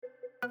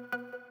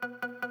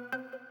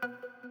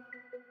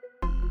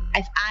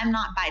if I'm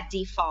not by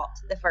default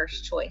the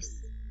first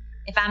choice,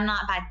 if I'm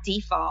not by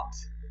default,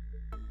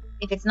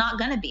 if it's not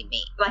going to be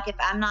me, like if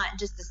I'm not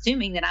just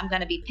assuming that I'm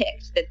going to be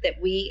picked,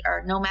 that we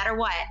are, no matter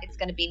what, it's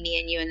going to be me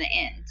and you in the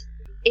end.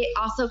 It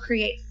also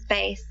creates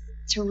space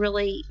to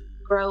really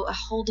grow a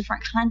whole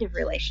different kind of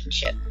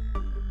relationship.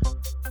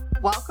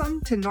 Welcome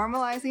to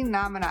Normalizing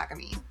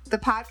Non-Monogamy, the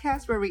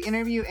podcast where we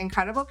interview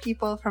incredible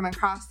people from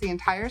across the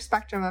entire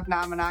spectrum of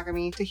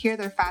non-monogamy to hear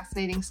their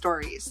fascinating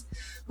stories.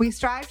 We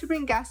strive to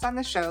bring guests on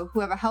the show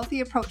who have a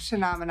healthy approach to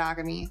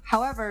non-monogamy.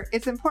 However,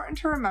 it's important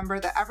to remember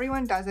that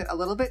everyone does it a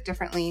little bit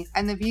differently,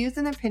 and the views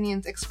and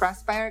opinions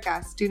expressed by our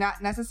guests do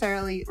not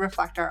necessarily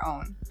reflect our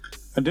own.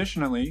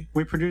 Additionally,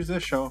 we produce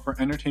this show for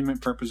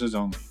entertainment purposes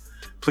only.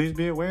 Please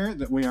be aware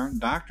that we aren't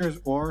doctors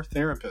or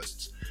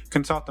therapists.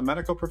 Consult the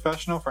medical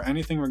professional for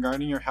anything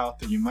regarding your health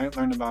that you might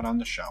learn about on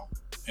the show.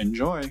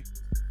 Enjoy!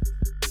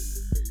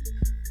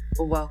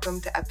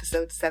 Welcome to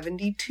episode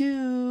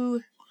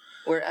 72.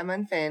 We're Emma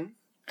and Finn.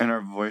 And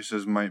our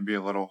voices might be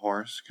a little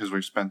hoarse because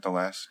we've spent the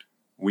last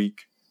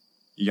week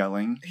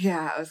yelling.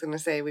 Yeah, I was going to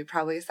say we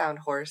probably sound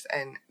hoarse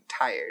and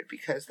tired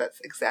because that's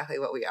exactly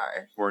what we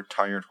are. We're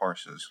tired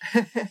horses.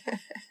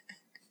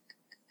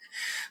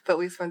 But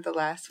we spent the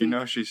last week... You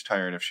know she's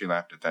tired if she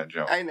laughed at that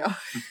joke. I know.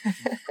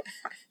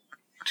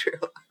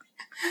 True.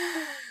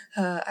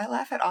 I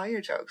laugh at all your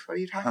jokes. What are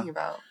you talking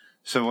about?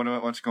 So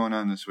what's going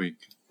on this week?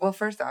 Well,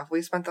 first off,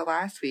 we spent the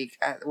last week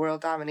at the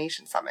World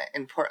Domination Summit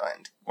in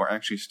Portland. We're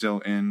actually still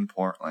in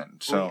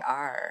Portland. So we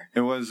are.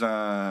 It was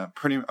a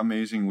pretty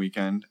amazing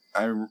weekend.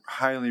 I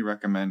highly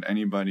recommend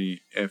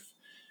anybody,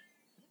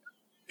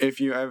 if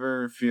you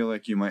ever feel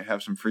like you might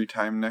have some free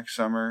time next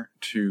summer,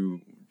 to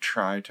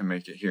try to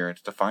make it here.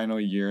 It's the final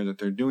year that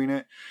they're doing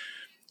it,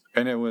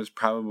 and it was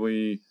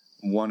probably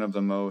one of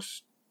the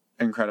most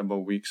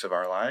incredible weeks of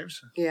our lives.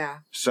 Yeah.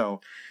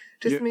 So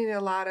meeting a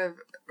lot of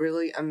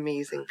really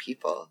amazing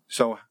people.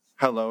 So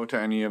hello to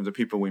any of the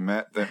people we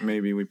met that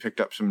maybe we picked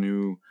up some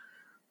new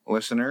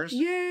listeners.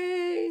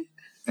 Yay!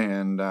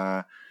 And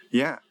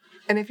yeah.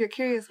 And if you're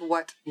curious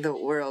what the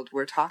world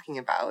we're talking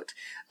about,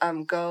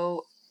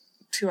 go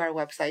to our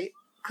website,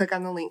 click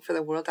on the link for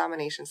the World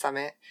Domination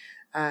Summit,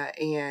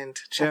 and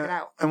check it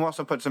out. And we'll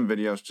also put some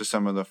videos to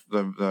some of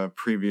the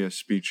previous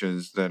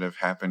speeches that have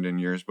happened in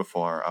years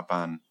before up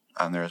on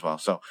there as well.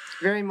 So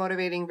very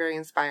motivating, very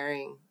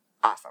inspiring,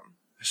 awesome.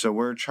 So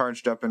we're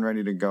charged up and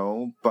ready to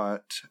go,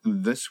 but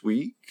this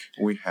week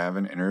we have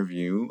an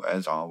interview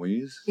as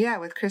always. Yeah,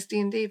 with Christy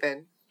and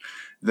David.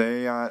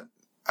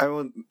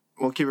 We'll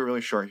keep it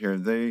really short here.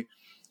 They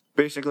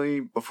basically,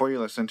 before you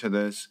listen to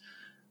this,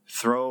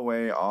 throw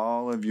away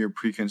all of your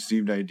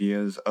preconceived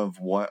ideas of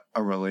what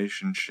a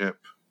relationship,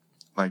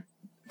 like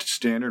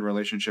standard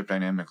relationship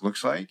dynamic,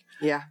 looks like.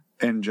 Yeah.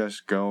 And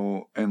just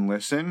go and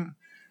listen.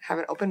 Have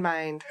an open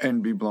mind.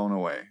 And be blown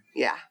away.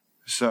 Yeah.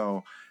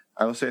 So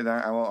I will say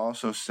that. I will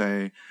also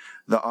say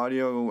the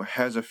audio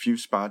has a few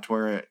spots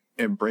where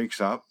it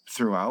breaks up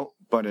throughout,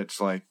 but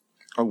it's like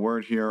a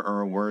word here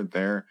or a word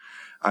there.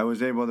 I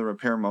was able to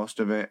repair most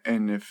of it,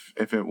 and if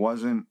it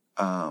wasn't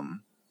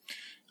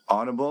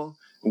audible,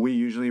 we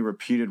usually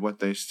repeated what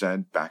they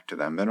said back to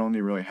them. That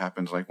only really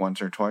happens like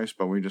once or twice,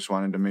 but we just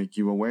wanted to make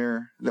you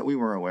aware that we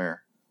were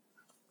aware.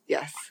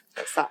 Yes,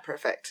 that's not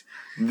perfect.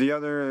 The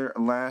other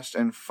last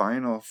and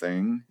final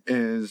thing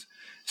is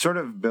sort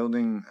of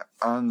building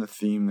on the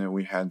theme that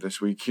we had this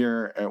week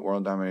here at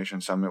World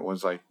Domination Summit.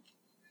 Was like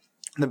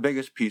the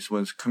biggest piece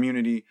was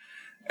community,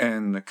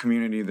 and the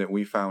community that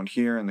we found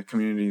here and the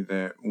community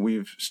that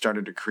we've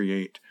started to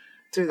create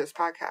through this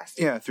podcast.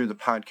 Yeah, through the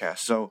podcast.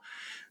 So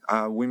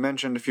we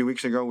mentioned a few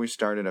weeks ago we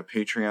started a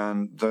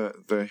Patreon.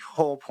 The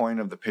whole point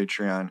of the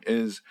Patreon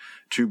is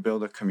to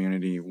build a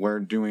community. We're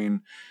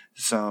doing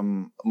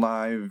some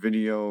live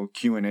video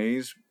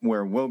Q&As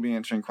where we'll be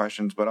answering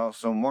questions, but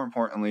also more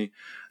importantly,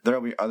 there'll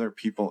be other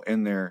people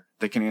in there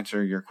that can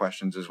answer your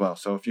questions as well.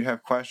 So if you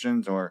have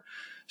questions or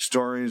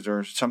stories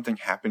or something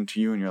happened to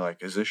you and you're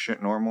like, is this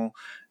shit normal?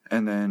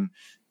 And then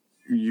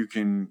you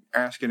can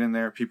ask it in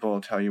there. People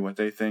will tell you what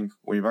they think.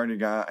 We've already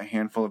got a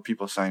handful of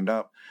people signed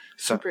up.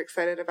 Super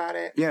excited about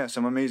it. Yeah,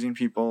 some amazing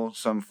people,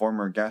 some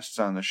former guests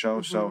on the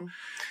show. Mm-hmm. So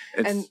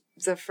and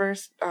the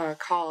first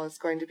call is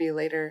going to be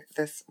later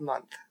this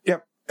month.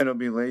 Yep, it'll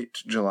be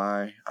late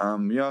July.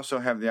 You also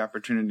have the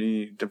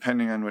opportunity,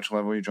 depending on which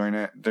level you join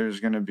at,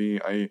 there's going to be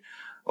a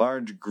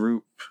large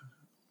group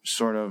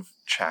sort of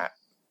chat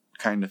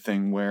kind of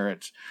thing where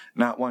it's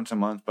not once a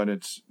month, but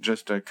it's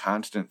just a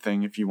constant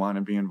thing if you want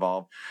to be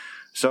involved.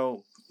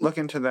 So look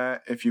into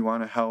that if you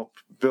want to help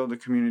build a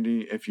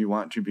community, if you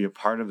want to be a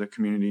part of the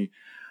community,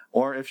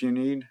 or if you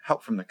need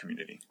help from the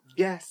community.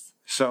 Yes.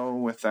 So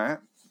with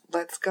that,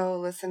 let's go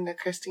listen to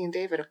Christy and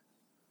David.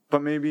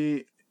 But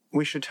maybe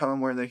we should tell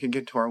them where they could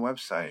get to our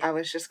website. I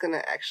was just going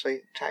to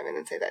actually chime in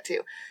and say that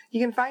too. You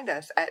can find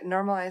us at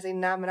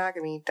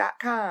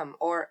normalizingnonmonogamy.com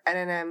or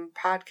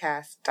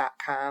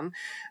nnmpodcast.com.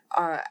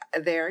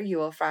 There you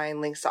will find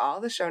links to all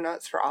the show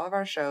notes for all of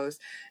our shows,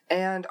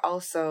 and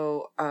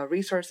also a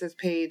resources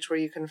page where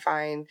you can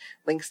find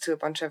links to a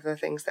bunch of the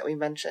things that we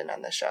mentioned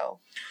on the show.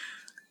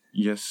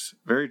 Yes,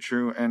 very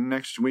true. And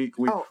next week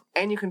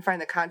and you can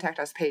find the contact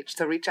us page.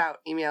 So reach out,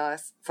 email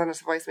us, send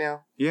us a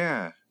voicemail.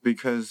 Yeah,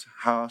 because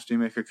how else do you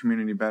make a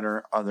community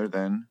better other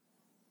than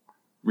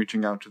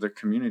reaching out to the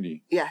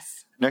community?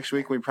 Yes. Next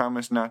week we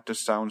promise not to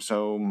sound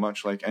so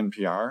much like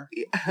NPR.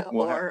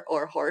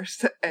 Or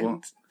horse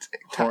and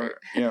tired.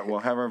 We'll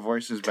have our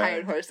voices back.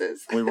 Tired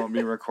horses. We won't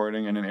be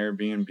recording in an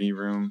Airbnb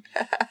room.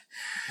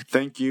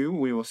 Thank you.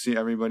 We will see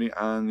everybody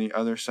on the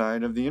other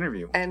side of the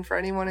interview. And for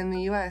anyone in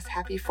the U.S.,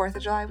 happy 4th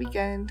of July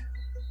weekend.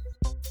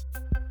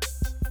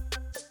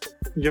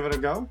 Give it a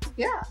go?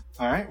 Yeah.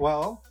 All right.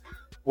 Well,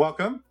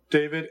 welcome,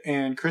 David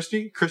and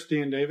Christy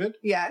and David.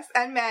 Yes,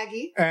 and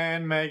Maggie.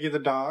 And Maggie the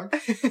dog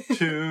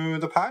to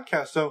the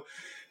podcast. So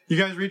you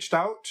guys reached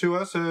out to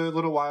us a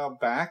little while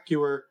back. You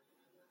were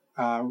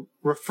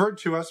referred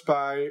to us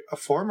by a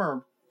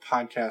former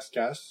podcast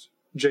guest,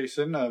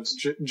 Jason of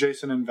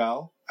Jason and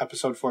Val,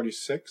 episode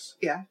 46.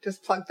 Yeah,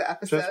 just plug the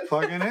episode. Just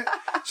plug in it.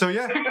 So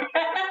yeah.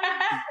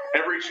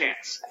 Every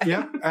chance.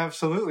 Yeah,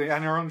 absolutely.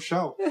 On your own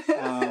show.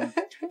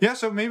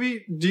 So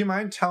maybe, do you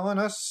mind telling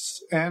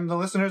us and the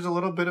listeners a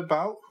little bit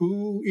about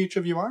who each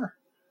of you are?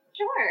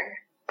 Sure.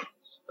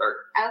 Start.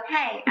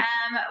 Okay.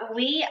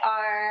 We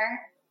are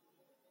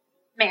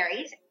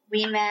married.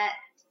 We've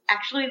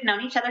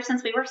known each other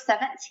since we were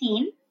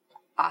 17.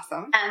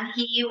 Awesome.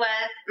 He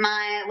was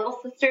my little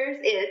sister's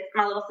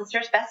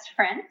best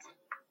friend.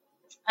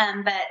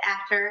 But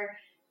after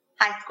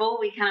high school,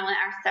 we kind of went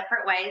our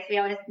separate ways. We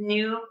always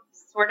knew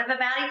sort of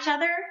about each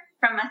other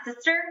from my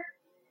sister.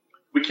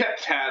 We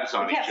kept tabs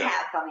on each other.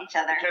 We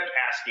kept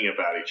asking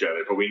about each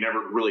other, but we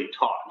never really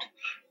talked.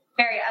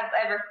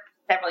 Over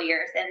several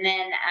years. And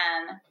then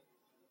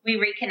we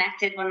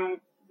reconnected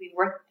when we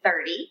were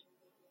 30,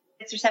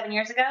 6 or 7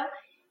 years ago.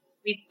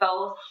 We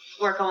both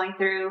were going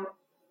through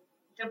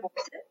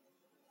divorces.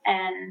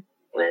 And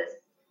it was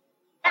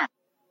how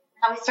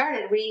we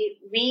started.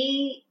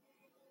 We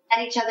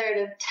had each other at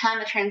a time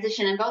of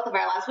transition in both of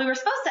our lives. Our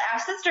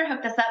sister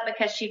hooked us up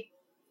because she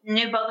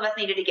knew both of us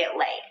needed to get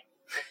laid.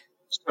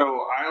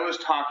 So I was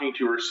talking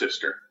to her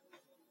sister,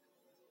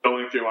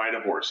 going through my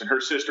divorce, and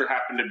her sister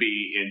happened to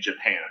be in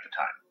Japan at the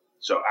time,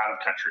 so out of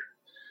country.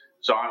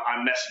 So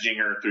I'm messaging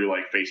her through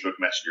like Facebook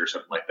Messenger or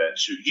something like that.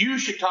 So you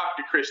should talk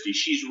to Christy.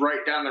 She's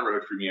right down the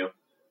road from you,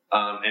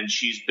 and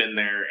she's been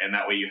there, and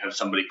that way you have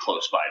somebody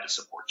close by to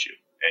support you,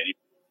 and you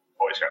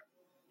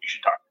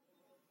should talk.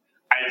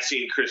 I had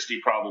seen Christy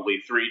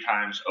probably 3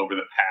 times over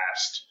the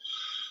past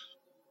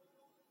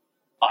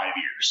 5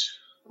 years.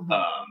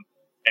 Mm-hmm.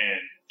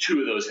 And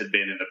 2 of those had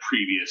been in the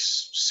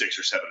previous 6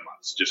 or 7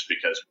 months, just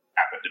because we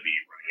happened to be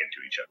running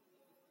into each other.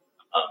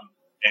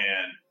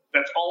 And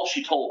that's all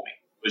she told me,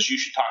 was you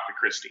should talk to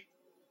Christy.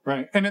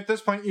 Right. And at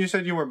this point, you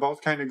said you were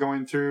both kind of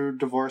going through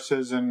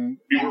divorces and...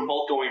 We were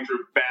both going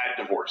through bad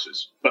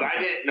divorces, but I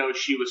didn't know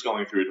she was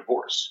going through a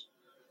divorce.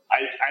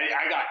 I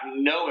got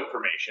no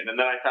information, and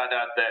then I found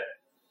out that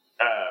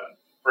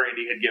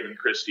Brandy had given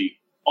Christy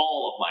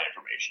all of my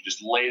information,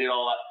 just laid it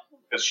all out,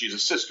 because she's a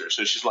sister.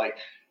 So she's like,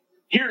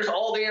 here's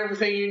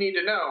everything you need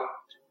to know.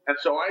 And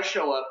so I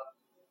show up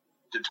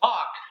to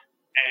talk,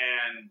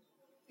 and...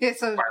 Yeah,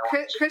 so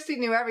Christy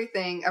knew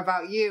everything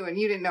about you, and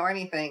you didn't know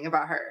anything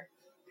about her.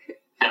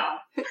 No.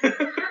 So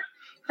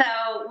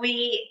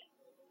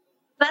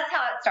that's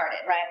how it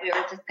started, right? We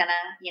were just gonna,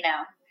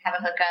 have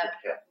a hookup,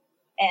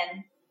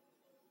 and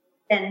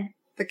then...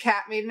 The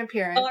cat made an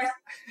appearance.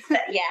 The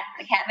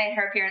cat made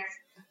her appearance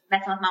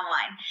messing with my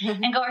mind.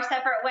 And go our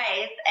separate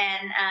ways,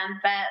 and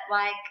but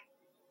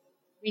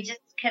we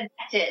just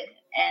connected,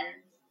 and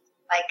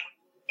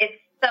it's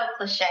so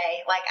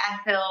cliche. I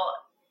feel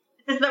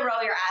this is the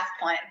roll your eyes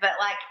point, but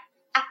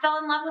I fell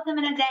in love with him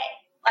in a day.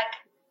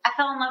 I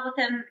fell in love with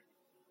him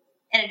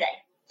in a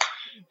day,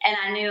 and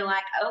I knew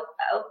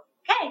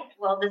okay,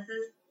 well, this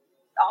is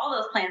all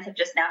those plans have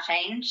just now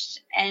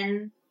changed,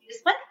 and we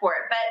just went for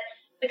it. But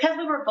because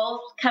we were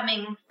both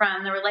coming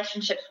from the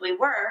relationships we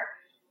were,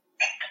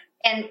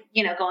 and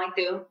going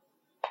through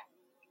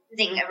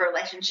of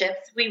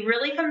relationships, we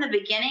really from the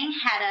beginning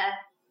had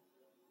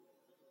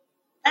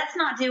let's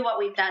not do what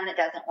we've done that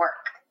doesn't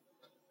work.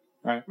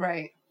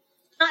 Right.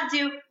 Not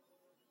do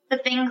the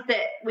things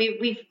that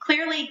we've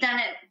clearly done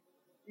it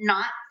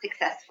not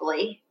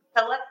successfully.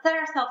 So let's set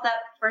ourselves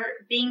up for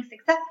being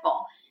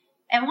successful.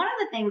 And one of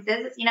the things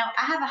is,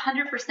 I have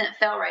 100%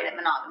 fail rate at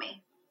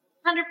monogamy.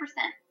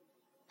 100%.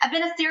 I've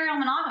been a serial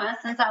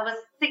monogamous since I was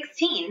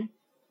 16.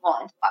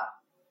 Well,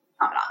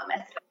 not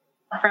monogamous.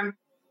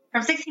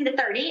 From 16 to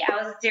 30, I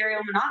was a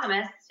serial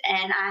monogamous,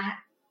 and I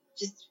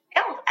just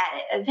failed at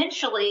it.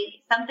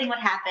 Eventually, something would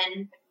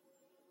happen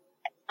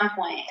at some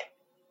point.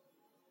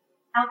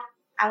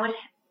 I would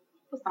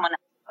with someone else.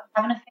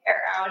 I would have an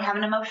affair. I would have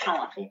an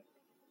emotional affair.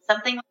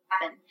 something would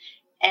happen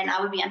and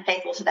I would be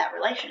unfaithful to that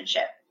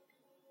relationship.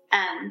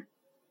 And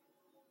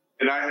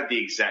I had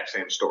the exact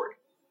same story.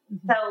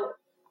 So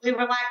we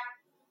were like,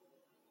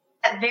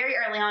 that very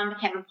early on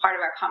became a part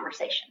of our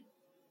conversation.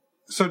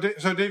 So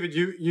David,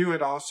 you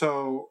had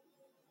also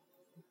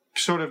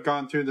sort of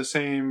gone through the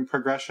same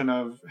progression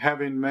of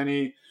having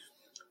many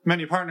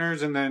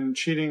partners and then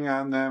cheating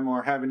on them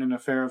or having an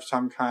affair of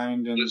some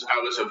kind. And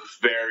I was a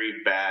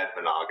very bad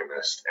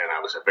monogamist, and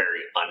I was a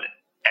very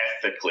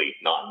unethically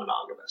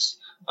non-monogamous.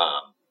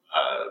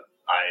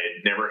 I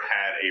had never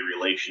had a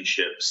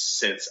relationship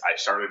since I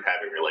started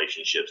having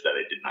relationships that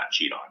I did not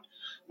cheat on,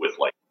 with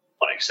like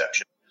one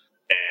exception.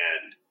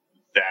 And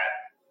that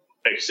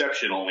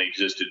exception only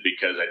existed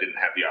because I didn't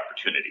have the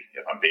opportunity,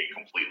 if I'm being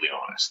completely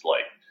honest.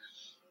 Like,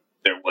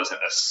 there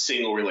wasn't a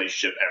single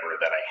relationship ever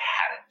that I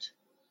hadn't.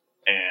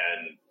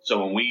 And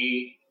so when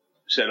we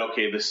said,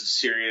 okay, this is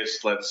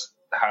serious,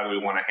 how do we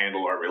want to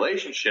handle our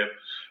relationship?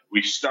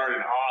 We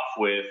started off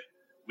with,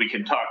 we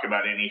can talk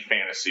about any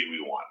fantasy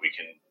we want. We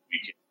can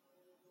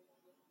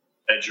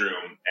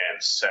bedroom and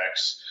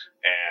sex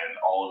and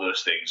all of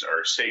those things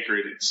are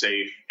sacred and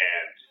safe.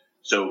 And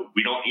so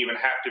we don't even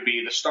have to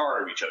be the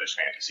star of each other's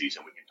fantasies,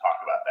 and we can talk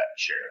about that and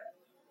share that.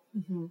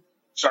 Mm-hmm.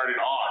 Started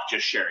off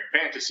just sharing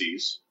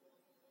fantasies,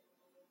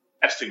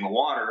 testing the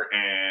water,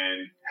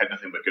 and had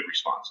nothing but good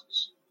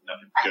responses.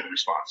 And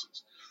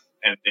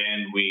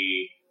then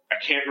I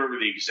can't remember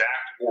the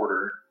exact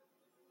order,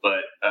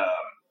 but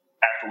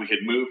after we had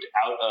moved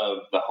out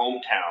of the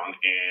hometown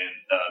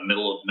in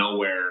middle of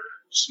nowhere,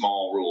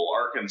 small rural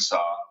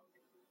Arkansas,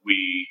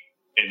 we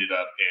ended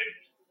up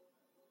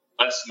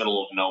in less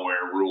middle of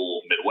nowhere,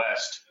 rural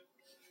Midwest,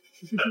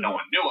 that no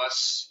one knew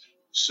us.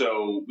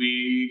 So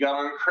we got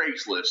on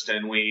Craigslist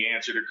and we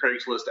answered a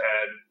Craigslist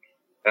ad.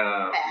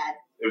 Bad.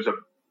 It was a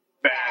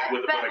bad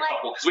with a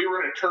couple, because we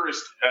were in a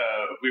tourist.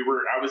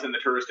 I was in the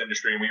tourist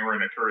industry, and we were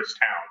in a tourist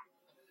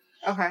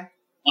town. Okay.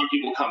 Some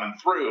people coming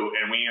through,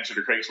 and we answered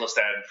a Craigslist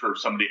ad for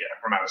somebody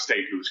from out of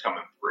state who was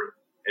coming through.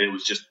 And it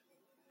was a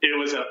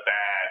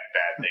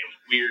bad thing. It was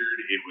weird.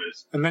 It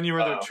was. And then you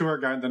were their tour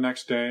guide the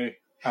next day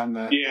on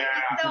the. Yeah.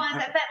 So on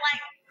that, but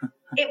like,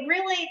 it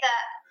really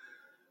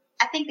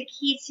I think the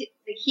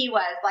key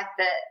was like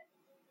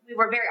we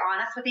were very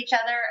honest with each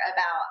other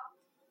about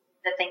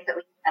the things that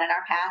we had in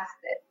our past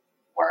that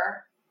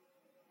were,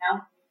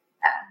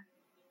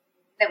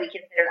 that we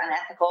considered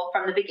unethical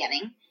from the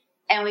beginning.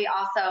 And we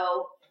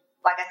also,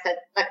 like I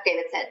said, like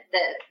David said,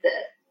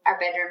 our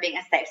bedroom being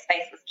a safe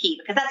space was key,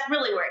 because that's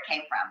really where it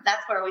came from.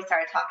 That's where we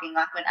started talking,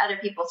 like when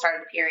other people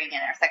started appearing in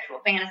our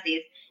sexual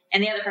fantasies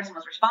and the other person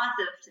was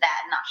responsive to that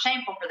and not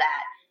shameful for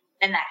that,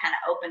 then that kind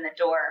of opened the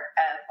door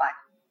of like,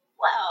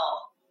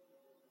 well,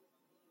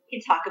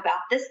 we can talk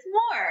about this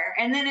more.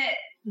 And then it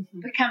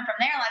would come from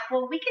there, like,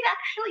 well, we could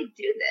actually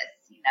do this,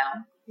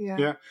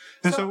 Yeah.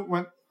 And so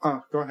when,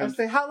 go ahead. I was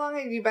saying, how long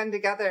have you been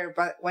together,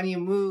 but when you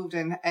moved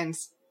and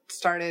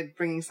started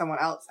bringing someone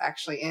else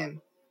actually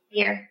in? A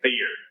year.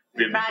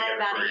 Right at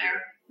about a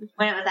year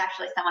when it was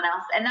actually someone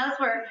else. And those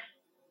were...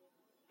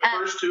 The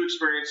first two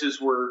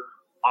experiences were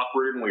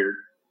awkward and weird.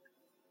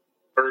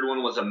 Third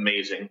one was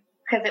amazing.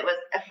 Because it was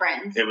a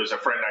friend. It was a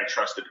friend I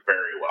trusted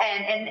very well.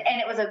 And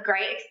it was a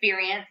great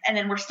experience. And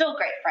then we're still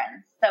great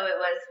friends. So it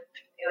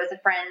was a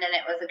friend, and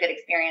it was a good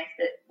experience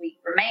that we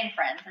remained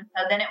friends. And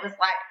so then it was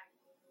like,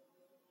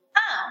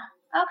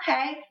 oh,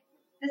 okay,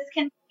 this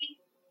can be.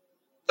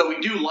 So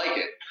we do like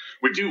it.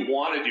 We do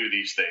want to do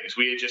these things.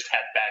 We had just had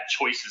bad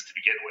choices to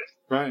begin with.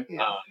 Right.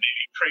 Yeah.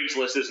 Maybe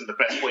Craigslist isn't the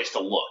best place to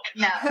look.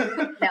 No.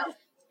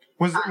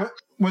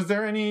 Was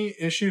there any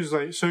issues,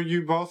 like, so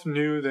you both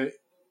knew that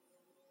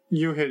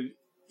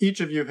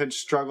each of you had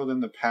struggled in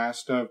the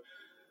past of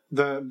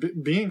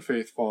being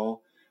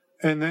faithful,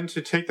 and then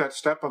to take that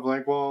step of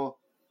like, well,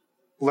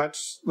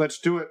 let's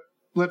do it.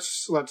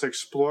 Let's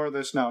explore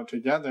this now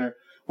together.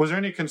 Was there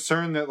any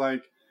concern that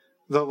like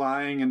the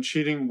lying and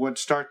cheating would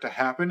start to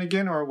happen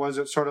again, or was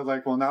it sort of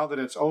like, well, now that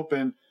it's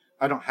open,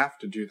 I don't have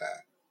to do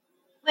that?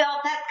 Well,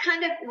 that's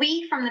kind of,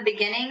 we from the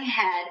beginning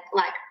had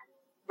like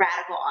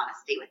radical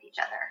honesty with each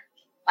other.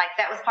 Like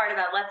that was part of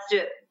a, let's do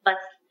it.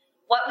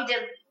 What we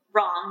did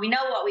wrong. We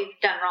know what we've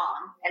done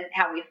wrong and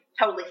how we've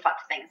totally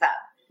fucked things up.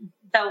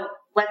 So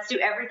let's do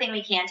everything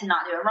we can to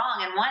not do it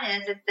wrong. And one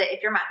is that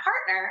if you're my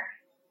partner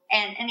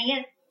and he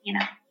is,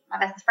 my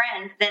best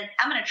friend, then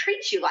I'm going to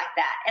treat you like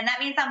that. And that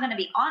means I'm going to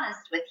be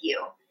honest with you,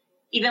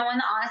 even when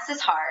the honest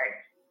is hard.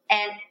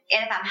 And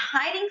if I'm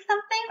hiding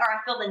something or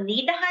I feel the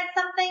need to hide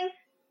something,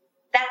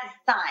 that's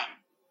a sign.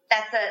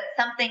 That's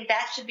something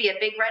that should be a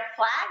big red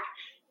flag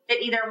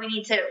that either we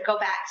need to go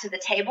back to the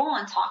table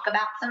and talk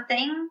about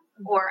something,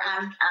 or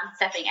I'm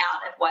stepping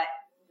out of what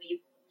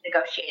we've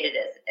negotiated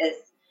as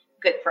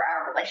good for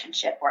our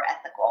relationship or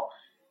ethical.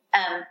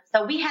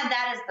 So we had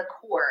that as the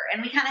core,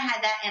 and we kind of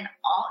had that in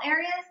all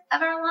areas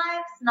of our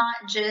lives, not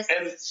just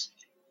sex.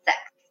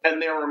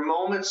 And there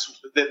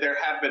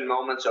have been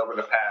moments over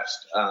the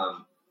past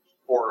 4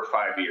 or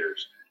 5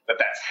 years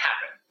that's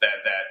happened,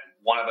 that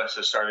one of us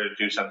has started to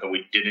do something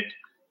we didn't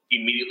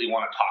immediately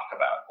want to talk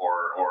about,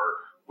 or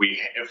we,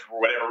 if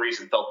for whatever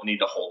reason, felt the need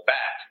to hold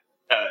back,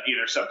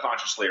 either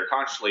subconsciously or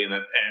consciously, and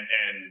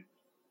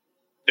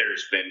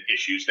there's been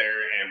issues there,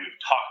 and we've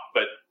talked,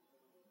 but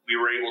we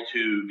were able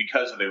to,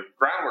 because of the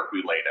groundwork we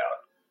laid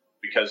out,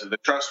 because of the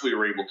trust we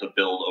were able to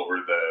build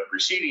over the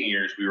preceding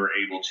years, we were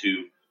able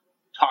to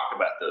talk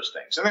about those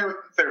things. And there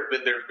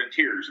have been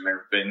tears, and there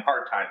have been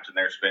hard times, and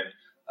there's been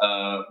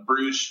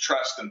bruised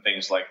trust and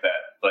things like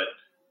that. But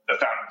the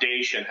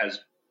foundation has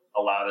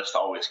allowed us to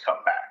always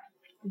come back.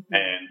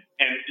 Mm-hmm.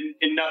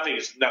 And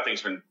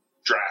nothing's been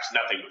drastic.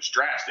 Nothing was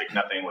drastic.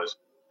 Nothing was.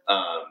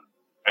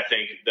 I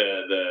think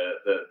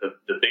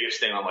the biggest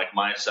thing on like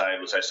my side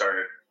was I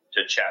started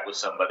to chat with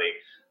somebody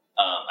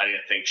I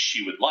didn't think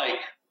she would like,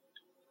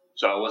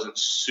 so I wasn't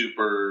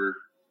super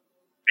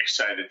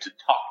excited to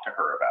talk to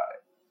her about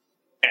it.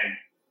 And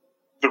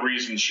the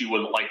reasons she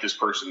wouldn't like this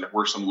person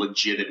were some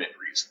legitimate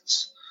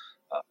reasons.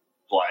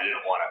 Well, I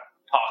didn't want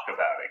to talk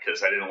about it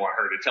because I didn't want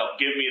her to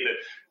give me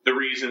the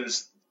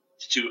reasons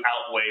to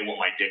outweigh what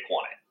my dick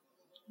wanted.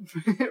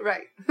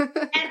 Right. and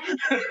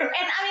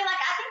I mean,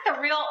 like, I think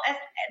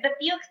the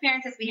few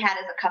experiences we had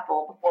as a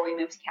couple before we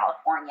moved to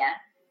California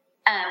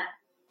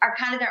are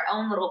kind of their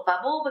own little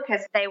bubble,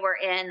 because they were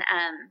in,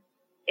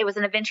 it was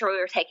an adventure we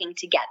were taking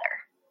together.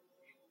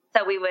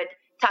 So we would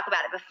talk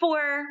about it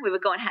before, we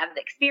would go and have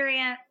the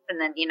experience, and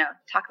then,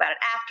 talk about it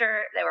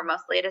after. They were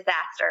mostly a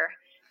disaster,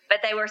 but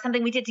they were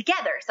something we did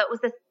together. So it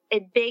was a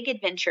big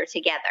adventure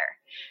together.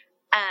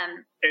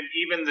 And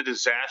even the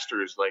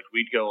disasters, like,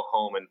 we'd go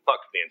home and fuck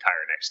the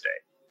entire next day.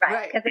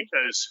 Right.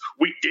 Because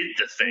we did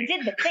the thing. We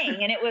did the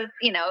thing, and it was,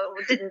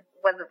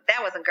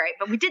 that wasn't great,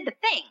 but we did the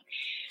thing.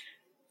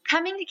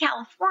 Coming to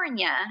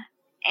California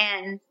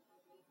and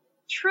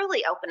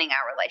truly opening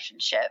our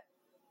relationship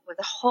was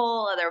a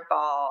whole other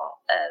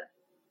ball of,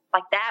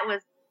 like, that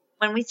was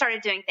when we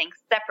started doing things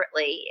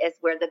separately is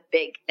where the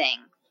big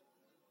things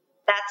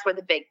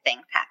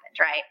happened,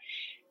 right?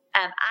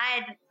 I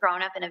had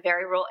grown up in a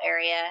very rural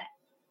area,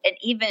 and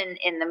even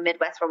in the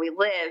Midwest where we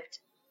lived,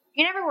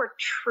 you never were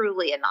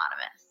truly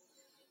anonymous.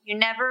 You're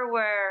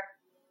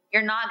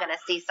not going to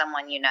see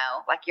someone,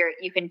 like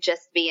you can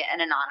just be an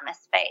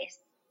anonymous face.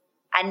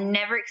 I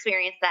never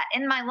experienced that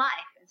in my life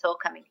until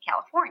coming to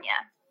California.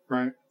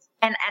 Right.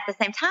 And at the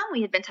same time,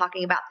 we had been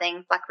talking about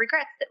things like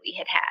regrets that we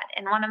had had.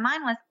 And one of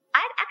mine was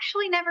I'd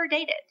actually never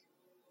dated.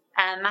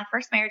 My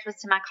first marriage was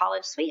to my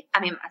college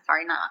not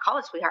my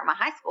college sweetheart, my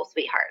high school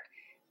sweetheart.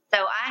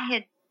 So I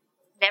had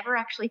never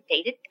actually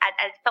dated.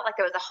 I felt like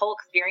there was a whole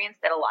experience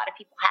that a lot of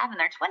people have in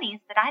their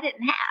 20s that I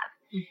didn't have.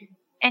 Mm-hmm.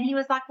 And he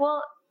was like,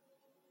 well,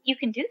 you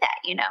can do that,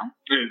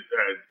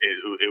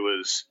 It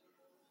was,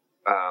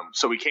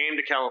 so we came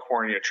to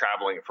California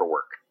traveling for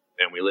work,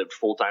 and we lived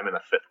full time in a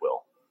fifth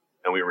wheel,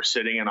 and we were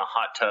sitting in a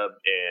hot tub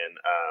in,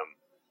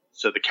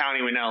 so the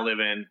county we now live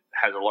in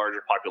has a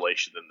larger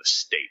population than the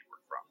state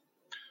we're from.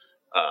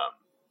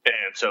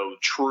 And so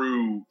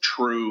true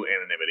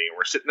anonymity. And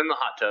we're sitting in the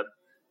hot tub,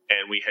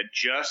 and we had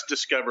just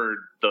discovered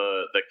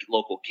the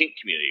local kink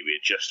community. We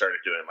had just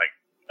started doing like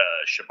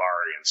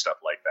shibari and stuff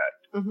like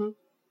that. Mm-hmm.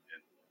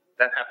 And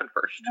that happened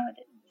first. No, it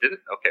didn't. Did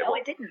it? Okay. No,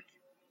 it didn't.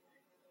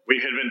 We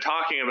had been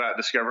talking about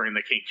discovering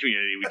the kink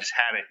community. We just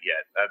hadn't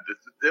yet.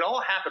 It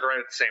all happened right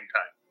at the same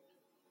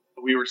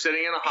time. We were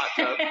sitting in a hot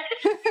tub.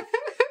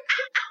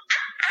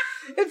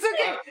 It's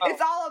okay.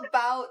 It's all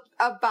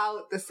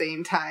about the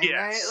same time,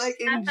 yes. Right?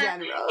 Like in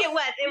general. It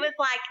was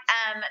like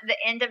the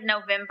end of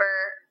November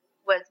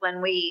was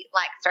when we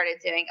like started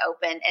doing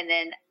open, and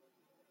then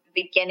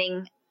the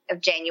beginning of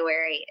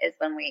January is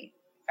when we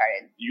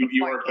started.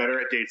 You are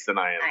better at dates than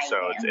I am.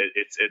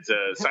 It's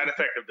a side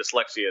effect of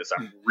dyslexia. So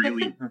I'm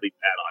really bad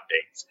on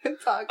dates.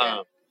 It's all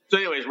good. So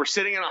anyways, we're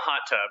sitting in a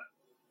hot tub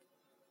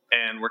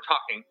and we're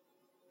talking,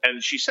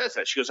 and she says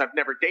that. She goes, I've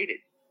never dated.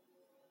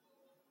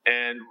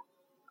 And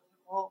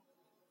well,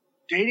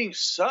 dating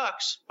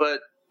sucks, but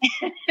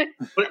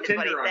put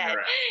Tinder on your app.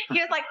 He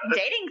was like,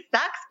 dating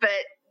sucks, but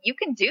you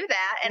can do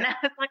that. And I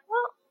was like,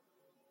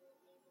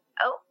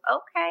 well,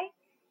 okay.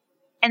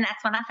 And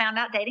that's when I found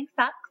out dating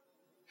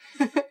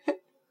sucks.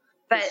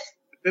 But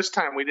this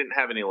time we didn't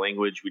have any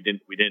language. We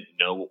didn't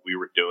know what we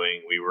were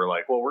doing. We were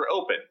like, well, we're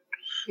open.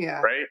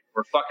 Yeah. Right?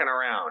 We're fucking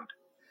around.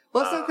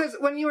 Well, so because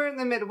when you were in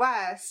the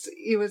Midwest,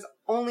 it was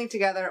only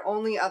together,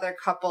 only other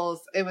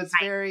couples. It was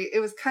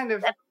it was kind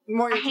of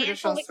more your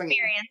traditional swinging.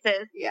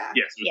 Experiences. Yeah.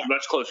 Yes, it was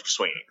much closer to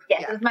swinging.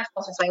 Yes, it was much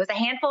closer to swinging. It was a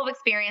handful of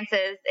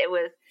experiences. It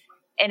was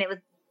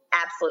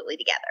absolutely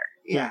together.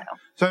 Yeah.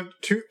 So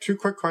two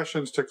quick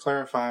questions to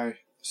clarify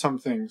some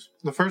things.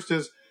 The first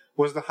is,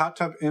 was the hot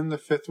tub in the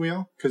fifth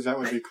wheel? Because that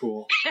would be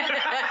cool.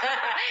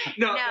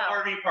 No, the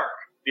RV park.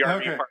 The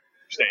RV park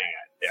we're staying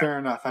at. Yeah. Fair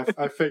enough.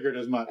 I figured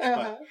as much.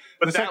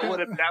 But that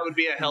would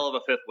be a hell of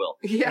a fifth wheel.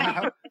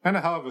 Yeah. And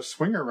a hell of a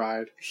swinger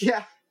ride.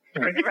 Yeah.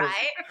 Right.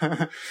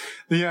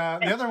 The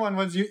other one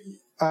was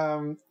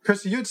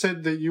Christy, you had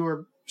said that you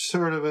were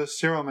sort of a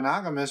serial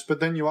monogamist,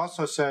 but then you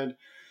also said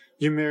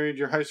you married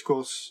your high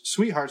school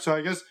sweetheart. So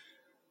I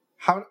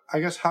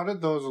guess how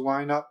did those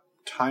line up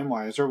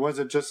time-wise? Or was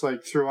it just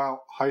like throughout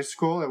high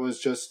school? It was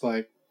just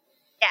like...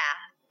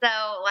 Yeah. So,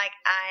 like,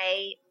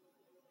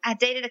 I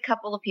dated a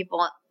couple of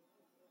people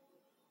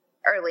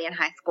early in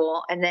high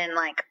school, and then,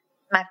 like,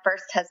 my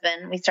first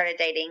husband, we started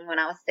dating when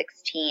I was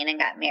 16 and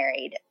got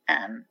married.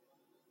 And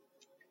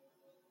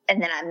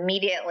then I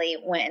immediately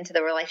went into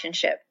the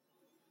relationship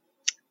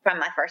from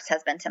my first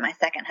husband to my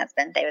second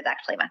husband. Dave was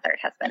actually my third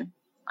husband.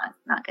 I'm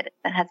not good at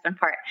the husband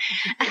part.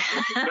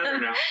 Better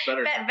now.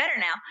 Better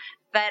now.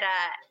 But,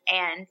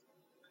 and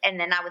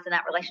then I was in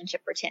that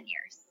relationship for 10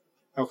 years.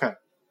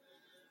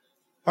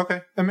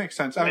 Okay, that makes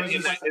sense. My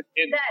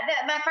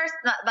first,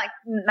 like,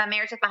 my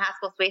marriage with my high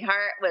school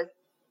sweetheart was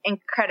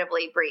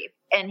incredibly brief,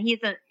 and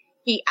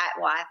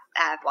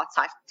I've lost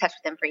touch with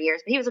him for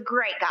years, but he was a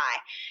great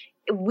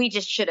guy. We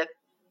just should have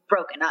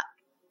broken up.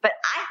 But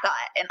I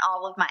thought, in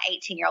all of my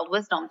 18-year-old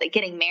wisdom, that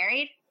getting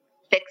married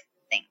fixed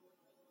things.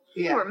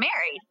 Yeah. If we were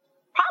married,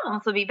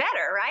 problems would be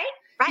better, right?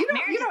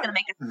 Marriage is going to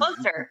make us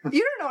closer.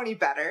 You don't know any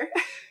better.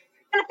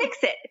 It's going to fix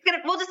it.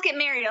 We'll just get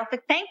married. I'll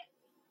think, thank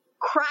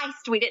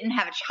Christ we didn't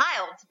have a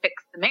child to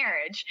fix the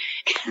marriage.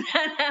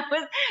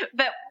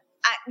 But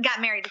I got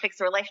married to fix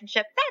the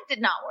relationship. That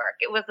did not work.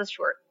 It was a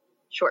short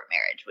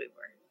marriage. We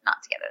were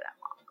not together that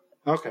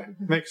long. Okay,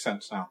 makes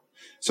sense now.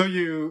 So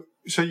you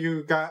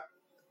got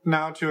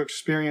now to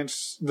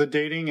experience the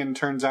dating, and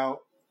turns out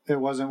it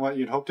wasn't what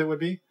you'd hoped it would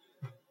be?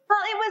 Well,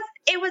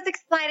 it was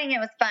exciting. It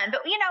was fun.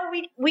 But,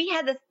 we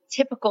had this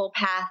typical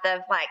path of,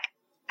 like,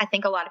 I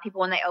think a lot of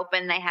people, when they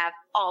open, they have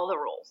all the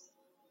rules.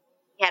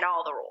 We had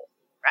all the rules,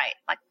 right?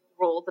 Like,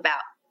 rules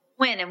about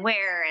when and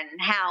where and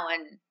how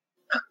and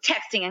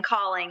texting and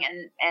calling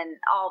and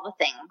all the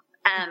things.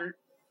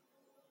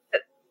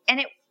 And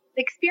the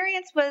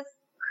experience was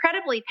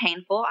incredibly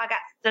painful. I got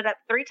stood up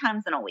 3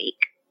 times in a week.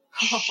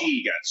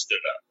 She got stood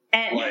up.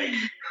 And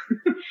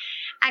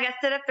I got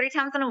stood up 3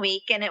 times in a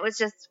week, and it was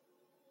just,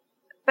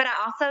 but I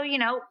also,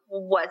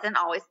 wasn't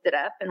always stood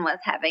up and was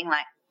having,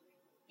 like,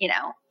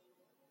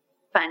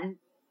 fun,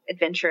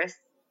 adventurous,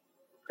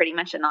 pretty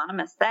much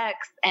anonymous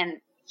sex.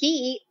 And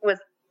he was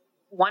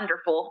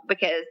wonderful,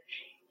 because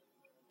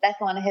that's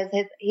one of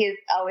he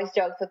always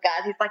jokes with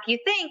guys. He's like, you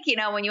think,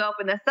 when you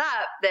open this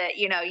up that,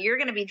 you're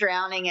going to be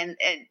drowning, and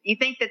you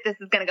think that this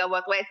is going to go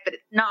both ways, but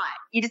it's not.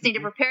 You just need to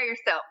prepare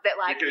yourself that,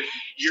 like,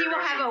 she will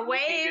have a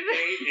wave.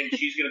 And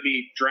she's going to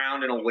be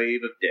drowned in a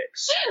wave of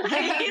dicks.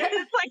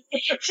 It's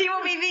like, she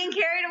will be being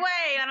carried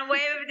away on a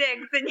wave of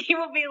dicks, and you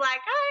will be like,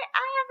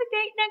 I have a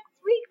date next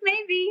week,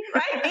 maybe.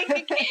 Right.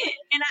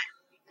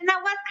 And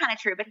that was kind of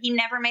true, but he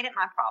never made it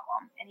my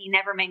problem, and he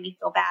never made me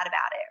feel bad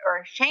about it or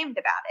ashamed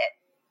about it.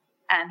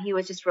 He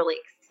was just really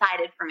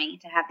excited for me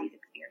to have these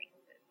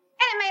experiences.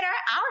 And it made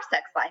our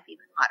sex life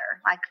even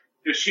hotter. Like,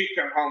 she'd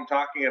come home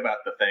talking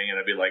about the thing, and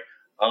I'd be like,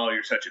 oh,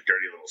 you're such a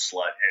dirty little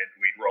slut, and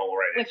we'd roll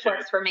right into it. Which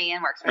works for me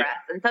and works for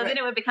us. And so then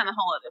it would become a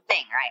whole other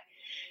thing, right?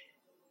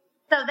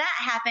 So that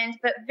happened,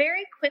 but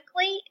very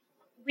quickly,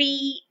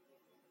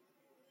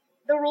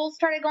 the rules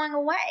started going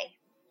away.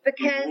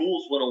 Because the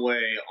rules went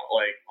away,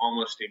 like,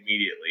 almost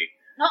immediately.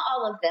 Not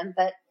all of them,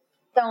 but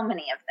so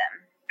many of them.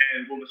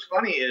 And what was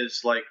funny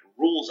is, like,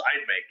 rules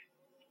I'd make.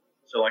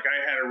 So, like,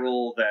 I had a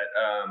rule that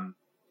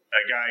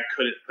a guy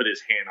couldn't put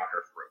his hand on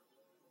her throat.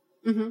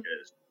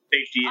 Because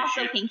safety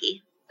also issue.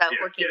 Kinky. So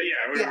we're kinky.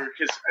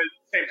 Because at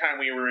the same time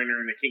we were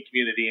entering the kink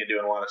community and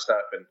doing a lot of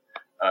stuff and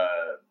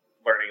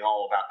learning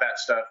all about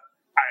that stuff.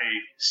 I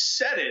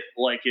said it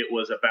like it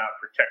was about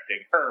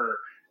protecting her,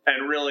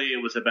 and really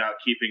it was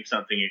about keeping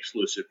something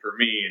exclusive for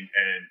me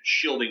and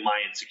shielding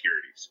my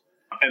insecurities.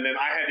 And then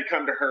I had to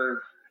come to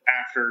her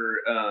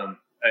after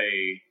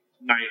a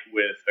night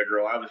with a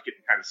girl I was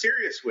getting kind of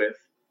serious with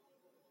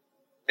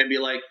and be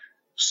like,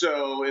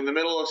 so in the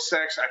middle of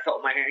sex, I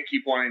felt my hand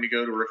keep wanting to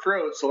go to her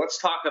throat, so let's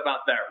talk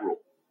about that rule.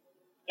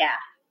 Yeah.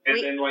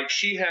 And then, like,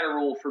 she had a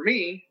rule for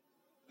me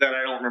that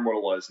I don't remember what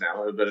it was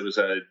now, but it was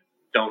a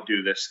don't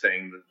do this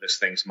thing, this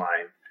thing's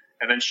mine.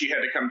 And then she had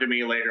to come to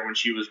me later when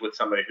she was with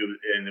somebody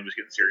and it was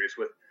getting serious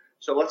with,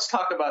 so let's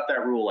talk about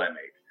that rule I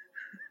made.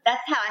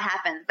 That's how it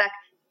happened. Like,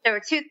 there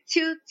were two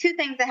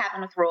things that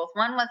happened with rules.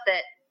 One was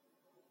that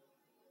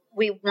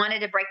we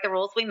wanted to break the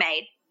rules we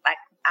made. Like,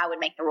 I would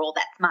make the rule,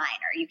 that's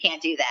mine, or you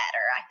can't do that,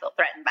 or I feel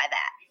threatened by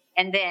that.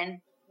 And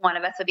then one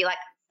of us would be like,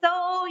 so,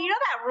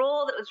 that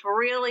rule that was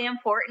really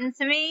important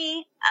to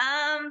me,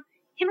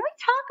 can we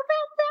talk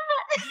about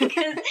that?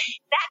 Because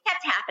that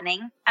kept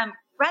happening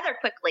rather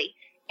quickly.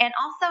 And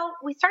also,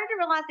 we started to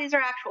realize these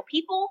are actual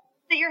people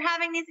that you're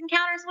having these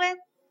encounters with.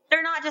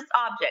 They're not just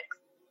objects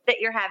that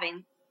you're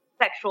having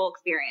sexual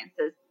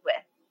experiences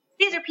with.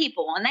 These are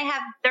people, and they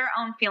have their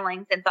own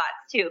feelings and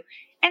thoughts, too.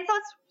 And so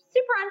it's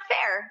super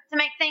unfair to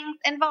make things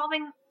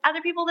involving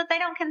other people that they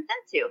don't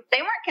consent to.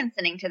 They weren't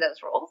consenting to those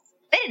rules.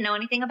 They didn't know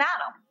anything about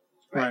them.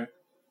 Right.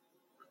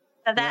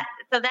 So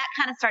that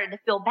kind of started to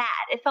feel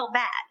bad. It felt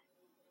bad.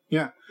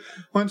 Yeah.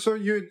 Well, and so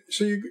you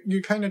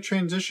kind of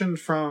transitioned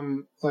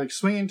from, like,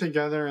 swinging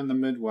together in the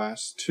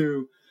Midwest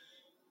to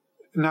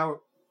now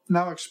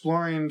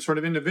exploring sort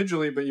of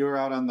individually, but you were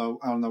out on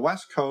the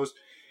West Coast.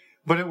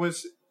 But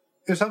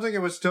it sounds like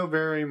it was still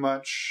very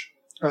much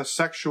a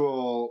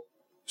sexual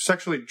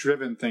sexually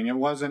driven thing. It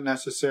wasn't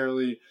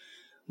necessarily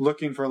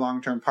looking for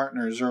long-term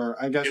partners, or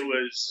I guess It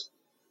was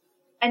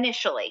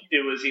Initially.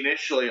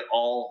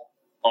 all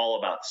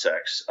about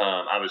sex.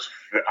 I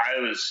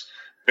was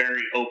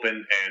very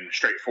open and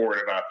straightforward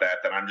about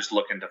that I'm just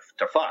looking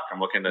to fuck. I'm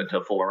looking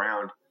to fool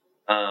around.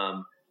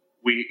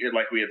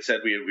 Like we had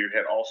said, we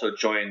had also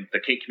joined the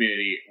kink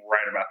community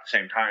right about the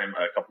same time,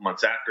 a couple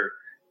months after,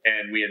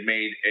 and we had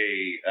made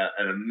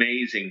an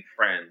amazing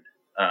friend.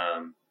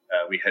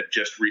 We had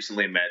just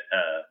recently met.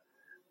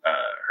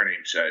 Her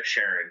name's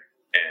Sharon,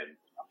 and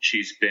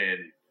she's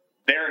been.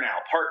 They're now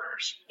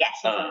partners. Yeah,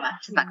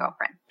 she's my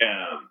girlfriend.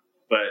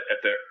 But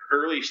at the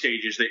early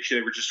stages,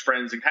 they were just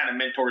friends and kind of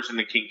mentors in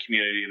the kink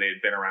community. They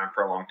had been around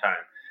for a long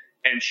time.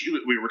 And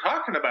we were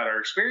talking about our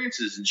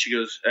experiences, and she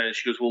goes,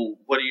 well,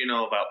 what do you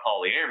know about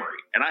polyamory?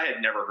 And I had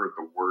never heard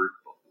the word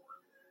before.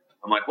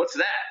 I'm like, what's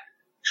that?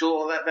 She goes,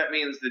 well, that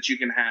means that you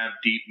can have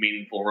deep,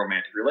 meaningful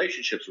romantic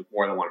relationships with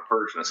more than one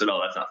person. I said, oh,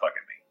 that's not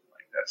fucking me.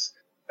 Like,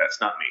 that's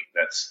not me.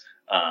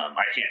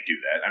 I can't do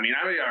that. I mean,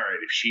 I'd be all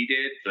right if she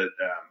did, but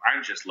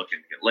I'm just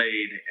looking to get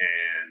laid,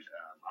 and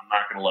I'm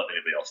not going to love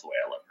anybody else the way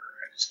I love her.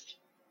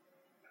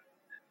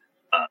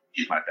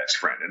 She's my best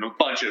friend, and a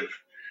bunch of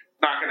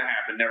not going to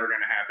happen, never going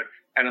to happen.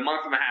 And a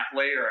month and a half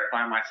later, I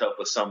find myself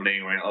with somebody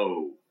going,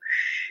 oh,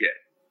 shit.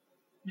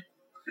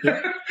 Yeah.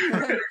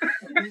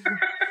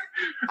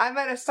 I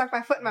might have stuck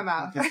my foot in my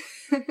mouth.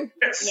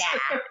 Yes.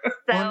 Yeah.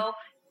 So.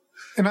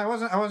 And I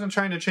wasn't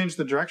trying to change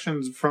the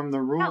directions from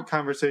the rule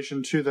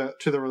conversation to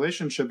the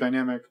relationship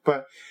dynamic,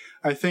 but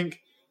I think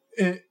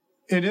it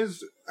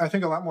is, I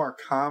think, a lot more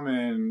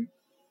common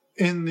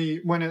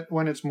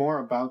when it's more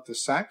about the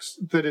sex,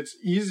 that it's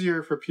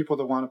easier for people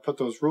to want to put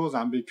those rules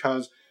on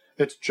because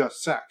it's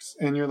just sex.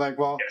 And you're like,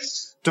 well,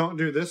 yes. Don't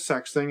do this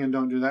sex thing and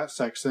don't do that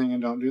sex thing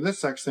and don't do this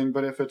sex thing.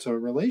 But if it's a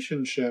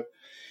relationship,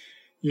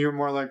 you're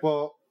more like,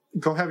 well,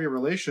 go have your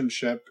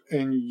relationship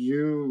and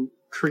you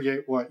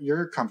create what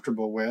you're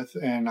comfortable with,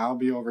 and I'll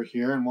be over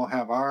here and we'll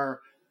have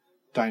our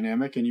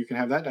dynamic and you can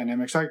have that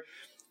dynamic. So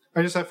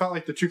I felt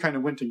like the two kind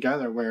of went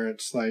together, where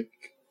it's like,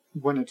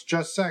 when it's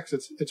just sex,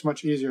 it's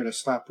much easier to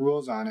slap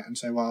rules on it and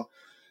say, well,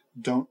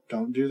 don't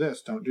do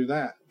this, don't do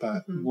that.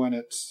 But when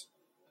it's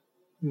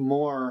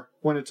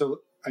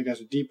I guess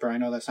deeper, I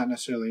know that's not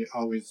necessarily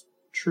always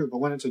true, but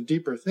when it's a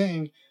deeper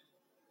thing,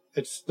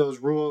 those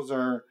rules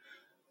are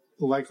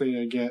likely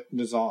to get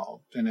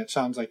dissolved. And it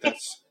sounds like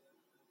that's.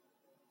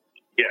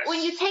 Yes.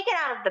 When you take it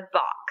out of the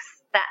box,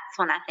 that's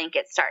when I think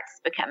it starts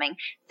becoming.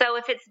 So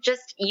if it's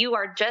just, you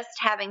are just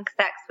having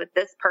sex with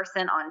this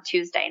person on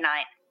Tuesday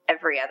night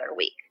every other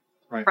week,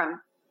 right,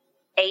 from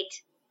 8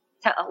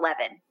 to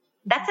 11,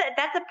 that's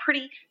a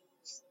pretty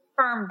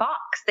firm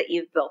box that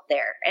you've built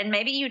there. And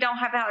maybe you don't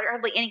have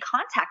hardly any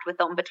contact with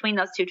them between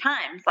those two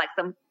times, like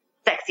some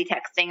sexy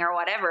texting or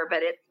whatever,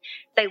 but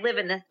they live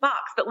in this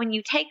box. But when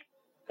you take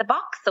the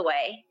box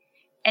away,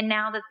 and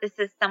now that this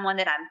is someone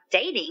that I'm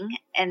dating,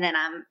 and then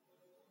I'm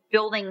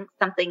building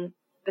something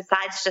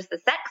besides just the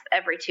sex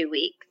every 2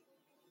 weeks,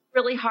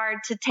 really hard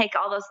to take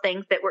all those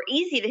things that were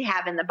easy to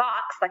have in the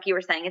box. Like you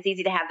were saying, it's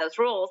easy to have those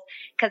rules,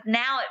 because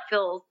now it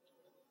feels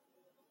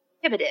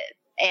prohibitive,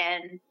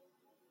 and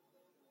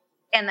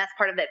that's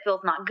part of it.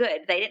 Feels not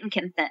good. They didn't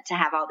consent to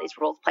have all these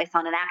rules placed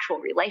on an actual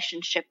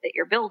relationship that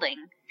you're building.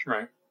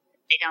 Right.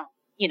 They don't,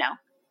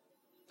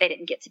 they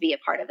didn't get to be a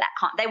part of that.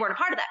 They weren't a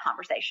part of that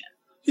conversation.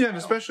 Yeah. And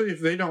especially if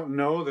they don't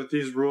know that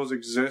these rules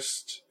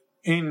exist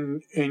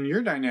in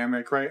your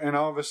dynamic, right? And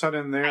all of a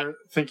sudden they're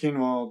thinking,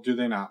 well, do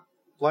they not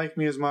like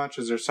me as much?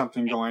 Is there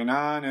something going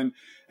on?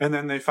 And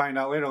then they find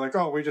out later, like,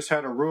 oh, we just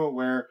had a rule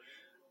where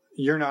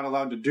you're not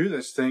allowed to do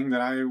this thing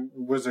that I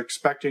was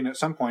expecting at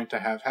some point to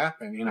have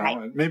happen.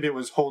 Right. Maybe it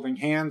was holding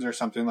hands or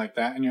something like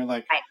that. And you're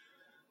like,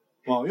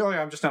 well, oh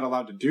yeah, I'm just not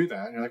allowed to do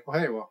that. And you're like, well,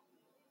 hey,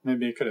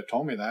 maybe you could have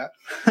told me that.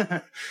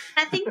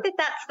 I think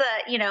that's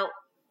the,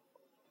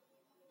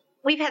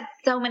 we've had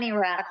so many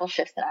radical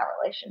shifts in our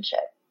relationship.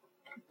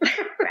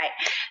 Right.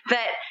 But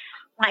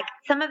like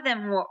some of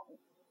them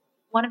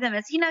one of them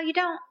is, you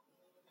don't,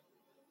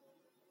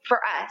 for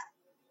us,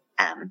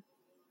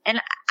 and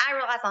I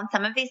realize on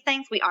some of these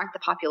things, we aren't the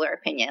popular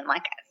opinion.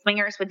 Like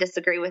swingers would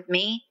disagree with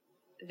me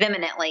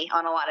vehemently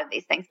on a lot of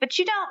these things, but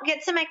you don't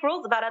get to make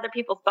rules about other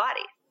people's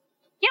bodies.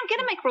 You don't get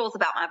to make rules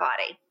about my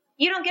body.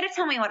 You don't get to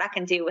tell me what I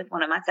can do with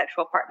one of my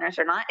sexual partners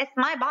or not. It's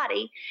my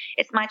body.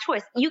 It's my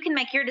choice. You can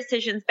make your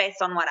decisions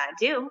based on what I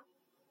do.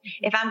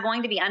 If I'm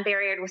going to be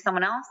unbarriered with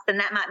someone else, then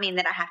that might mean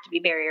that I have to be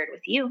barriered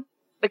with you,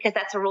 because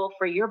that's a rule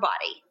for your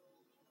body.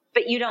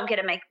 But you don't get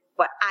to make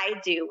what I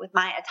do with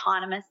my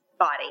autonomous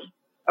body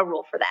a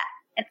rule for that.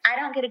 And I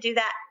don't get to do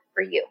that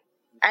for you.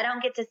 I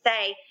don't get to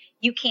say,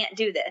 you can't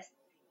do this.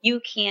 You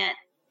can't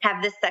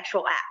have this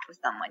sexual act with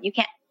someone. You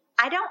can't.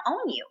 I don't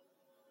own you.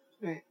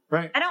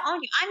 Right. I don't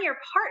own you. I'm your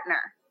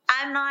partner.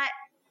 I'm not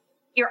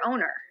your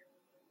owner.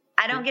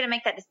 I don't get to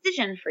make that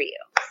decision for you.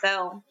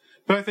 So.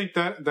 But I think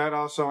that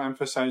also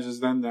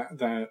emphasizes then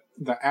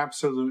the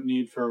absolute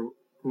need for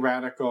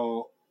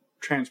radical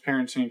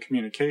transparency and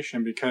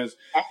communication, because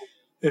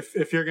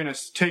if you're going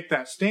to take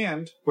that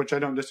stand, which I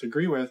don't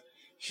disagree with,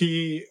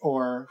 he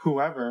or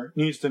whoever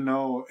needs to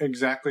know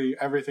exactly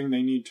everything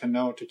they need to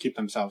know to keep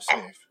themselves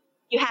safe.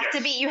 You have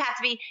to be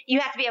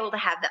able to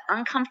have the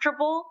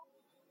uncomfortable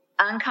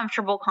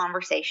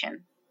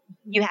conversation.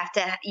 You have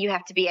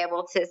to be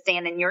able to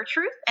stand in your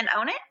truth and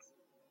own it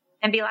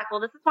and be like,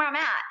 well, this is where I'm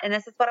at and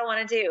this is what I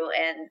want to do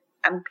and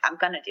I'm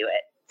going to do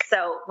it.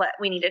 So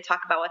we need to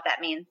talk about what that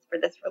means for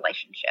this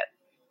relationship.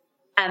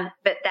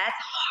 But that's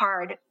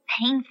hard,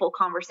 painful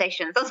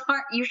conversations. Those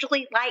aren't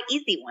usually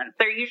easy ones.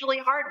 They're usually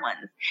hard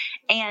ones.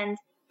 And,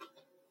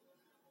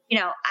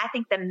 I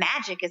think the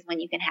magic is when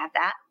you can have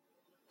that.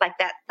 Like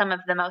that's some of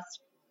the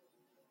most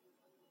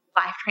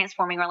life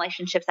transforming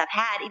relationships I've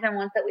had, even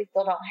ones that we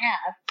still don't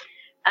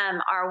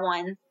have, are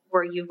ones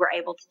where you were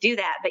able to do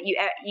that. But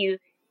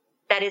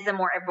that is a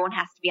more everyone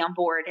has to be on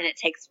board, and it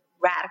takes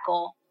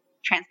radical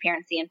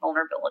transparency and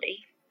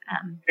vulnerability.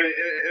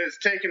 It's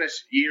taken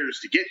us years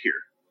to get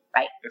here.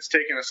 Right. It's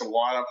taken us a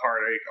lot of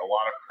heartache, a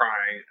lot of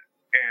crying,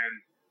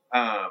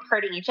 and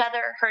hurting each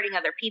other, hurting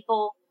other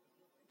people,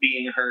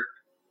 being hurt.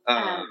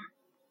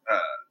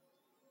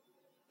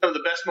 Some of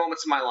the best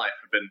moments of my life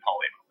have been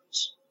poly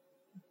moments.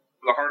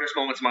 The hardest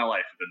moments of my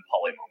life have been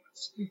poly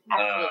moments.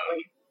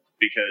 Absolutely.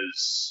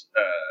 Because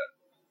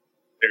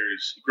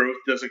there's growth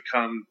doesn't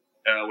come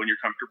when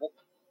you're comfortable,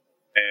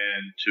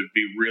 and to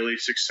be really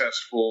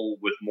successful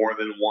with more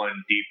than one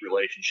deep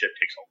relationship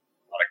takes a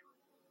lot of growth.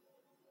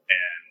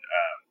 And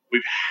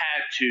we've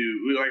had to,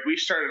 we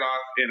started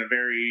off in a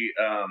very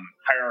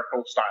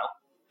hierarchical style,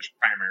 just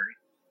primary.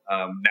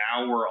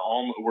 Now we're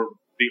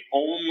the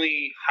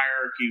only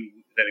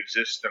hierarchy that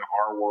exists in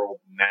our world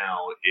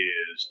now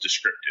is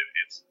descriptive.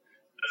 It's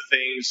the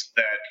things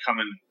that come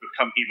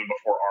even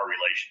before our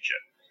relationship,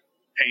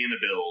 paying the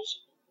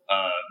bills,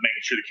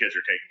 making sure the kids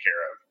are taken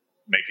care of,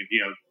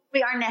 we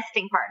are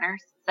nesting partners.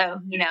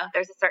 So,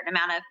 there's a certain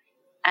amount of,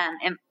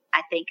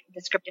 I think,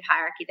 descriptive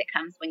hierarchy that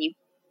comes when you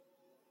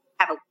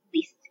have a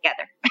lease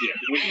together. Yeah,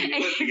 when you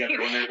live together.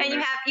 And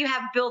you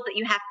have bills that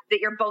that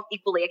you're both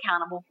equally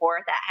accountable for.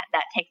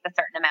 That takes a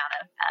certain amount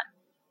of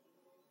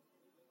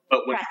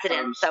but when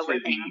precedence it comes over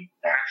to things.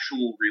 The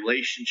actual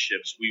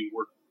relationships, we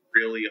work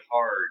really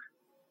hard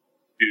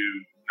to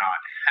not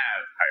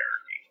have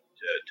hierarchy.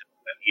 To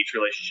each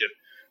relationship,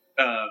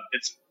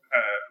 it's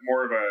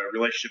more of a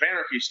relationship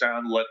anarchy style,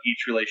 and let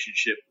each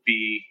relationship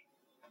be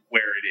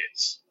where it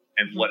is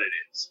and what it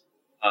is.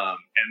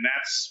 And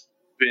that's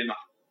been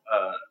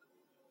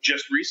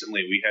just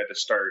recently. We had to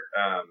start.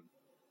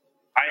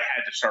 I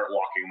had to start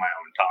walking my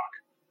own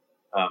talk.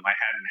 I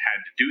hadn't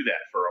had to do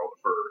that for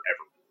ever.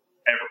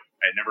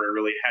 I never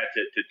really had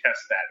to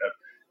test that.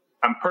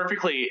 I'm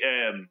perfectly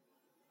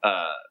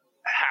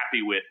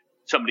happy with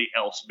somebody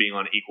else being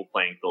on an equal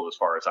playing field as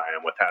far as I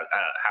am with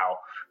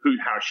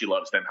how she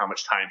loves them, how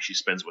much time she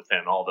spends with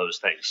them, all those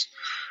things.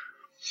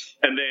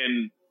 And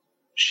then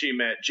she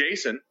met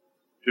Jason,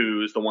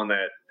 who is the one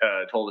that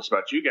told us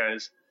about you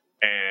guys,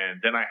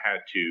 and then I had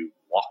to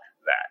walk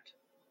that.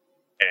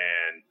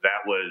 And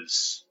that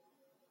was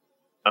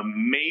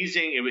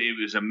amazing. It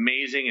was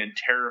amazing and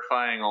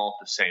terrifying all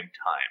at the same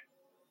time,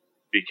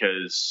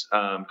 because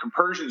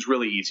compersion is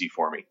really easy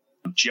for me.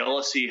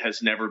 Jealousy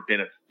has never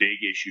been a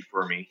big issue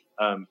for me.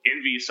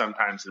 Envy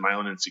sometimes in my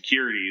own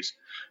insecurities,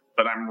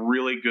 but I'm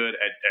really good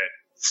at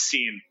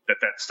seeing that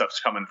stuff's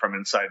coming from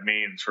inside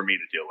me and it's for me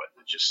to deal with.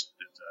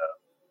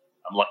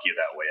 I'm lucky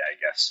that way, I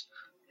guess,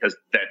 because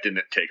that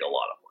didn't take a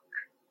lot of work.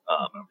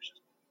 I was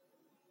just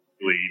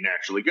really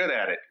naturally good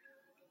at it.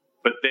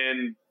 But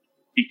then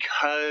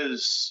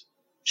because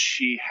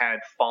she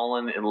had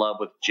fallen in love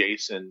with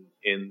Jason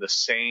in the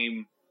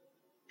same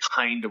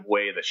kind of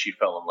way that she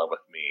fell in love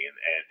with me, and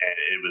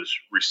it was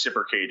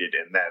reciprocated,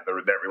 and that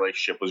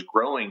relationship was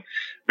growing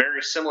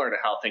very similar to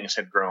how things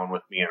had grown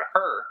with me and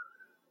her.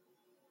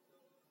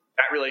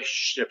 That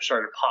relationship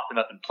started popping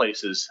up in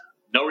places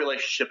no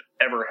relationship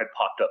ever had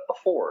popped up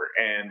before.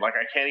 And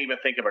I can't even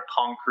think of a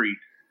concrete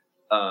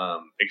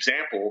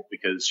example,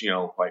 because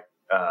it's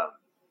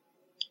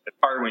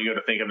hard when you go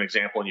to think of an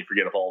example and you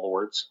forget of all the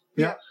words.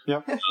 Yeah.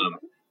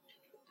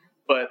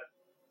 But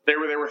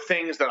there were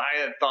things that I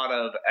had thought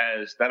of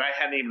as that I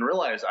hadn't even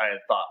realized I had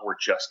thought were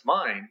just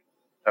mine,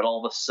 that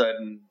all of a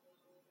sudden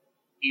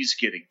he's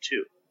getting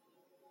too.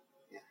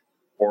 Yeah.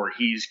 Or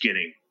he's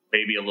getting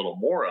maybe a little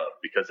more of,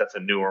 because that's a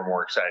newer,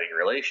 more exciting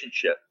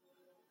relationship.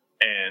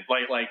 And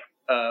like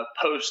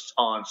posts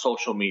on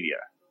social media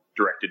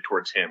directed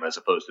towards him as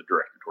opposed to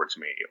directed towards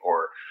me,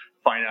 or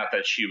find out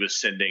that she was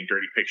sending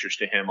dirty pictures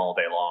to him all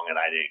day long and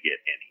I didn't get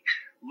any.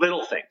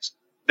 Little things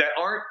that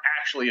aren't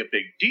actually a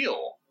big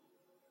deal,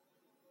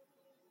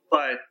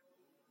 but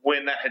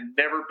when that had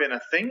never been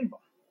a thing before,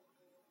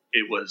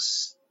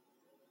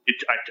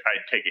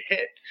 I'd take a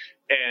hit.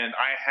 And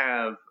I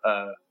have,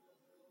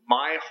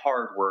 my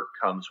hard work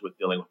comes with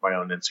dealing with my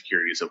own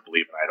insecurities of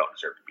believing I don't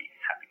deserve to be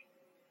happy.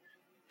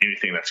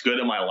 Anything that's good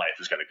in my life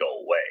is going to go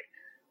away.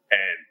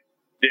 And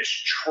this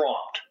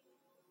trumped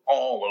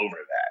all over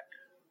that.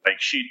 Like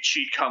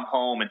she'd come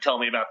home and tell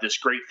me about this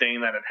great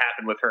thing that had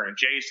happened with her and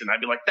Jason.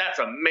 I'd be like, that's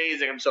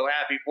amazing. I'm so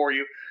happy for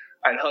you.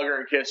 I'd hug her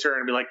and kiss her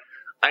and be like,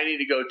 I need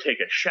to go take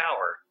a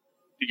shower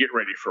to get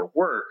ready for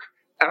work.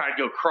 And I'd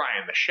go cry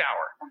in the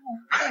shower.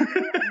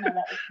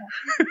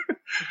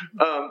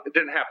 It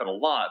didn't happen a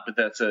lot, but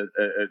it's a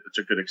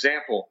good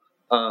example.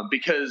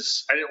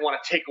 Because I didn't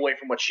want to take away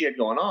from what she had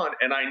going on.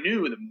 And I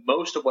knew that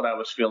most of what I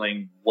was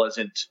feeling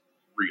wasn't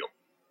real,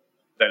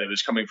 that it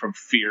was coming from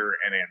fear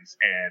and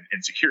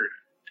insecurity.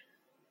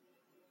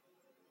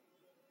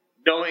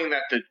 Knowing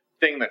that the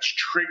thing that's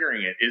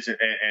triggering it isn't,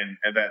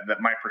 and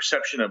that my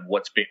perception of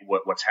what's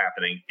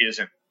happening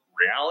isn't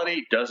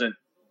reality, doesn't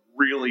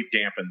really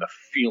dampen the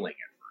feeling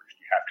at first.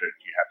 You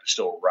have to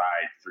still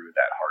ride through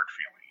that hard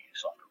feeling. You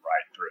still have to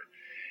ride through it.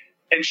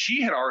 And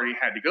she had already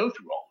had to go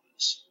through all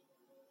this.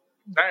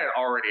 I had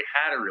already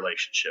had a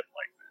relationship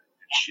like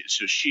that.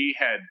 So she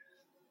had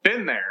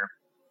been there,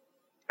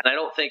 and I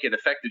don't think it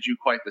affected you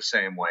quite the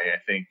same way. I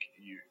think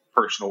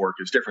personal work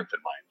is different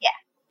than mine. Yeah.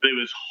 But it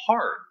was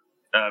hard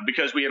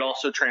because we had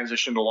also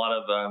transitioned a lot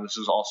of, this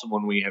is also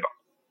when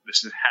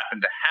this has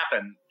happened to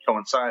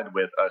coincide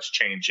with us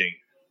changing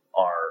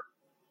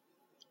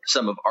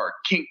some of our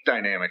kink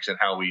dynamics and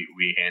how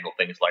we handle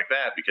things like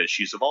that, because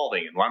she's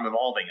evolving and I'm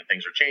evolving and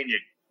things are changing.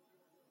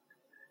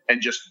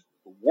 And just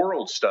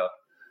world stuff.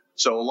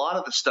 So a lot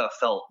of the stuff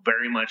felt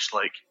very much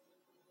like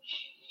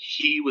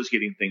he was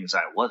getting things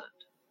I wasn't.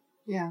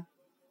 Yeah.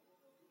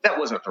 That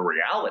wasn't the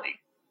reality.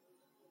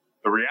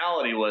 The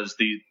reality was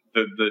the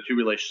two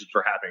relationships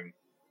were happening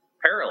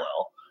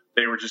parallel.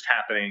 They were just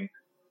happening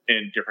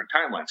in different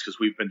timelines because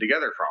we've been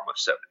together for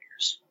almost 7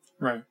 years.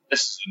 Right.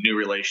 This is a new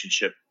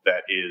relationship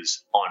that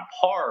is on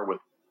par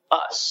with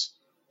us.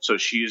 So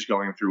she is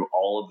going through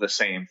all of the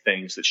same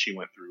things that she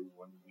went through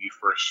when we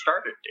first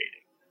started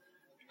dating.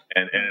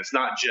 And it's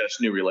not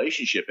just new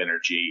relationship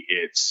energy.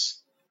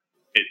 It's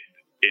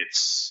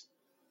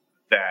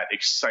that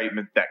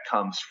excitement that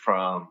comes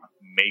from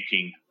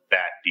making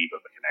that deep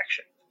of a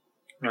connection.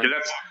 Right. Because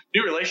that's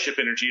new relationship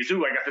energy is,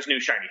 ooh, I got this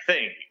new shiny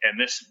thing. And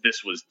this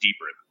was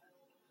deeper than that.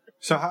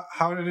 So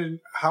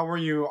how were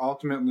you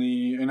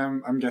ultimately, and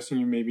I'm guessing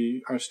you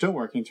maybe are still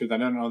working through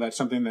that. I don't know. That's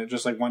something that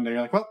just like one day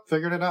you're like, well,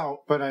 figured it out.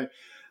 But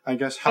I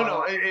guess how. Oh,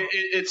 no,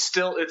 it's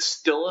still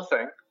a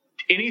thing.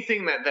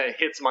 Anything that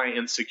hits my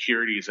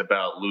insecurities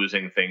about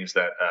losing things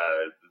that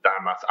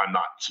I'm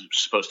not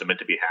supposed to meant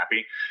to be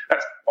happy,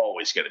 that's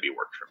always going to be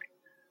work for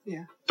me.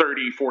 Yeah.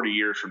 30, 40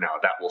 years from now,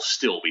 that will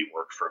still be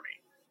work for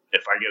me.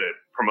 If I get a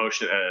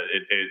promotion,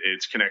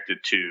 it's connected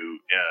to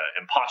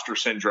imposter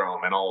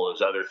syndrome and all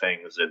those other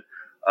things, and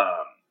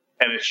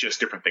it's just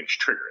different things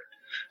trigger it.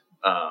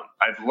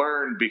 I've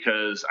learned,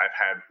 because I've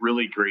had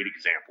really great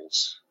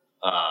examples,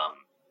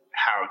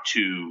 how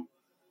to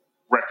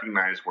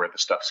recognize where the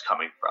stuff's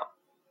coming from,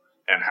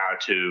 and how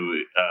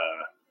to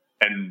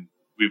and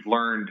we've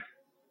learned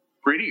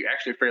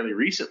fairly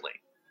recently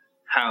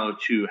how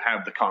to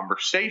have the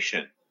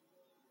conversation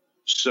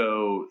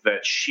so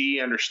that she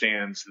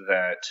understands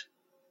that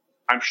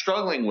I'm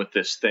struggling with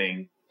this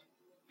thing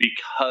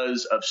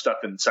because of stuff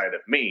inside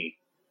of me,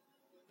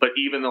 but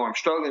even though I'm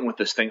struggling with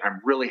this thing, I'm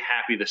really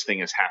happy this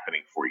thing is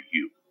happening for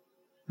you.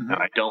 Mm-hmm.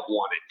 And I don't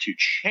want it to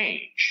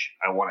change.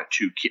 I want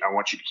you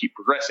to keep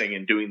progressing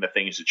and doing the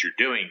things that you're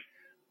doing.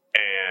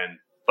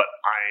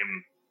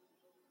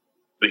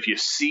 But if you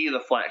see the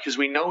flag, because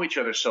we know each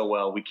other so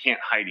well, we can't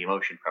hide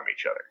emotion from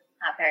each other.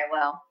 Not very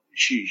well.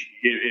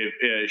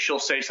 She'll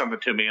say something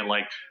to me and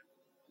like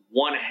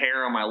one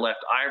hair on my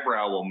left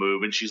eyebrow will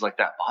move, and she's like,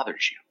 that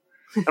bothers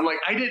you. I'm like,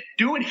 I didn't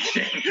do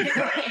anything.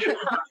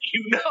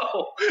 You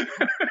know.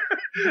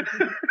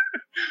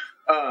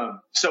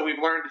 So we've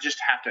learned to just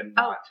have to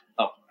not.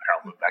 I'll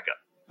move back up.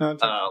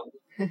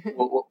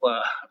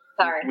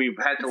 Sorry. We've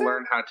had to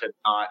learn how to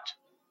not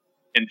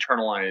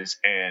internalize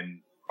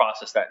and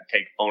process that and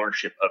take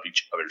ownership of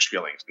each other's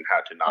feelings, and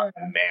how to not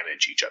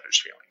manage each other's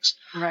feelings.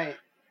 Right.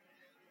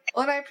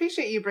 Well, and I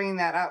appreciate you bringing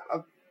that up,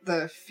 of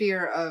the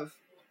fear of,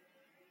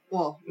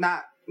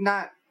 not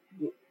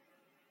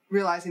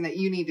realizing that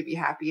you need to be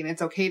happy and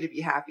it's okay to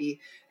be happy,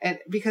 and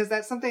because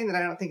that's something that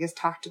I don't think is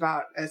talked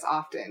about as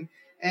often.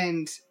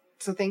 And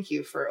so thank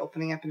you for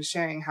opening up and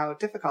sharing how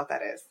difficult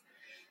that is.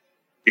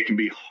 It can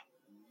be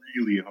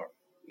really hard.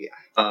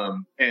 Yeah.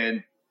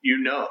 And you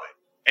know it.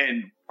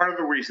 And part of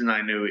the reason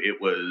I knew it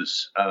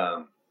was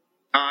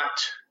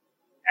not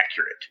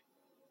accurate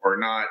or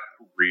not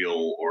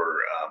real, or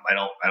I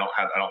don't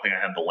think I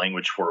have the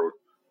language for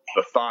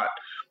the thought,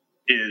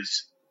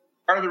 is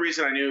part of the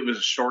reason I knew it was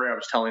a story I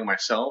was telling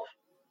myself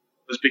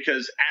was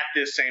because at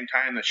this same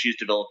time that she's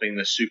developing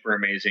this super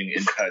amazing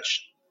in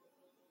touch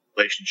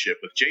relationship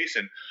with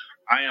Jason,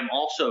 I am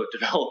also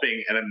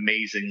developing an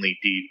amazingly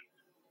deep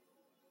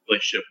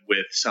relationship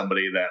with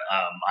somebody that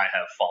I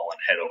have fallen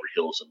head over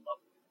heels in love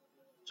with.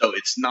 So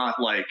it's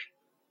not like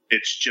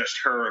it's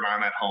just her and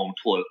I'm at home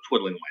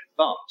twiddling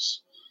my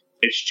thumbs.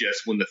 It's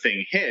just when the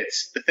thing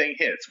hits.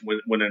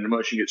 When an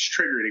emotion gets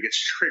triggered, it gets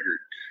triggered.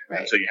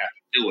 Right. And so you have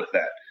to deal with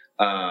that.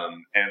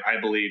 And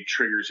I believe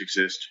triggers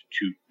exist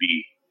to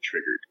be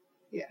triggered.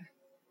 Yeah.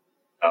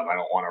 I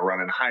don't want to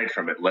run and hide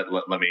from it. Let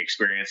me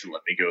experience it.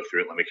 Let me go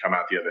through it. Let me come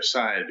out the other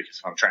side, because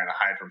if I'm trying to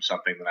hide from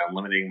something, then I'm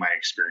limiting my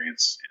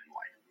experience in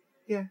life.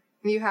 Yeah.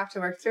 You have to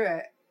work through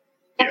it.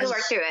 You have to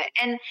work through it.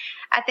 And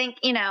I think,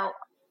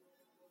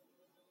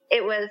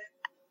 it was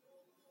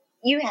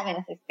you having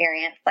this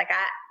experience. Like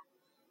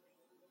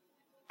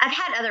I've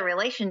had other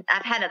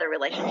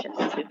relationships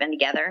since we've been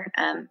together,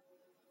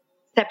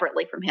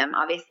 separately from him,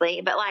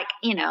 obviously. But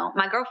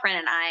my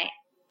girlfriend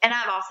and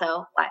I've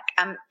also,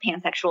 I'm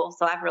pansexual,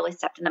 so I've really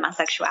stepped into my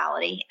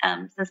sexuality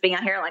since being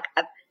out here.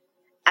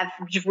 I've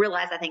just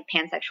realized I think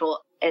pansexual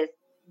is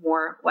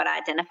more what I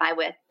identify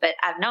with, but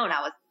I've known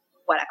I was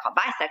what I call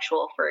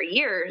bisexual for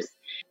years,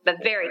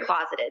 but very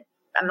closeted.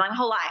 My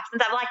whole life,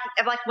 since I've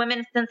liked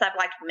women since I've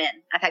liked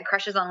men. I've had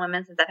crushes on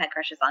women since I've had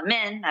crushes on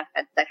men. I've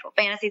had sexual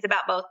fantasies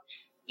about both,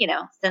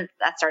 since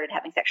I started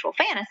having sexual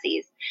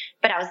fantasies.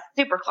 But I was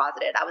super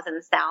closeted. I was in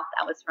the South.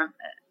 I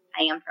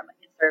am from a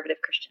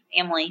conservative Christian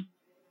family.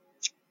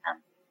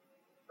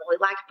 Really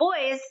liked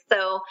boys,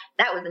 so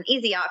that was an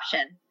easy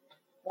option.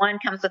 One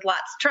comes with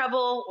lots of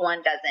trouble,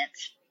 one doesn't.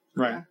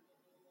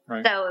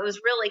 Right. So it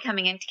was really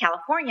coming into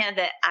California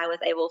that I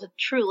was able to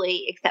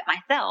truly accept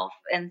myself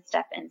and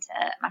step into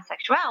my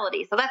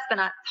sexuality. So that's been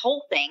a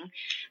whole thing.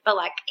 But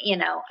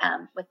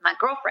with my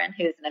girlfriend,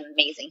 who's an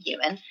amazing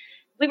human,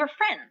 we were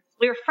friends.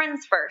 We were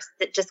friends first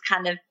that just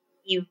kind of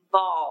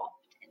evolved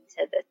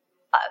into this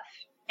love.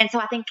 And so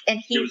I think,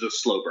 it was a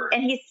slow burn.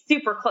 And he's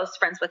super close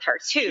friends with her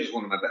too. She's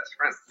one of my best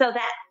friends. So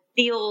that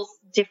feels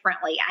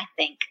differently, I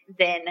think,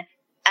 than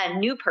a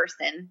new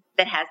person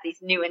that has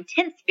these new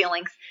intense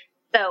feelings.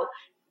 So,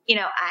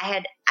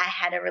 I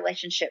had a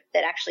relationship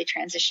that actually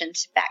transitioned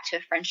back to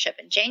a friendship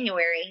in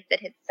January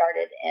that had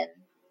started in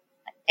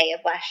May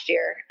of last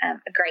year. A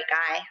great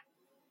guy.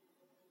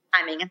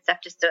 Timing and stuff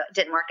just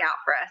didn't work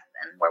out for us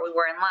and where we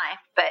were in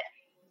life, but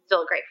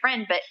still a great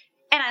friend.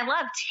 And I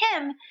loved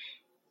him,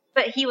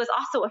 but he was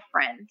also a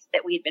friend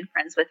that we'd been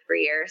friends with for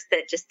years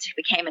that just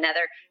became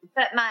another.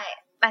 But my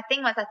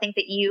thing was, I think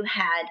that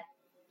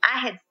I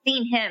had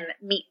seen him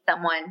meet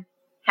someone,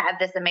 have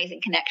this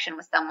amazing connection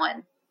with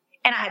someone,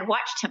 and I had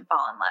watched him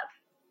fall in love.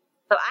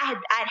 So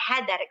I'd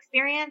had that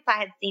experience. I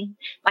had seen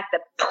the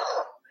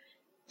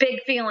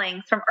big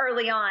feelings from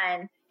early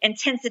on,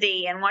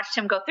 intensity, and watched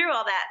him go through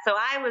all that. So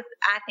I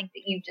think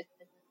that you just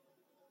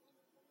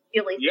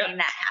really seen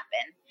that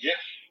happen. Yeah.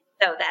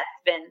 So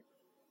that's been.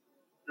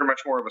 You're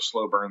much more of a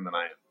slow burn than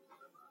I am.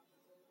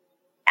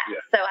 Yeah.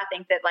 So I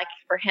think that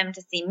for him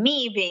to see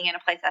me being in a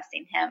place I've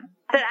seen him,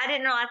 that I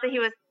didn't realize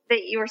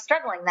that you were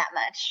struggling that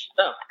much.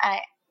 No.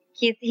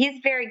 He's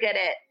very good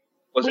at.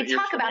 We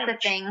talk about the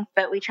things,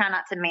 but we try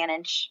not to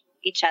manage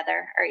each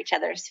other or each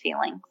other's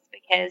feelings,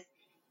 because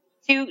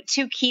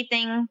two key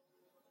things,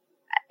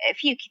 a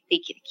few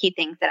key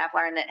things that I've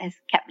learned that has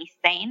kept me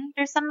sane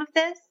through some of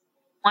this.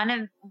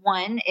 One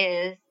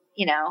is,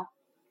 it's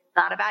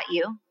not about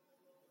you.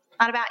 It's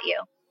not about you.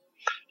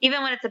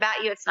 Even when it's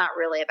about you, it's not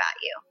really about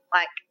you.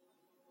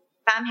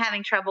 If I'm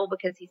having trouble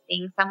because he's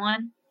seeing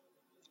someone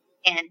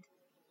and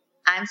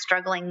I'm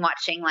struggling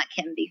watching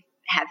him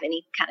have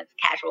any kind of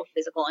casual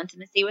physical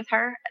intimacy with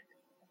her, it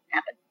doesn't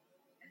happen.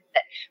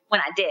 But when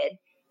I did,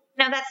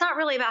 that's not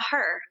really about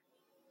her.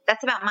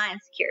 That's about my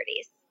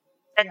insecurities.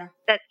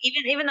 That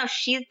even though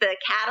she's the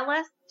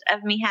catalyst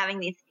of me having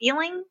these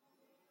feelings,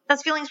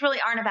 those feelings really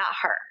aren't about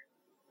her.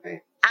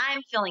 Right.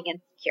 I'm feeling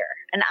insecure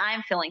and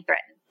I'm feeling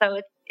threatened. So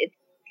it's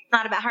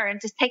not about her. And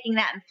just taking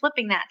that and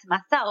flipping that to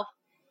myself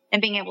and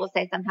being able to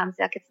say sometimes,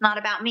 it's not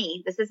about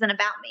me. This isn't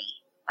about me.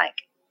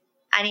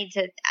 I need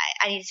to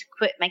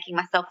quit making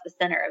myself the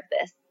center of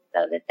this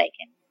so that they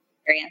can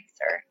experience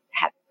or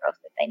have the growth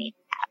that they need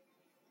to have.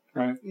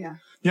 Right. Yeah.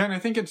 Yeah, and I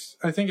think it's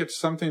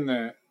something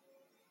that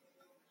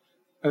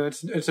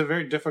it's a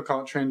very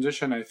difficult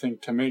transition, I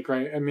think, to make,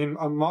 right? I mean,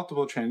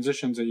 multiple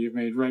transitions that you've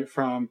made, right,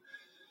 from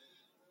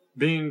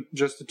being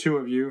just the two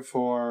of you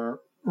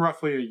for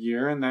roughly a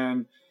year, and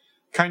then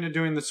kind of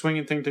doing the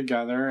swinging thing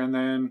together, and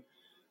then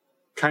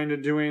kind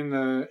of doing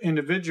the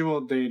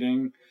individual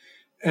dating,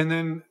 and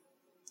then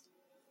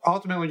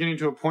ultimately getting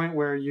to a point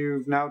where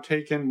you've now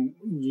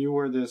you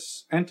were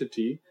this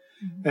entity,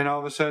 mm-hmm. and all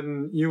of a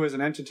sudden you as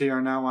an entity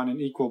are now on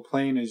an equal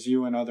plane as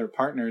you and other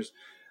partners.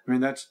 I mean,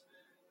 that's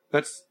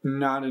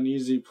not an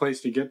easy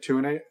place to get to.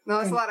 It's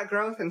a lot of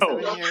growth in 7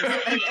 years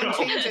and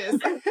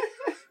changes.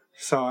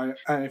 So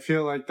I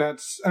feel like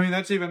that's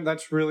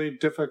really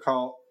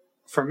difficult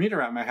for me to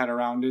wrap my head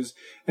around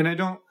and I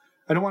don't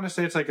want to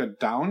say it's a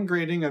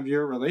downgrading of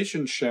your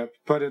relationship,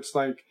 but it's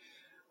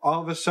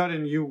all of a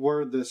sudden you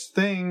were this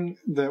thing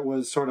that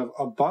was sort of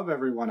above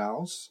everyone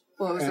else.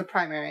 Well, it was the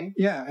primary.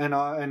 Yeah. And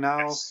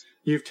now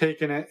you've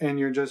taken it and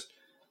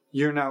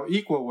you're now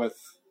equal with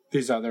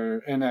these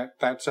other, and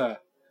that's a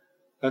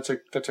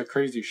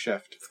crazy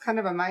shift. It's kind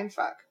of a mind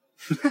fuck.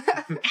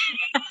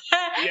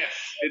 Yes,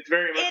 it's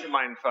very much a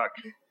mind fuck.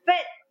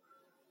 But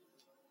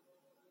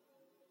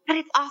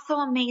it's also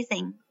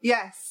amazing.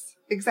 Yes,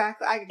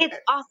 exactly. It's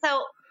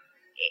also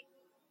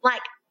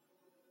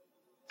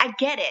I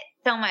get it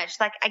so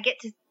much. I get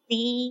to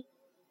see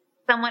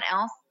someone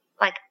else,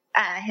 like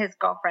his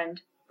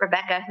girlfriend,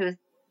 Rebecca, who's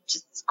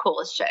just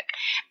cool as chick.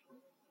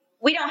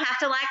 We don't have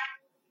to like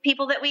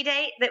people that we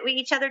date, that we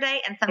each other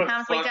date, and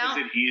sometimes we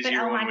don't. But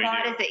oh my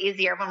God, is it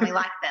easier when we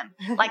like them?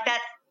 Like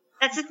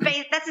that's just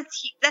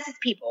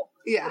people.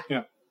 Yeah.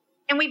 Yeah.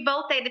 And we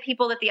both dated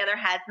people that the other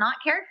has not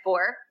cared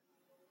for,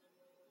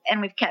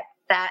 and we've kept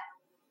that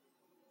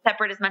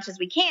separate as much as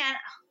we can.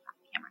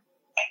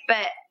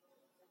 But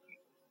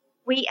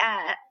we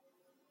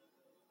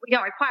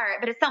don't require it,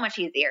 but it's so much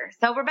easier.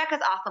 So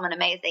Rebecca's awesome and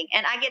amazing,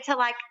 and I get to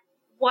like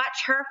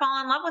watch her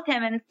fall in love with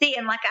him and see,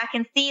 and like I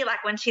can see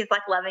like when she's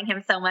like loving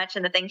him so much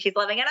and the things she's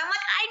loving, and I'm like,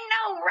 I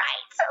know,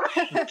 right?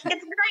 It's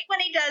great when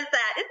he does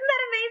that. Isn't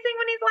that amazing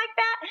when he's like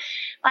that?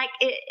 Like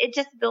it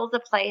just builds a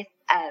place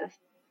of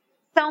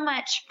so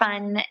much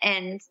fun,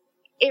 and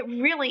it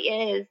really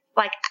is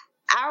like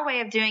our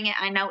way of doing it.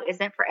 I know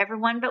isn't for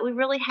everyone, but we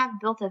really have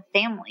built a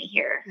family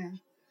here. Yeah.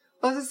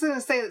 Well, I was just going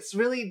to say it's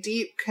really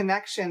deep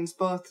connections,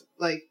 both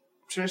like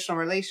traditional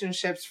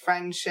relationships,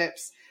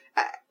 friendships,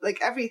 like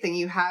everything.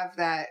 You have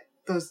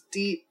those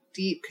deep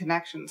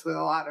connections with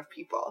a lot of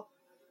people.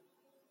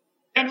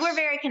 And we're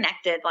very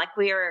connected. Like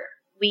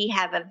we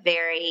have a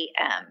very,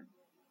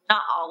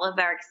 not all of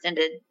our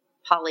extended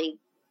polywob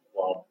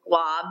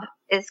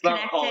is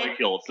connected. Not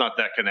polycule. It's not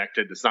that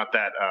connected. It's not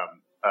that,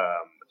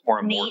 more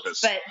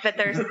amorphous. Neat, but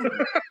there's,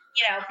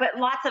 but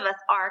lots of us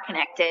are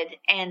connected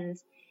and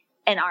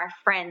are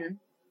friends,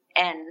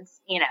 and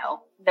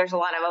there's a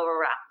lot of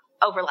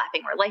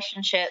overlapping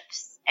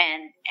relationships,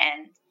 and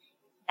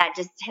that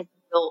just has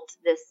built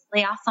this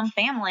really awesome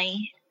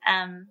family.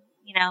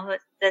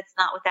 That's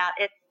not without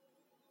its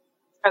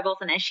struggles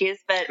and issues,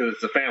 but because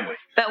it's a family.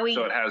 But so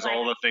it has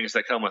all the things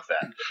that come with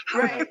that.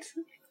 Right.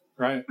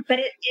 Right. But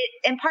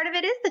and part of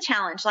it is the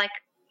challenge. Like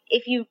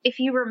if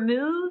you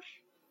remove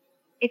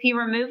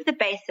the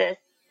basis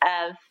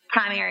of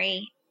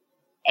primary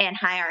and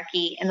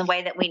hierarchy in the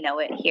way that we know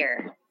it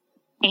here,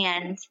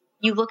 and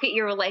you look at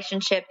your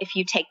relationship, if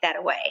you take that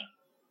away,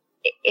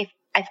 if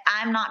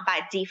I'm not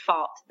by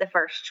default the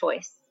first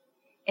choice,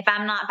 if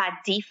I'm not by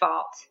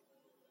default,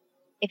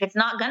 if it's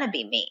not going to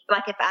be me,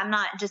 like if I'm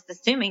not just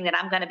assuming that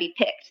I'm going to be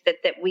picked,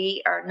 that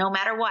we are, no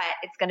matter what,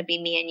 it's going to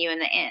be me and you in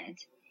the end,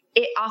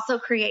 it also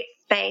creates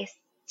space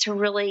to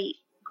really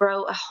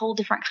grow a whole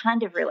different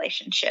kind of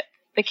relationship,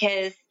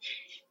 because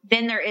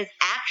then there is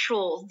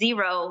actual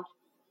zero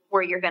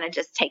where you're going to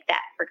just take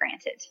that for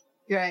granted.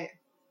 Right.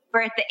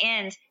 Where at the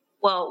end,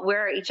 well,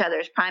 we're each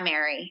other's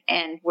primary,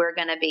 and we're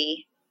going to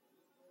be,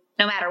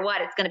 no matter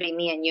what, it's going to be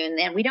me and you in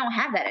the end. We don't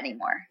have that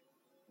anymore.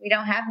 We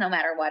don't have no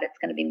matter what, it's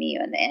going to be me,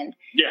 you in the end.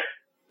 Yeah,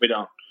 we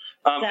don't.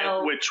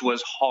 Which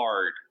was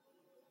hard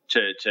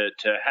to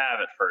have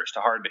at first,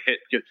 hard to hit,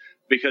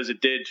 because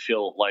it did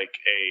feel like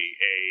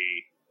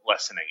a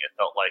lessening. It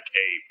felt like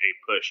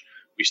a push.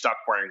 We stopped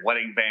wearing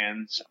wedding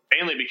bands,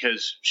 mainly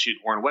because she'd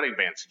worn wedding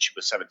bands since she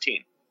was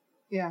 17.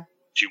 Yeah.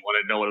 She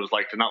wanted to know what it was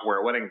like to not wear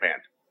a wedding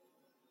band.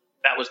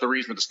 That was the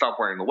reason to stop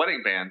wearing the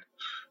wedding band.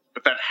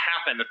 But that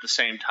happened at the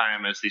same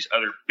time as these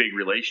other big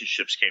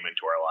relationships came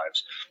into our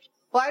lives.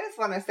 Well, I just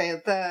want to say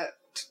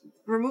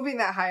removing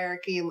that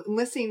hierarchy,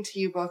 listening to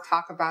you both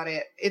talk about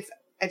it, it's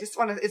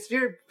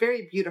very,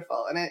 very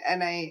beautiful. And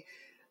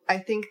I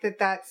think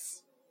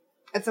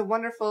it's a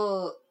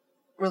wonderful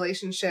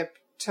relationship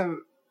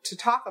to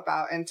talk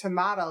about and to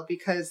model,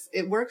 because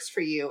it works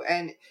for you,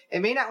 and it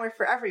may not work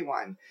for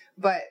everyone,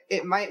 but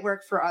it might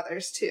work for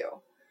others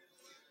too.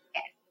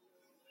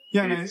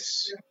 Yeah. And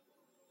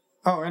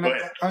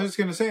I was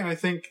going to say, and I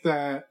think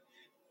that,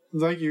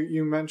 like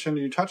you mentioned,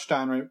 you touched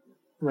on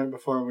right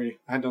before we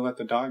had to let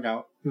the dog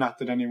out. Not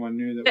that anyone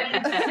knew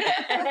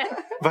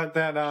that, but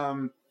that,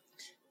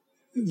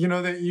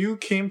 that you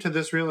came to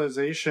this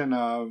realization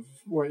of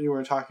what you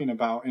were talking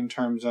about in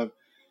terms of,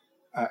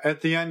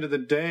 at the end of the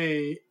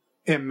day,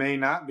 it may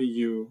not be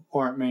you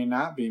or it may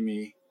not be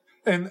me.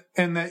 And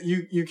that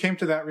you came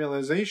to that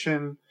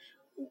realization,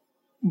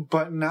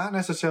 but not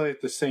necessarily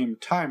at the same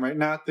time, right?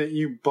 Not that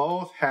you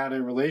both had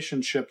a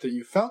relationship that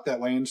you felt that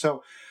way. And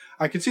so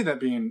I could see that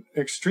being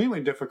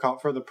extremely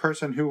difficult for the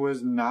person who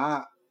was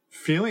not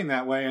feeling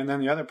that way. And then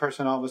the other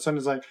person all of a sudden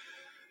is like,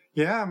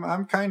 yeah,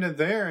 I'm kind of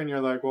there. And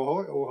you're like,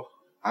 well,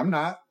 I'm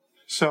not.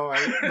 So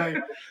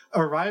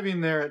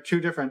arriving there at two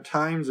different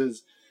times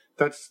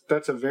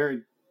that's a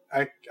very,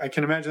 I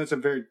can imagine that's a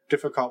very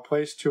difficult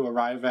place to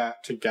arrive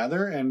at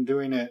together, and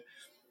doing it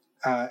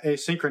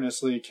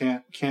asynchronously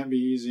can't be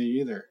easy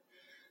either.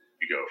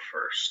 You go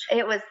first.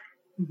 It was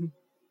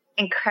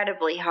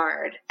incredibly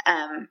hard.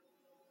 And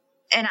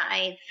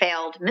I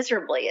failed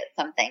miserably at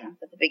some things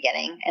at the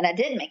beginning, and I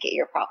did make it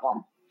your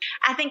problem.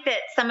 I think that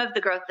some of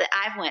the growth that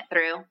I've went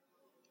through,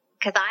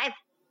 because I've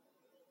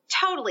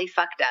totally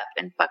fucked up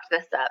and fucked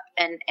this up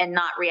and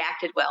not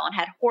reacted well and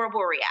had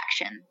horrible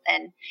reactions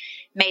and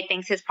made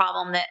things his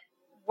problem that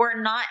were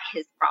not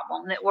his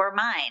problem, that were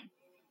mine.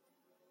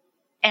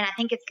 And I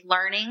think it's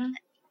learning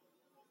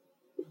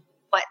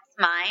what's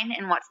mine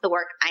and what's the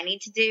work I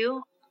need to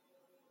do.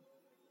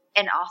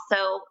 And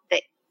also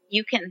that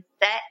you can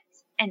set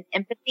an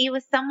empathy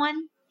with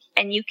someone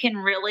And you can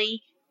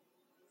really,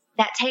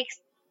 that takes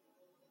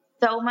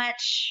so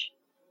much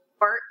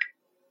work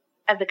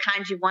of the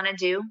kind you want to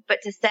do, but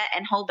to sit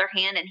and hold their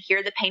hand and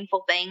hear the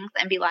painful things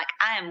and be like,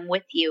 I am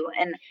with you.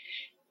 And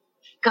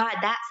God,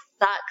 that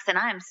sucks. And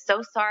I am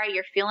so sorry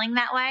you're feeling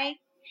that way,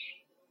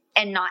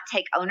 and not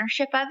take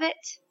ownership of it.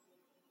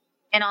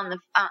 And on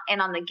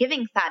the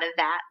giving side of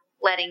that,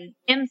 letting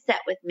him sit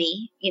with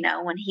me, you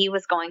know, when he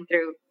was going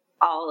through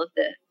all of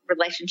the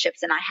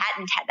relationships and I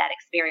hadn't had that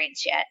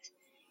experience yet,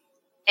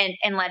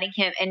 and letting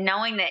him, and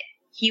knowing that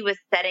he was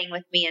sitting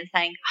with me and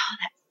saying, oh,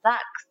 that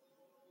sucks.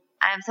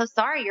 I'm so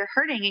sorry you're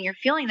hurting and you're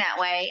feeling that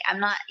way. I'm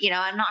not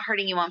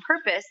hurting you on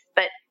purpose,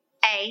 but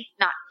A,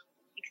 not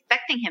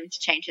expecting him to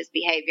change his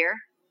behavior.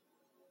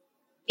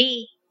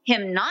 B,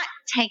 him not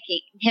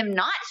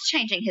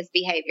changing his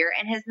behavior,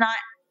 and his not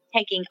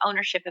taking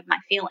ownership of my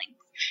feelings,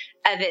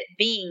 of it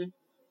being,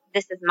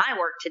 this is my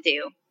work to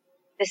do.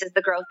 This is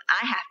the growth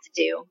I have to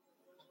do.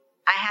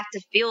 I have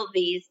to feel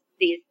these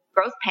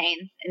growth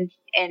pains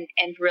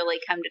and really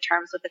come to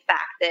terms with the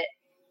fact that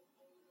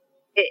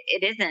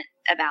it isn't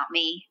about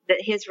me, that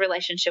his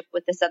relationship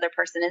with this other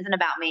person isn't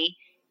about me,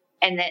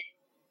 and that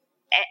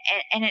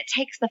and it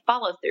takes the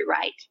follow through,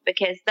 right?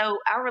 Because though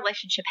our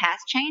relationship has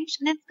changed,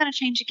 and it's going to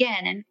change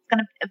again, and it's going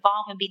to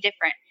evolve and be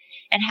different.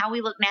 And how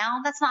we look now,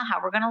 that's not how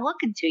we're going to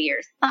look in 2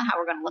 years. It's not how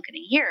we're going to look in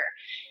a year.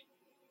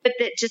 But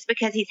that just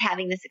because he's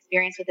having this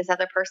experience with this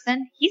other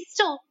person, he's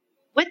still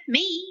with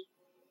me.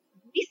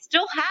 We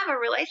still have a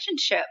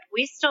relationship.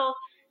 We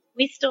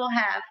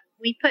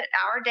put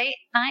our date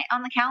night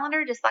on the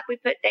calendar, just like we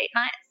put date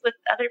nights with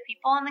other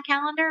people on the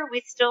calendar.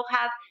 We still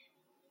have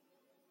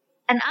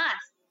an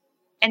us.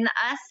 And the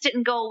us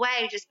didn't go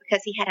away just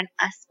because he had an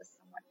us with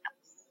someone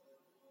else.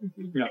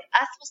 Mm-hmm. Yeah. The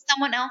us with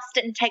someone else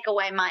didn't take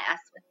away my us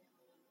with him.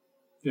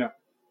 Yeah.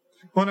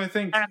 Well, and I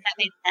think... I don't know if that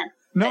made sense.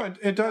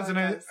 No, it does. And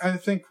I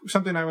think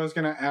something I was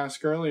going to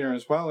ask earlier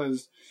as well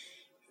is,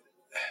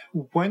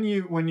 when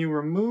you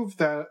remove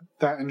that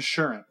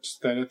insurance,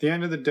 that at the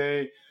end of the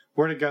day,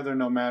 we're together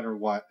no matter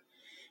what,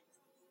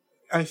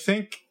 I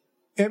think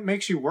it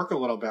makes you work a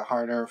little bit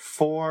harder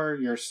for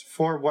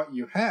what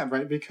you have,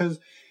 right? Because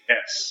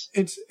yes,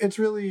 it's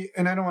really,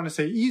 and I don't want to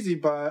say easy,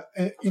 but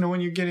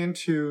when you get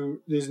into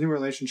these new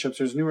relationships,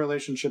 there's new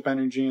relationship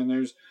energy, and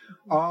there's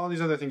all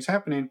these other things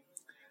happening.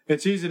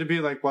 It's easy to be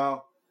like,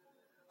 well,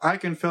 I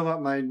can fill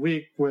up my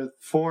week with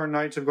 4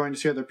 nights of going to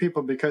see other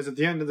people, because at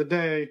the end of the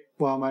day,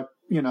 well,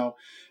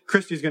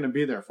 Christy's going to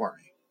be there for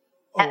me,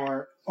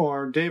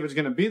 or David's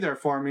going to be there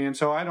for me, and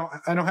so I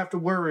don't have to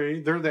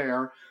worry. They're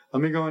there.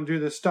 Let me go and do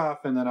this stuff,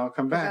 and then I'll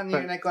come back. And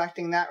you're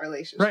neglecting that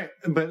relationship, right?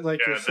 But like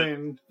you're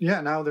saying,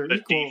 now they're the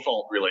equal.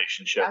 Default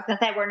relationship. I was going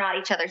to say, we're not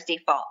each other's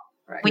default.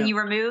 Right. When you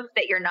remove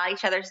that you're not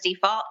each other's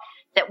default,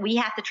 that we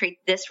have to treat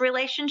this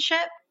relationship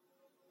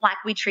like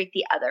we treat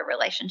the other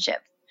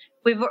relationships.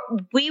 We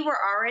were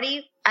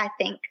already, I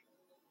think,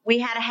 we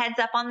had a heads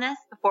up on this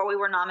before we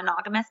were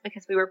non-monogamous,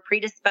 because we were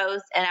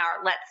predisposed in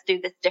our let's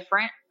do this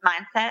different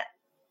mindset.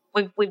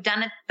 We've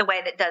done it the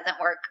way that doesn't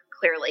work,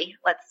 clearly.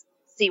 Let's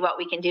see what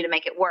we can do to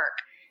make it work.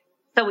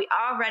 So we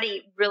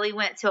already really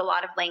went to a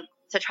lot of lengths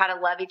to try to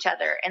love each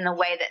other in the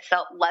way that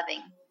felt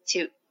loving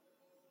to,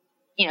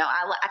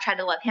 I tried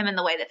to love him in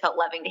the way that felt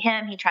loving to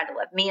him. He tried to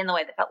love me in the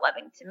way that felt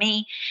loving to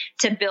me,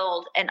 to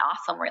build an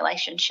awesome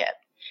relationship.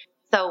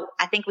 So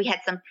I think we had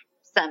some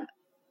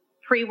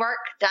pre-work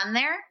done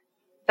there,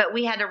 but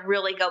we had to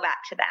really go back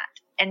to that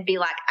and be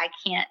like, I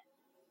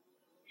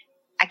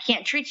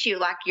can't treat you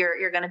like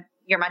you're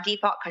my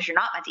default, because you're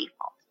not my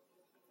default.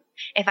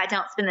 If I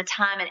don't spend the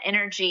time and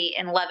energy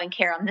and love and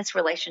care on this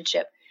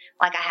relationship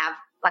like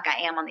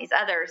I am on these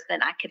others,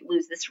 then I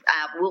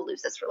will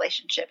lose this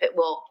relationship. It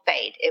will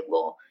fade. It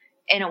will,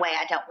 in a way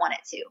I don't want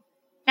it to.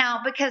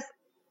 Now, because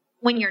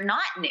when you're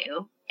not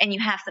new and you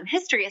have some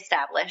history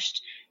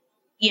established,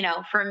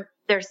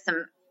 there's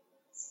some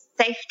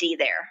safety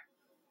there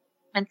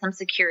and some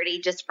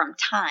security just from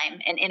time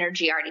and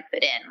energy already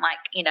put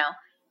in,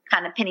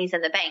 kind of pennies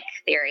in the bank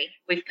theory.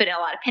 We've put a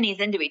lot of pennies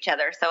into each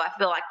other. So I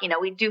feel like,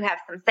 we do have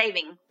some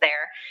savings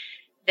there,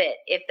 that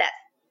if that's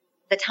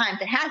the times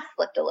it has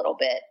slipped a little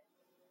bit,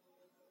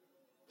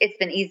 it's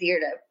been easier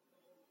to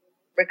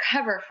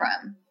recover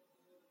from.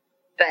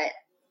 But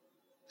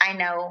I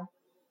know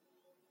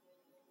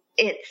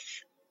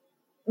it's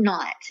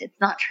not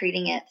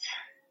treating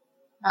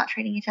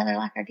each other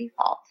like our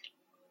default.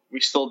 We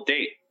still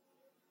date.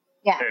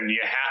 Yeah. And you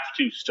have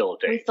to still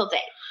date. We still date.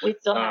 We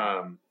still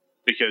have.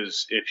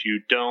 Because if you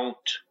don't,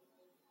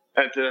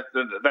 that's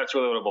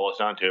really what it boils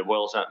down to. It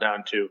boils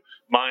down to,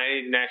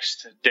 my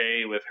next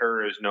day with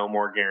her is no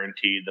more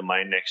guaranteed than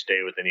my next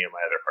day with any of my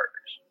other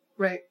partners.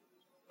 Right.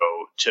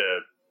 So to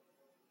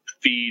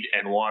feed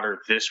and water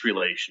this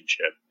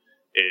relationship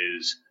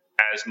is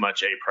as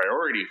much a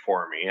priority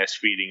for me as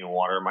feeding and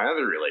watering my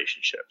other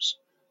relationships.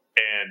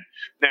 And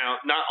now,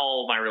 not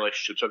all of my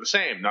relationships are the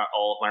same. Not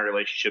all of my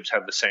relationships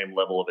have the same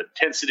level of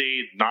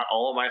intensity. Not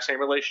all of my same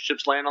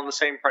relationships land on the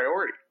same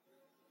priority.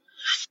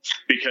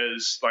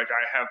 Because like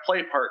I have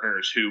play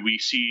partners who we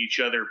see each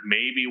other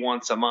maybe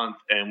once a month,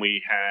 and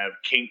we have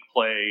kink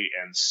play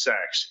and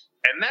sex,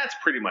 and that's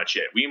pretty much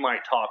it. We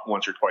might talk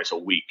once or twice a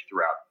week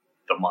throughout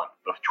the month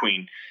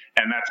between,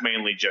 and that's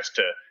mainly just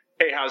to,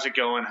 hey, how's it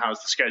going? How's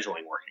the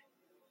scheduling working?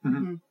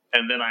 Mm-hmm.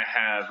 And then I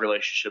have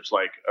relationships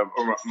like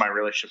my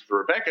relationship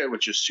with Rebecca,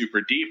 which is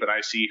super deep, and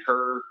I see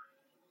her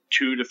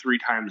 2 to 3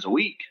 times a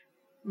week.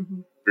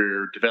 Mm-hmm.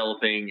 We're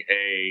developing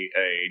a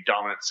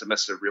dominant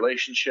submissive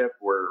relationship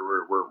where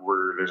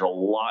there's a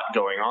lot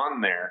going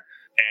on there.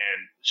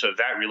 And so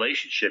that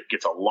relationship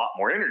gets a lot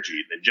more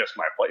energy than just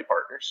my play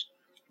partners.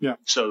 Yeah.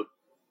 So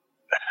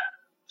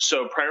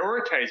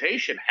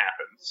prioritization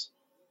happens.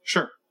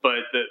 Sure.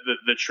 But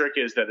the trick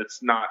is that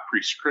it's not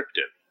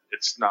prescriptive.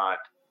 It's not,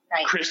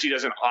 Right. Christy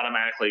doesn't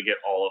automatically get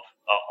all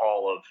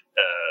of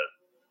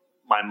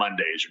my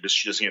Mondays, or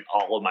she doesn't get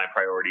all of my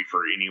priority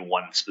for any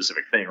one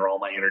specific thing, or all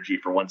my energy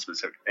for one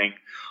specific thing,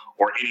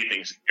 or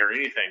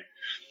anything.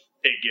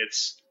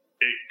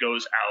 It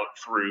goes out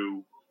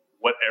through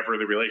whatever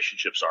the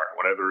relationships are,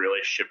 whatever the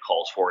relationship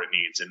calls for, it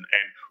needs, and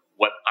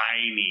what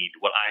I need,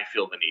 what I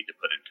feel the need to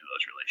put into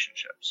those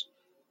relationships.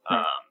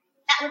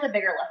 That was a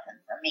bigger lesson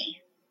for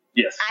me.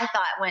 Yes. I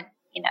thought when,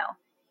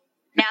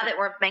 now that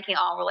we're making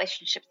all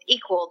relationships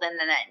equal, then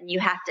you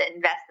have to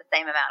invest the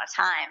same amount of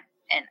time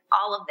in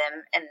all of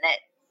them, and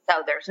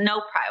so there's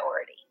no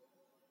priority.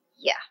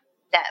 Yeah,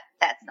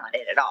 that's not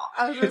it at all.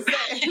 I was going to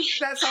say,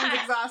 that sounds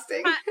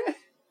exhausting.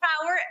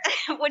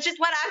 Which is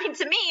what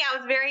to me, I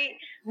was very,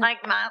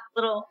 like, my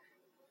little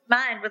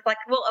mind was like,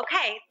 well,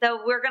 okay,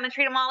 so we're going to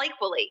treat them all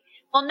equally.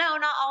 Well, no,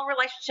 not all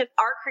relationships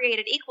are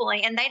created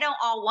equally, and they don't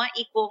all want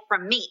equal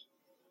from me.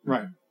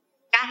 Right.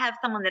 I have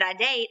someone that I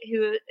date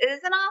who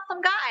is an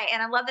awesome guy,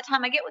 and I love the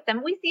time I get with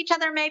them. We see each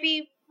other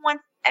maybe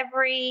once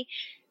every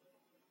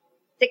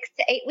 6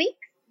 to 8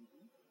 weeks,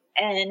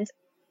 and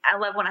I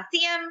love when I see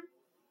him.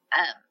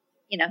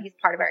 He's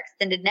part of our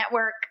extended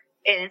network,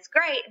 and it's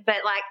great,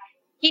 but like,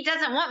 he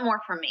doesn't want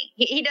more from me.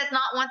 He does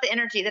not want the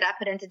energy that I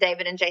put into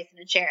David and Jason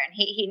and Sharon.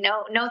 He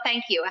no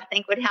thank you, I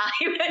think would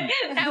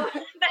that would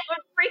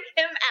freak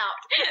him out.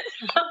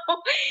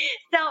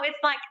 So it's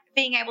like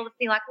being able to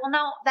see, like, well,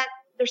 no, that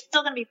there's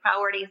still going to be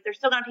priorities. There's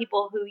still going to be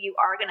people who you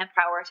are going to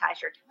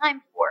prioritize your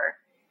time for.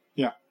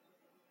 Yeah.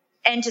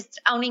 And just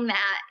owning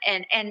that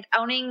and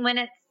owning when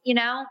it's,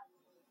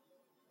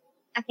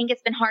 I think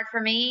it's been hard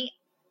for me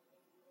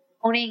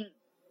owning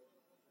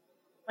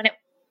when it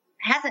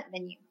hasn't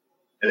been you.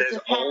 It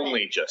has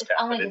only just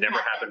happened. It never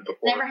happened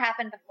before. Never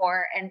happened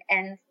before. And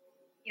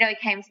he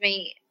came to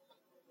me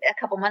a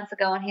couple months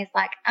ago, and he's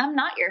like, I'm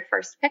not your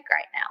first pick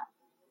right now.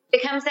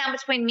 It comes down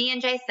between me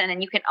and Jason,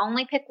 and you can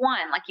only pick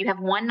one. Like, you have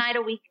one night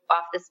a week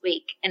off this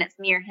week, and it's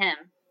me or him.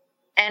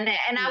 And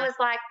I was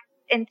like,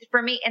 and for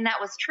me, and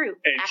that was true.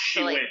 And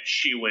actually.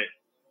 she went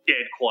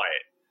dead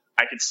quiet.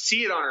 I could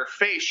see it on her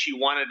face. She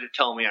wanted to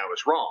tell me I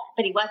was wrong,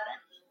 but he wasn't.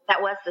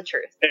 That was the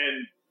truth.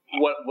 And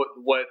what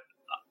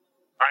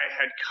I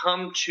had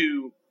come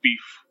to be,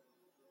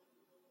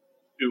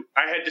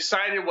 I had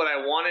decided what I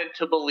wanted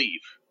to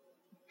believe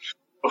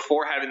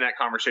before having that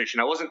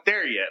conversation. I wasn't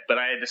there yet, but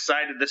I had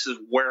decided this is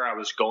where I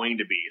was going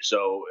to be. So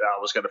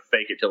I was going to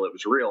fake it till it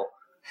was real.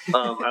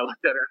 I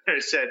looked at her and I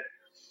said,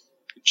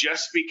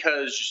 just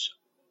because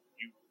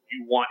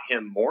you want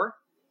him more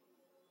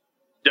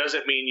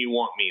doesn't mean you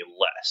want me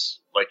less.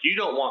 Like, you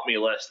don't want me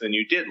less than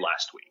you did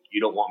last week. You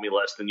don't want me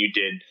less than you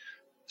did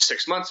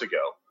 6 months ago.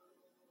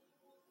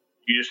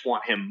 You just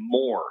want him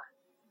more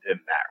than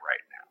that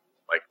right now.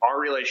 Like, our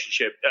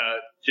relationship,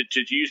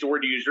 to use the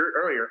word you used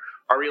earlier,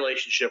 our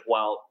relationship,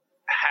 while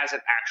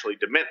hasn't actually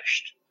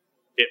diminished,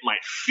 it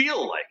might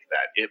feel like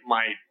that. It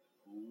might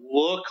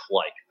look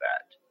like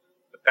that.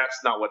 But that's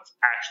not what's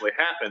actually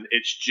happened.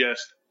 It's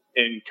just,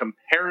 in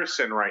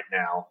comparison right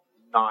now,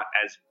 not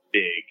as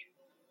big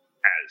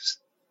as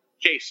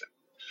Jason.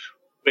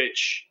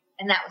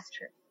 And that was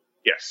true.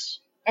 Yes.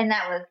 And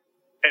that was.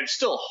 And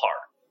still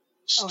hard.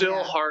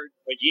 Still hard.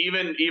 Like,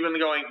 even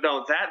going,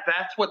 no,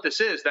 that's what this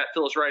is. That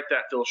feels right.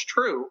 That feels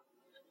true.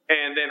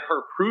 And then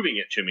her proving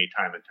it to me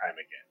time and time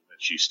again, that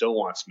she still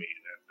wants me.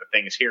 That the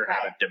things here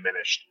haven't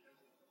diminished.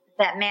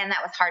 That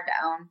was hard to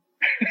own.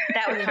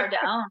 That was hard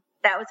to own.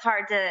 That was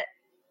hard to,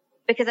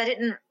 because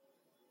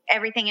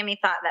everything in me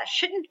thought that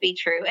shouldn't be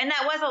true. And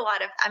that was a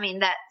lot of,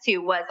 that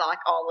too was like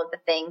all of the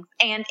things.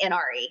 And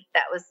NRE,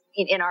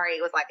 NRE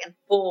was like in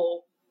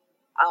full,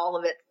 all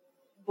of its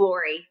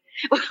glory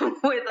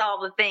with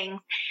all the things.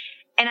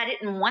 And I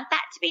didn't want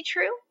that to be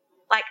true.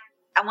 Like,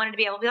 I wanted to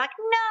be able to be like,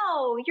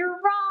 no, you're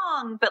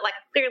wrong. But like,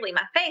 clearly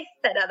my face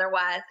said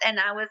otherwise. And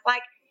I was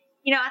like,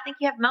 I think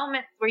you have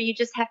moments where you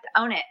just have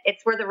to own it.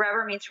 It's where the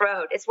rubber meets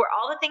road. It's where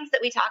all the things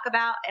that we talk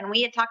about, and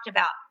we had talked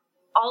about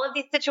all of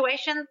these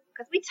situations,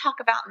 because we talk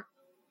about,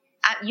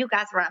 you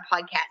guys run a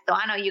podcast, so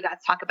I know you guys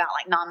talk about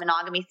like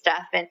non-monogamy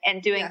stuff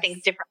and doing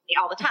things differently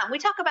all the time. We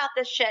talk about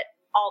this shit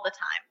all the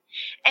time.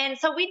 And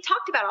so we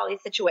talked about all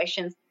these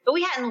situations, but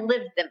we hadn't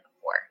lived them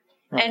before.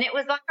 Right. And it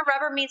was like a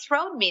rubber meets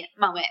road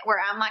moment where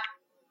I'm like,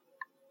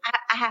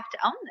 I have to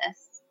own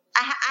this.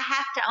 I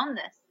have to own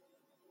this.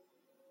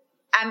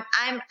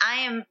 I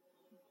am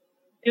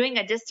doing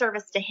a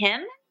disservice to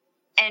him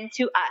and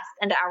to us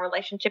and to our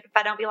relationship if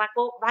I don't be like,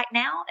 well, right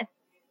now,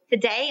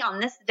 today, on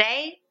this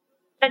day,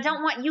 I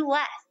don't want you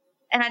less.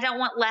 And I don't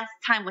want less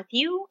time with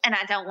you. And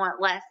I don't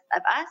want less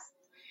of us.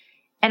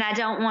 And I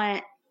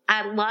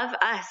love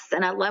us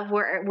and I love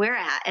where we're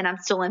at. And I'm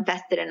still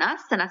invested in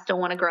us and I still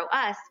want to grow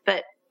us.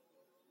 But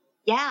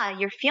yeah,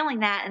 you're feeling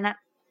that. And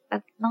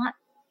that's not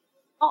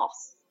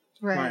false.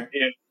 Right.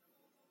 Yeah.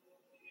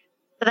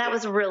 So that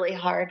was really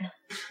hard.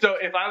 So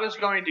if I was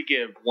going to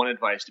give one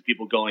advice to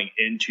people going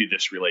into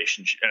this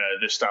relationship,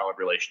 this style of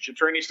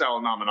relationships or any style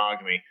of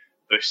non-monogamy,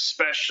 but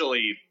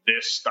especially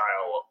this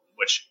style,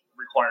 which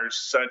requires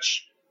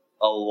such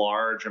a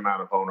large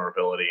amount of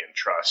vulnerability and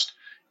trust,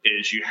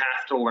 is you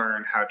have to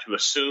learn how to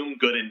assume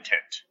good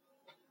intent.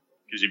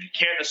 Because if you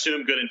can't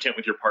assume good intent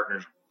with your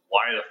partners,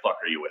 why the fuck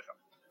are you with them?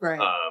 Right.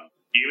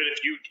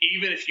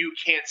 Even if you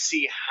can't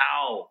see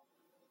how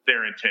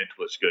their intent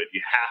was good,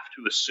 you have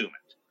to assume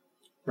it.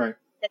 Right.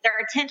 That their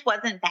intent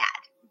wasn't bad.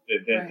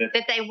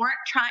 That they weren't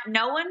trying.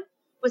 No one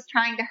was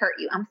trying to hurt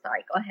you. I'm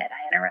sorry. Go ahead.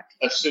 I interrupted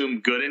you. Assume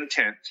good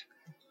intent.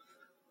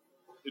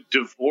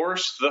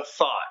 Divorce the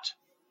thought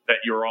that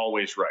you're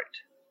always right.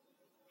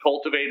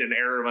 Cultivate an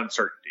air of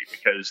uncertainty,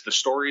 because the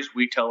stories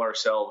we tell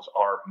ourselves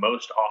are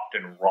most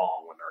often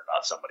wrong when they're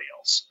about somebody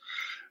else.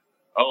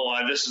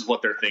 Oh, this is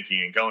what they're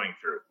thinking and going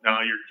through. No,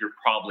 you're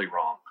probably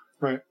wrong.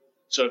 Right.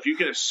 So if you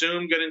can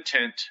assume good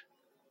intent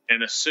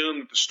and assume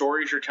that the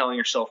stories you're telling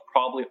yourself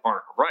probably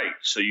aren't right,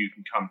 so you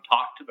can come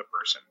talk to the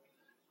person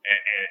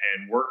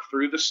and work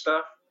through the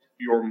stuff,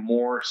 you're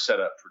more set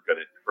up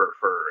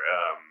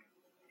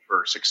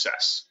for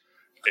success.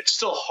 It's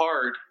still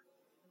hard.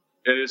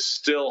 It is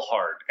still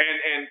hard.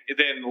 And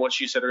then what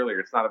you said earlier,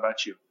 it's not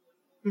about you.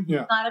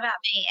 Yeah. It's not about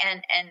me.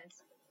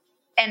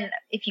 And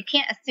if you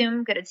can't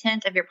assume good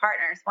intent of your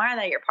partners, why are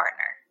they your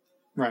partner?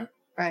 Right.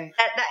 Right.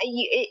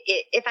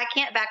 If I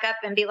can't back up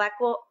and be like,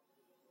 well,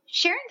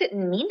 Sharon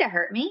didn't mean to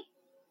hurt me.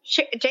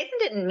 Jason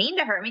didn't mean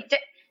to hurt me.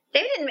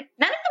 David didn't.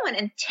 None of them would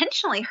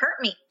intentionally hurt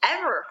me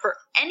ever for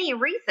any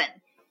reason.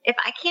 If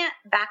I can't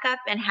back up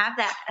and have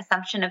that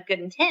assumption of good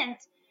intent,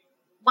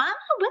 why am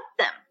I with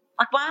them?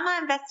 Like, why am I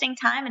investing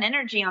time and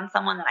energy on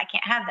someone that I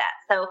can't have that?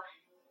 So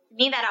to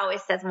me, that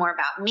always says more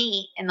about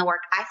me and the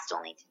work I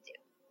still need to do.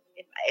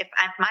 If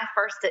my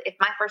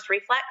first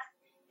reflex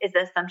is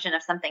the assumption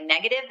of something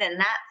negative, then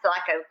that's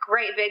like a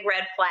great big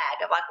red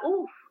flag of like,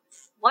 ooh,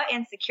 what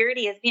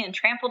insecurity is being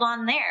trampled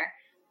on there?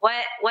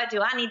 What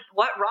do I need?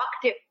 What rock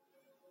do?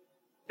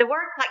 The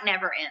work like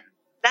never ends.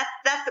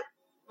 That's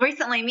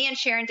recently me and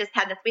Sharon just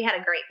had this. We had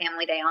a great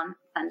family day on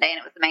Sunday and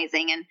it was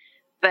amazing.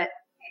 But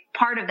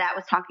part of that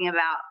was talking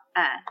about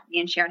me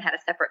and Sharon had a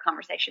separate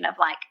conversation of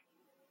like,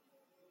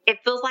 it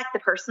feels like the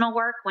personal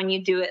work when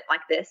you do it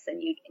like this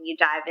and you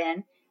dive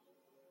in.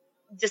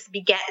 It's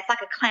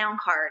like a clown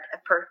card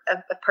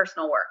of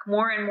personal work.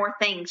 More and more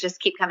things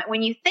just keep coming.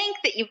 When you think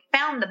that you've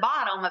found the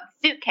bottom of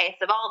the suitcase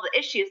of all the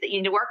issues that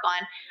you need to work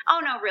on,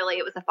 oh no, really,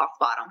 it was a false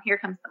bottom. Here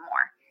comes some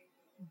more.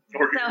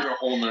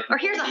 Or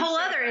here's a whole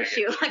other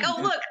issue. Like,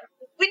 oh look,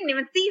 we didn't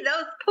even see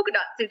those polka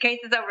dot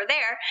suitcases over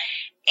there.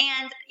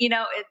 And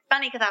it's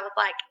funny because I was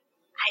like,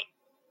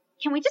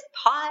 can we just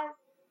pause?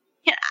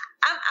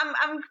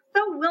 I'm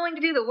so willing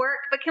to do the work,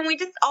 but can we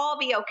just all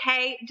be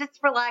okay just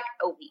for like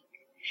a week?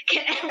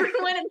 Can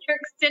everyone and their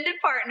extended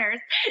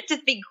partners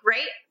just be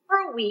great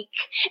for a week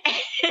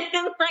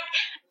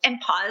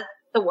and pause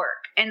the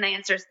work? And the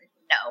answer is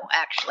no,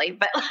 actually.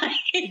 But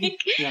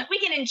we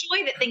can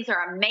enjoy that things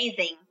are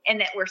amazing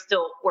and that we're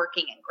still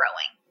working and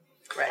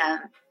growing. Right.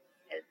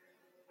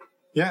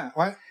 Yeah.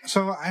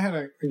 So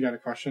you got a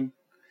question?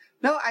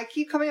 No, I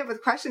keep coming up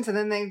with questions and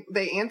then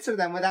they answer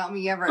them without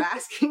me ever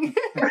asking.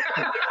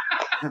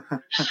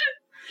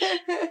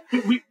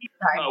 We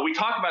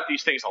talk about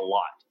these things a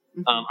lot.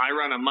 I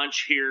run a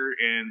munch here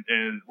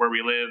in where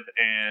we live,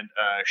 and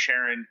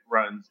Sharon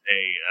runs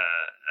a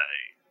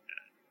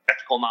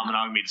ethical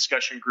non-monogamy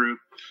discussion group.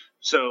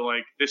 So,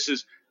 like, this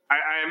is,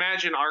 I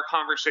imagine our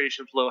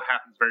conversation flow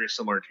happens very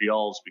similar to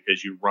y'all's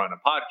because you run a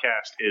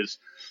podcast.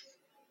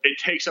 It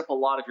takes up a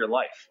lot of your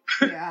life.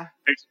 Yeah,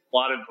 it takes a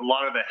lot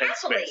of the headspace.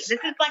 Absolutely. This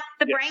is like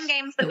the brain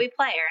games that we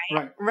play,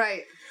 right?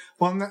 Right.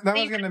 Well, that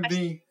was going to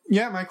be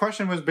my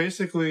question was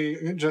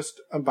basically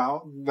just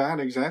about that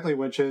exactly,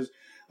 which is.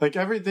 Like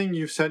everything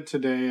you've said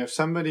today, if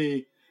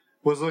somebody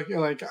was looking,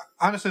 like,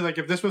 honestly, like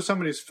if this was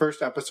somebody's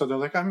first episode, they're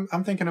like, I'm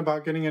thinking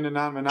about getting into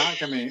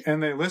non-monogamy,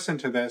 and they listen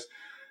to this,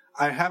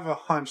 I have a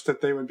hunch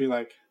that they would be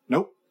like,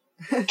 nope.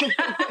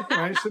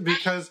 Right? So,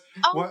 because.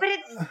 But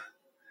it's.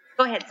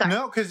 Go ahead, sorry.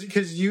 No, because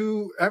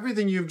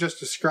everything you've just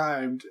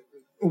described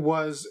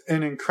was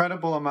an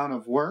incredible amount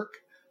of work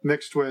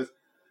mixed with,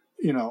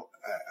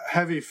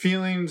 heavy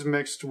feelings,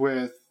 mixed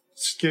with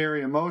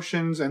scary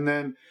emotions, and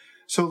then.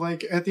 So,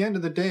 like, at the end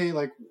of the day,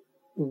 like,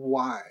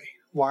 why?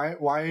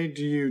 Why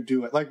do you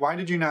do it? Like, why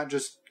did you not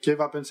just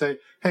give up and say,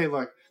 hey,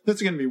 look, this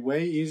is going to be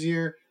way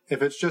easier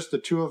if it's just the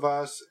two of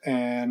us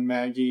and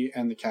Maggie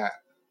and the cat?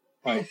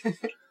 Like,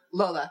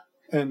 Lola.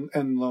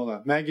 And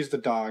Lola. Maggie's the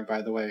dog,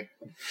 by the way.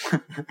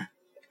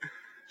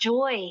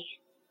 Joy.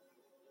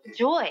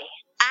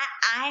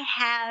 I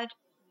had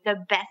the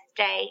best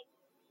day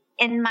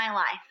in my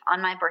life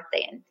on my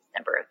birthday in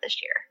December of this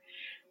year.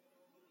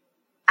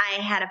 I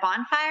had a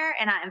bonfire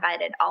and I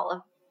invited all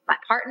of my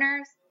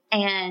partners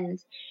and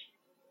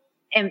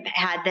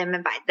had them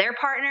invite their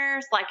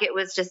partners. Like it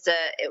was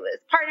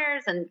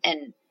partners and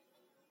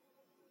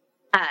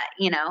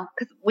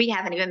because we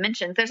haven't even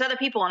mentioned there's other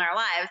people in our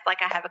lives.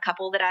 Like I have a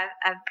couple that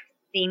I've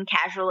seen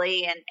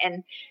casually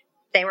and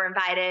they were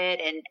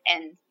invited and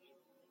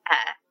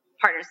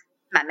partners,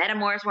 my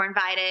metamors were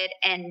invited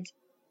and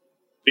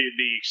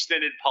the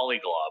extended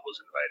polyglob was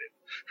invited.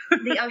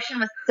 The ocean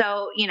was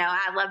so,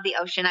 I love the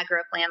ocean. I grew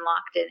up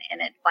landlocked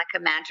and it's like a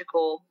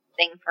magical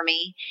thing for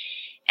me.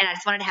 And I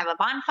just wanted to have a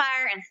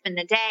bonfire and spend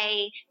the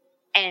day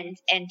and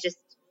just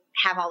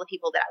have all the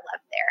people that I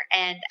love there.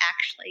 And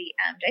actually,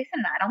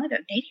 Jason and I had only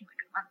been dating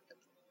like a month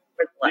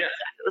for the love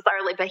stuff. It was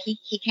early, but he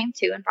came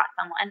too and brought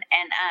someone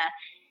and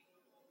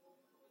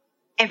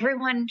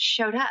everyone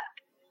showed up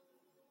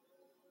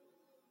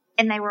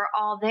and they were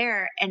all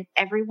there and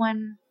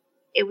everyone,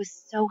 it was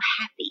so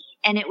happy.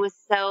 And it was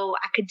so,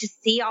 I could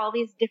just see all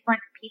these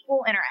different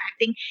people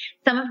interacting.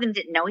 Some of them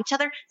didn't know each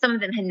other. Some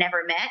of them had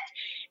never met.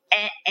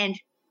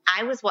 And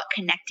I was what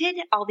connected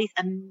all these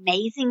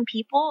amazing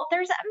people.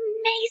 There's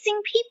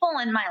amazing people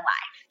in my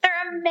life. There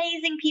are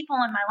amazing people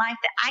in my life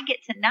that I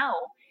get to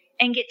know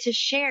and get to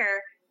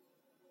share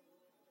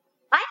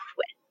life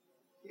with.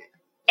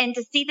 And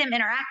to see them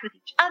interact with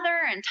each other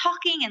and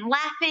talking and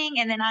laughing.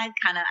 And then I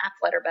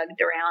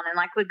flutterbugged around and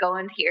like would go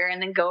in here and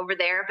then go over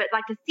there. But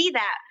like to see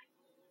that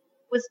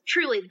was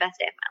truly the best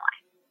day of my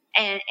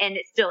life. And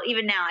it's still,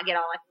 even now I get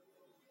all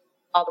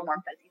the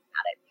warm fuzzies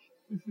about it.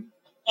 Mm-hmm.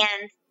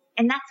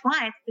 And that's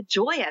why it's the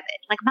joy of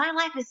it. Like my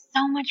life is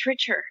so much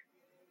richer.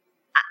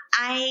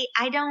 I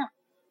don't,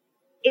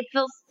 it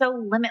feels so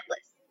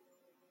limitless.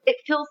 It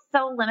feels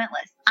so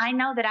limitless. I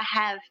know that I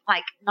have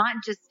like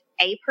not just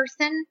a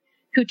person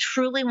who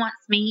truly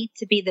wants me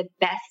to be the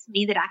best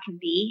me that I can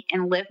be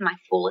and live my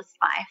fullest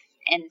life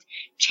and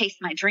chase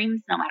my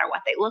dreams no matter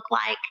what they look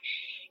like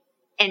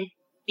and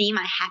be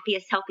my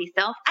happiest, healthy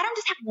self. I don't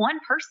just have one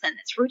person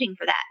that's rooting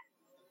for that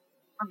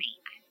for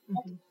me.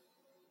 Mm-hmm.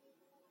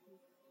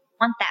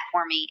 Want that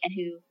for me and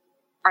who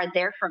are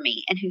there for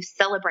me and who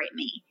celebrate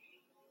me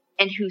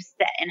and who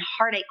sit in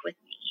heartache with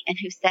me and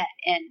who sit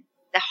in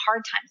the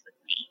hard times with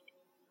me,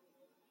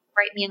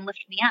 write me and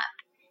lift me up.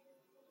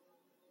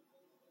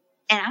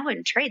 And I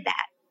wouldn't trade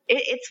that.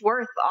 It's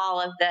worth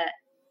all of the,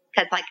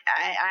 because like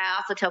I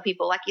also tell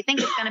people, like you think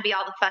it's going to be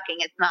all the fucking,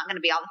 it's not going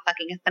to be all the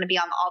fucking, it's going to be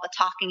on all the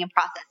talking and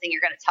processing.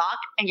 You're going to talk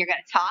and you're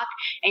going to talk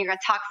and you're going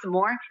to talk some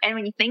more. And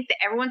when you think that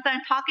everyone's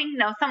done talking,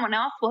 no, someone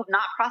else will have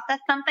not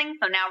processed something.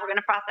 So now we're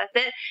going to process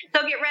it.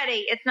 So get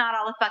ready. It's not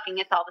all the fucking,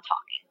 it's all the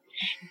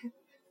talking.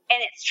 And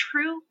it's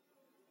true.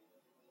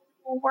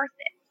 Well, worth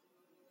it.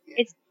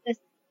 It's this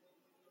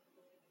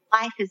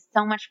life is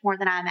so much more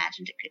than I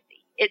imagined it could be.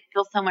 It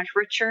feels so much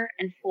richer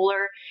and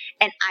fuller,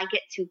 and I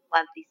get to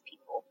love these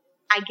people.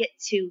 I get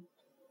to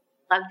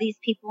love these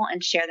people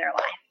and share their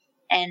life,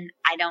 and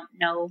I don't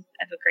know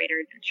of a greater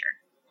adventure.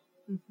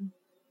 Mm-hmm.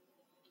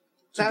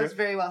 That was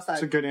very well said.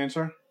 That's a good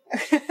answer. I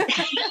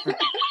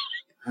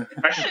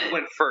should have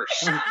went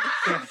first.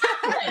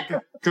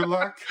 Good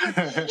luck.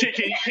 Can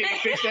you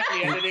fix that in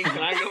the editing?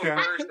 Can I go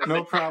first?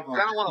 No problem.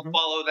 I don't want to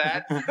follow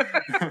that.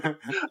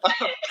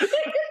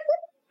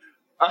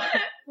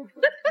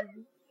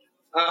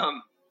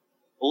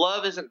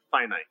 Love isn't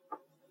finite.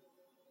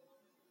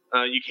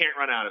 You can't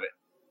run out of it.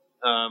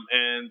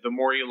 And the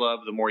more you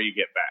love, the more you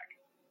get back.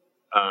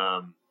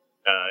 In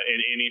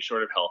any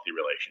sort of healthy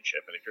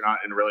relationship. And if you're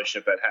not in a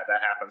relationship that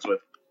happens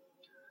with,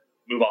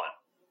 move on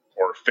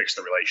or fix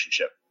the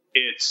relationship.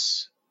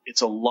 It's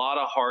a lot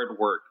of hard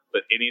work,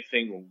 but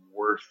anything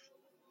worth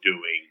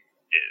doing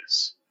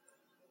is.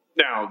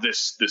 Now,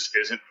 this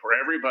isn't for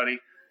everybody.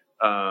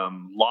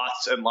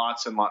 Lots and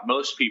lots.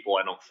 Most people,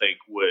 I don't think,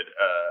 would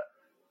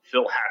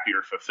feel happy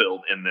or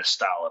fulfilled in this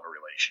style of a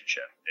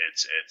relationship.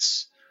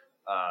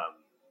 I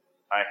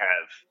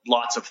have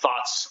lots of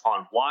thoughts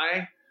on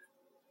why,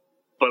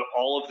 but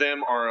all of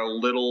them are a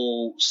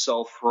little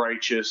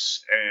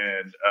self-righteous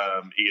and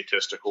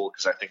egotistical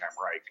because I think I'm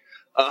right,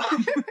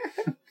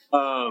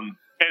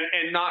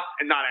 and not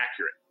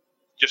accurate.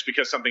 Just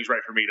because something's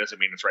right for me doesn't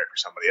mean it's right for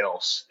somebody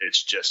else.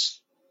 It's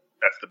just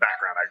that's the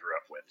background I grew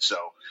up with.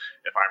 So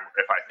if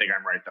I think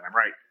I'm right, then I'm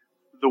right.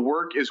 The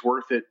work is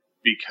worth it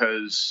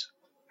because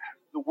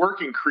the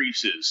work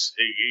increases.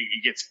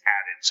 It gets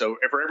added. So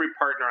for every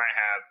partner I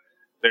have,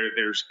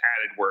 there's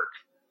added work.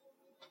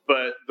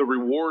 But the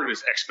reward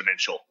is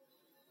exponential.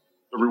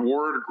 The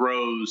reward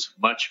grows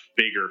much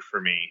bigger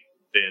for me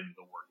than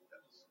the work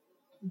does.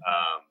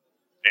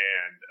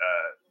 And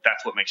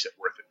that's what makes it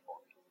worth it for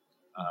me.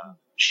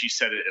 She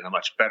said it in a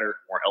much better,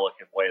 more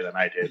eloquent way than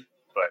I did.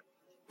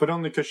 But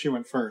only because she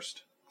went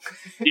first.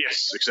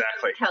 Yes,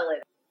 exactly.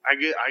 I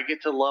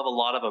get to love a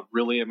lot of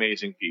really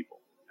amazing people.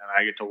 And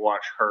I get to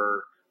watch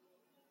her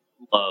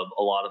love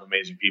a lot of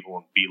amazing people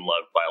and be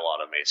loved by a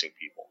lot of amazing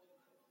people.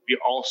 We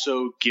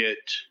also get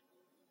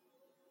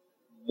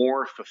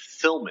more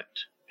fulfillment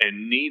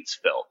and needs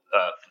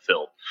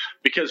fulfilled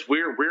because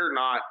we're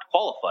not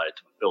qualified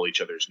to fulfill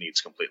each other's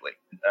needs completely.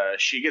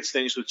 She gets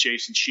things with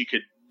Jason she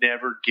could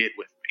never get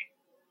with me.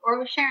 Or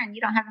with Sharon,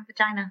 you don't have a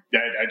vagina.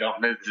 I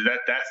don't.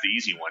 That's the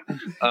easy one.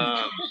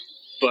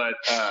 But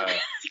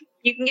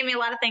you can give me a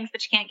lot of things,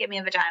 but you can't give me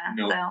a vagina.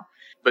 No. So.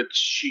 But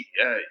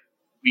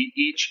we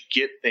each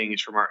get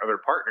things from our other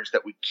partners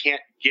that we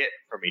can't get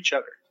from each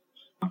other.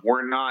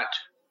 We're not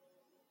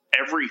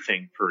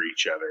everything for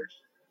each other,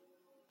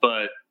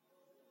 but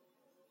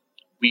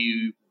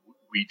we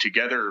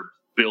together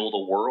build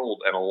a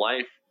world and a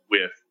life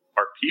with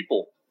our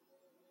people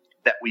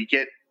that we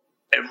get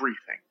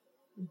everything.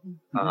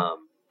 Mm-hmm.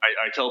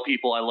 I tell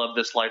people I love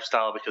this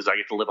lifestyle because I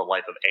get to live a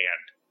life of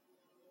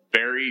and.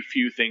 Very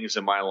few things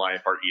in my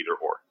life are either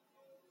or.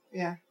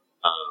 Yeah.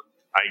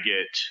 I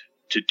get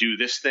to do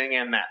this thing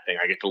and that thing.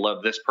 I get to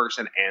love this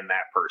person and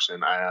that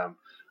person. I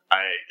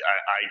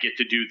get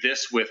to do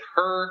this with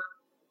her,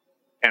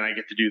 and I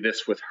get to do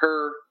this with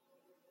her.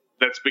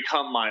 That's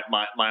become my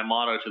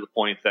motto to the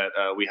point that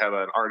we have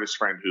an artist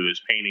friend who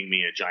is painting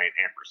me a giant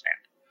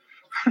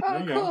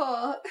ampersand. Oh,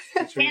 cool.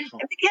 That's really And cool.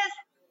 because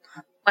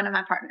one of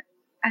my partners,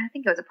 I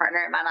think it was a partner,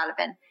 it might not have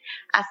been,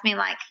 asked me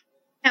like,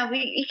 no,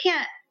 you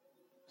can't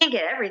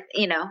get everything,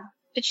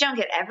 but you don't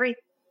get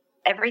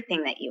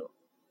everything that you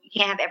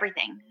can't have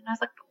everything. And I was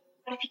like,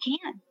 what if you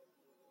can?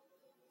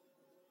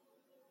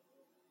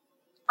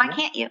 Why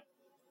can't you?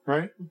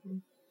 Right?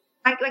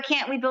 Why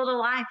can't we build a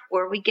life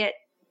where we get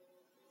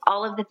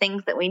all of the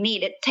things that we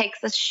need? It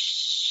takes a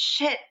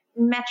shit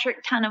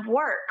metric ton of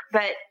work,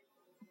 but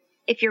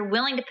if you're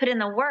willing to put in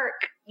the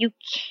work, you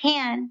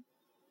can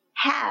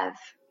have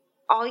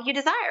all you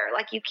desire.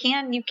 Like you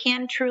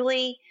can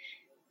truly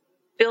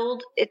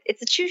build.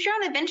 It's a choose your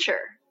own adventure.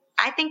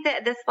 I think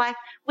that this life,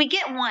 we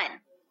get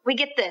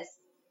this,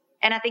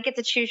 and I think it's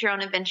a choose your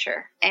own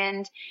adventure.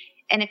 And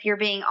if you're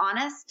being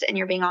honest, and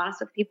you're being honest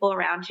with people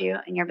around you,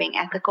 and you're being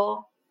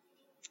ethical,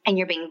 and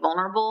you're being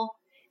vulnerable,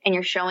 and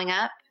you're showing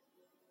up,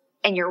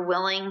 and you're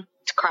willing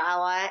to cry a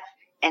lot,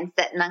 and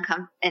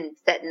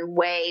setting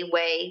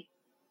way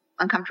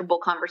uncomfortable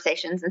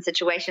conversations and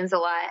situations a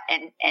lot,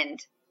 and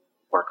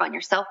work on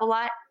yourself a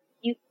lot,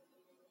 you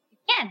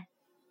can.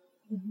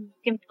 You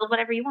can build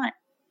whatever you want.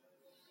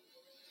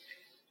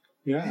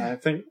 Yeah, I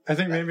think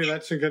maybe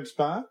that's a good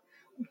spot.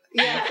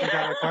 Yeah. You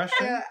got a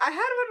question? Yeah, I had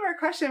one more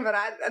question, but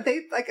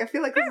I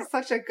feel like this is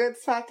such a good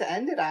spot to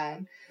end it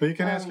on. Well, you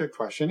can ask a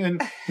question,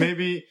 and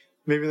maybe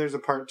there's a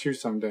part 2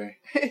 someday.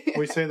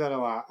 We say that a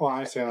lot. Well,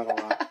 I say that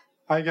a lot.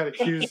 I got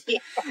accused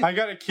What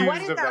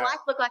does of our that. life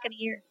look like in a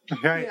year?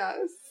 Right.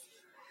 Yes.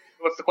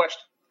 What's the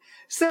question?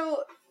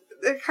 So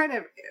there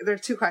are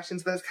 2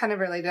 questions, but it's kind of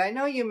related. I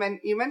know you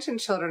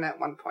mentioned children at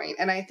one point,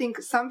 and I think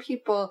some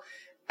people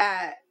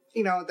that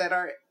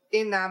are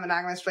in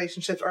non-monogamous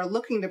relationships are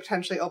looking to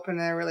potentially open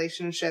their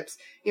relationships.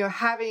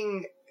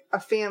 Having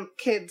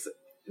kids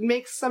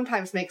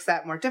sometimes makes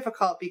that more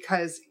difficult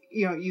because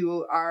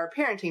you are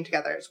parenting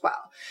together as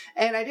well.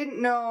 And I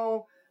didn't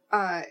know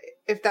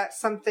if that's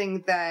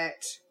something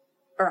that,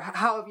 or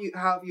how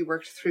have you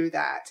worked through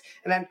that?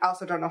 And I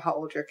also don't know how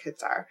old your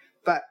kids are,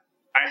 but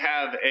I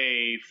have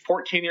a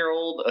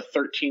 14-year-old, a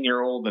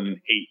 13-year-old, and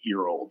an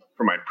 8-year-old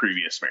from my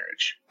previous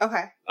marriage.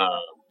 okay.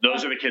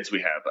 Those are the kids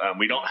we have.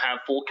 We don't have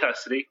full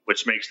custody,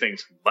 which makes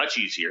things much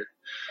easier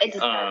It just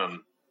does.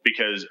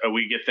 because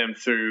we get them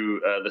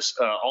through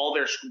all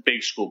their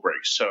big school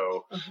breaks.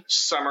 So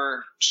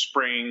summer,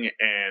 spring,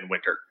 and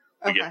winter,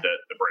 we get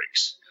the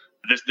breaks.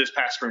 This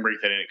past spring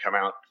break, they didn't come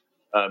out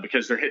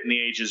because they're hitting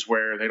the ages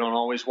where they don't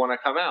always want to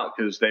come out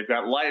because they've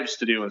got lives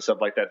to do and stuff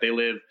like that. They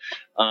live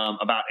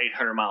about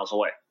 800 miles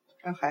away.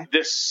 Okay.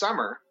 This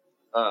summer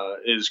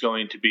is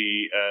going to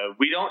be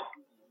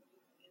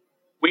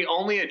we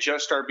only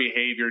adjust our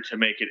behavior to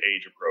make it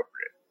age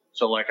appropriate.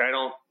 So like I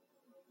don't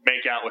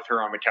make out with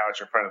her on the couch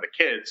in front of the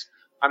kids.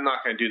 I'm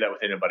not going to do that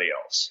with anybody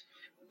else.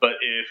 But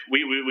if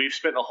we've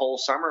spent a whole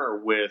summer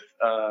with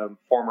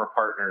former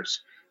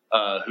partners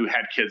who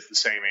had kids the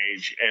same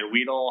age, and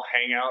we'd all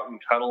hang out and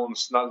cuddle and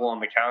snuggle on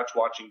the couch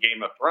watching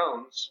Game of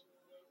Thrones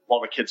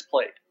while the kids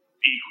played,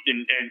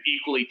 and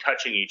equally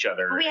touching each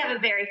other.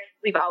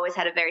 We've always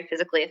had a very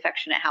physically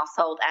affectionate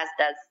household, as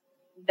does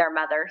their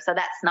mother. So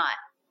that's not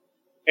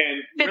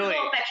And physical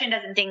really, affection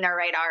doesn't ding their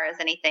radar as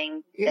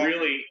anything. Yeah.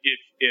 really,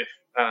 if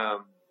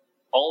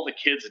all the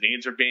kids'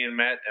 needs are being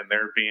met and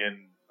they're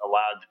being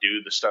allowed to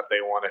do the stuff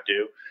they want to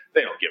do,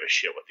 they don't give a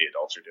shit what the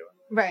adults are doing.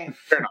 Right.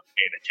 They're not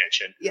paying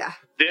attention. Yeah.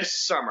 This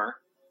summer,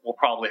 we'll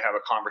probably have a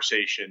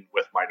conversation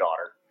with my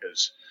daughter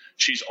because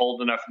she's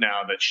old enough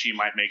now that she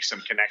might make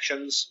some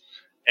connections.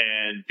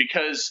 And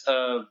because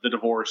of the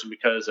divorce and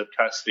because of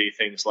custody,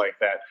 things like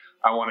that,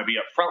 I want to be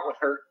upfront with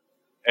her.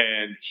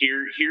 And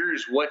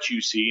here's what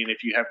you see. And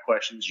if you have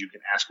questions, you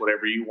can ask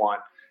whatever you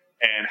want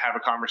and have a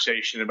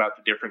conversation about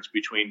the difference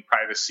between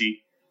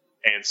privacy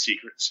and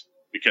secrets,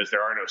 because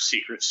there are no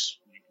secrets.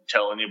 You can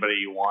tell anybody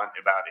you want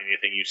about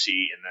anything you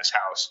see in this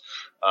house,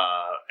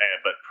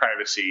 but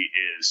privacy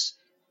is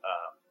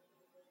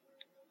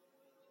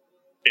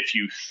if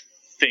you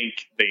think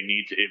they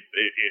need to,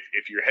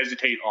 if you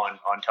hesitate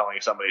on telling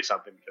somebody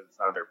something because it's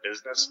none of their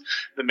business,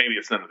 then maybe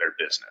it's none of their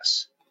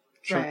business.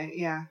 Sure. Right.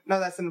 Yeah. No,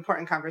 that's an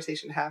important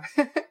conversation to have.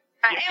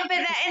 Right.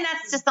 And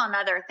that's just on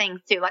other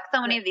things too. Like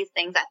so many of these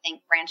things, I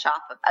think, branch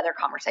off of other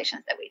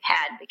conversations that we've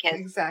had because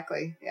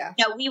Exactly. Yeah.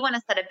 we want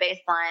to set a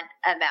baseline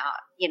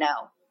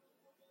about,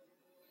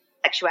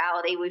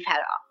 sexuality. We've had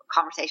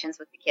conversations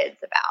with the kids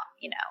about,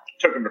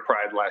 Took them to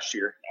Pride last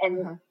year.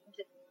 and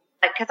just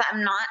because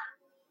I'm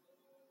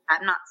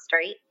not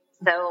straight,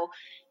 so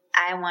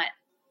I want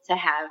to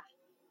have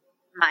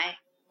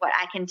what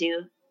I can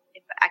do.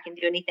 If I can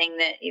do anything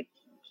that if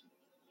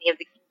any of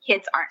the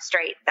kids aren't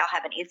straight, they'll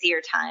have an easier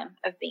time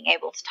of being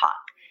able to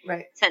talk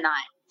Right. to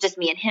not just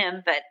me and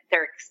him, but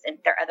their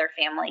other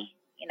family,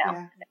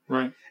 Yeah.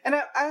 Right. And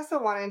I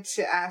also wanted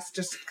to ask,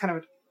 just kind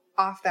of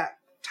off that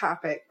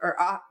topic or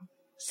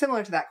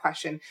similar to that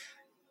question,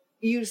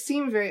 you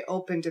seem very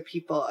open to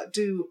people.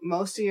 Do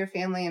most of your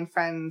family and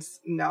friends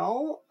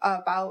know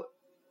about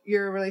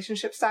your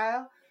relationship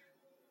style?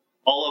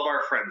 All of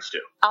our friends do.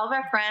 All of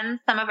our friends,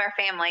 some of our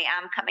family.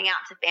 I'm coming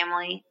out to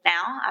family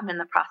now. I'm in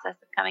the process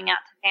of coming out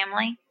to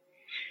family.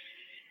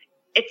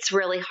 It's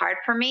really hard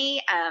for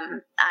me.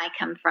 I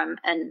come from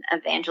an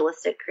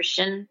evangelistic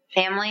Christian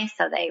family,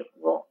 so they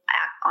will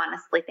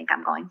honestly think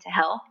I'm going to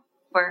hell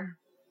for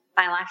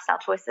my lifestyle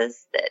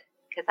choices.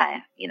 Because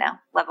I,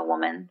 love a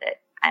woman, that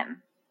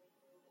I'm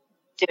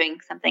doing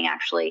something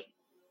actually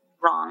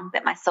wrong,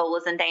 that my soul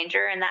is in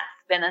danger, and that's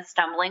been a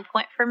stumbling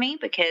point for me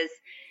because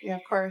Yeah,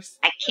 of course.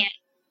 I can't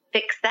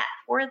fix that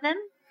for them.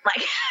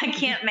 Like I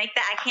can't make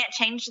that. I can't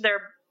change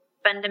their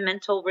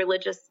fundamental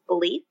religious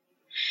belief.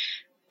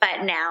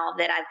 But now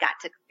that I've got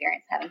to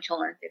experience having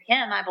children through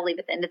him, I believe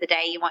at the end of the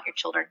day, you want your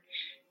children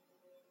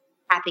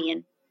happy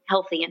and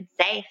healthy and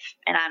safe,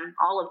 and I'm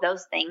all of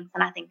those things.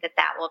 And I think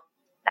that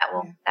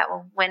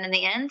will win in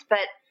the end.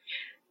 But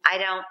I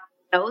don't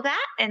know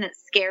that, and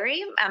it's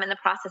scary. I'm in the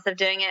process of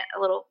doing it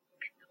a little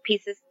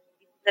pieces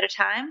at a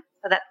time.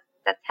 So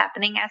that's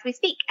happening as we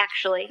speak,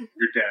 actually.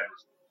 Your dad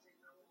was.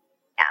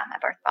 Yeah, my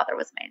birth father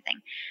was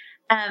amazing.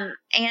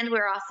 And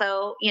we're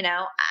also,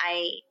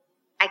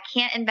 I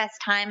can't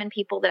invest time in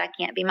people that I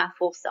can't be my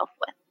full self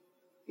with.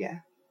 Yeah.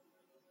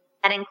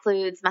 That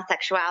includes my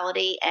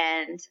sexuality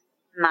and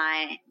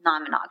my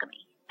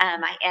non-monogamy.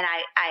 I'm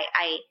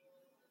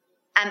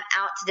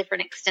out to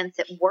different extents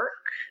at work,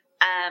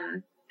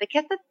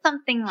 because it's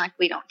something like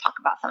we don't talk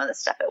about some of the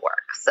stuff at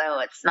work. So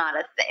it's not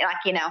a thing,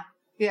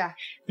 Yeah.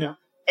 Yeah.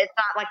 It's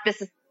not like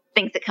this is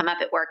things that come up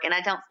at work, and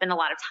I don't spend a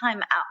lot of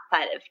time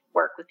outside of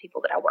work with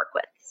people that I work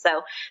with.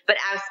 So, but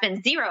I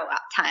spend zero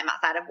time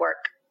outside of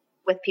work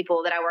with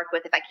people that I work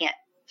with if I can't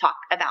talk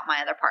about my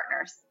other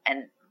partners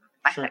and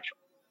my sexual.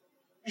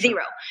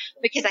 Zero,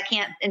 because I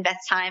can't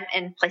invest time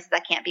in places I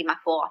can't be my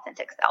full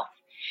authentic self.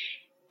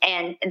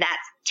 And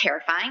that's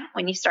terrifying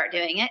when you start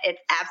doing it.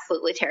 It's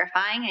absolutely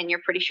terrifying, and you're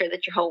pretty sure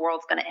that your whole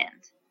world's going to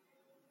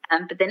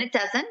end. But then it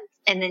doesn't,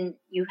 and then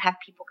you have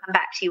people come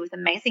back to you with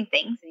amazing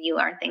things, and you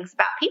learn things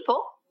about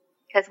people.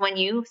 Because when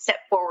you step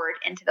forward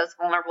into those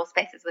vulnerable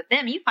spaces with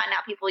them, you find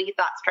out people you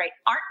thought straight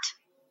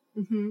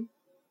aren't. Mm-hmm.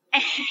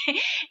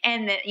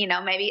 And that,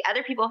 maybe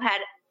other people had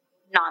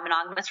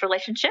non-monogamous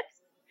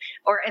relationships,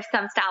 or if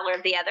some style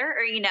or the other,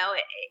 or,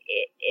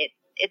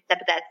 it's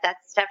that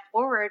step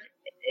forward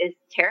is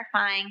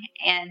terrifying.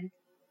 And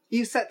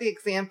you set the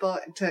example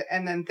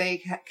and then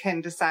they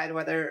can decide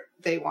whether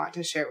they want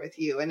to share with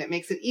you, and it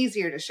makes it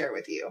easier to share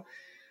with you.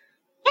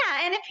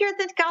 Yeah. And if you're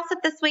the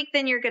gossip this week,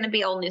 then you're going to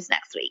be old news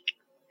next week.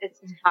 It's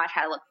how I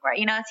try to look for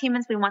it. As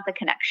humans, we want the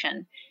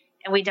connection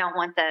and we don't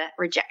want the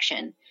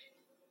rejection.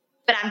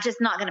 But I'm just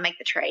not going to make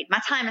the trade. My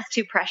time is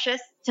too precious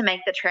to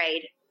make the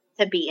trade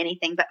to be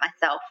anything but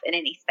myself in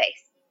any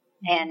space.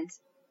 And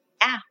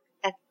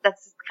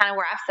that's kind of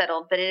where I've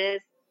settled. But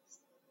it's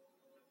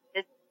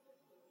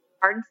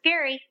hard and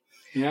scary.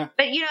 Yeah.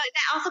 But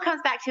that also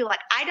comes back to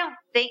I don't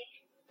think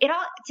it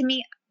all, to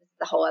me, this is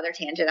a whole other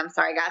tangent. I'm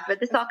sorry guys, but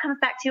this all comes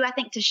back to, I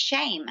think, to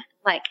shame.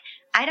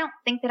 I don't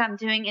think that I'm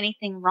doing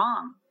anything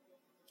wrong.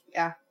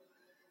 Yeah.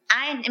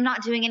 I am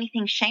not doing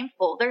anything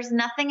shameful. There's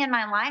nothing in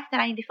my life that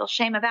I need to feel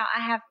shame about.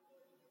 I have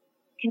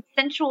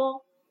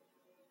consensual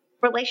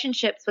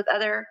relationships with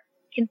other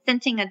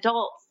consenting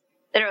adults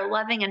that are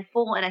loving and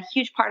full and a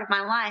huge part of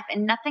my life.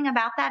 And nothing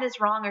about that is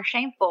wrong or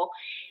shameful.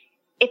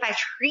 If I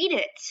treat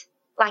it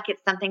like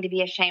it's something to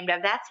be ashamed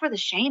of, that's where the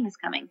shame is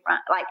coming from.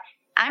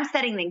 I'm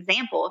setting the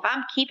example. If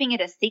I'm keeping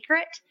it a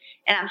secret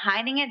and I'm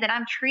hiding it, then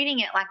I'm treating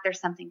it like there's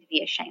something to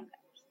be ashamed of.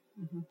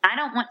 Mm-hmm. I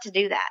don't want to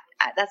do that.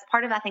 That's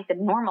part of, I think, the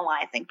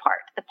normalizing part.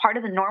 The part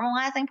of the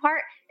normalizing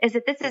part is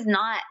that this is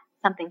not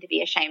something to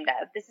be ashamed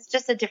of. This is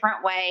just a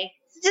different way.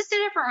 It's just a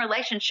different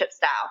relationship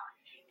style.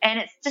 And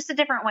it's just a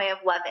different way of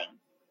loving.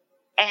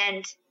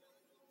 And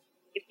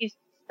if you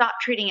stop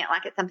treating it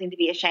like it's something to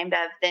be ashamed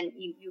of, then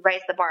you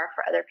raise the bar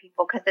for other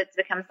people, because it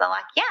becomes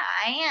yeah,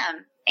 I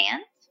am.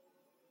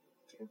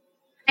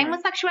 Same Right.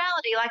 with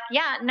sexuality. Like,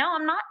 yeah, no,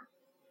 I'm not.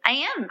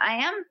 I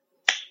am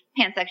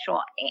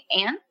pansexual,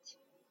 and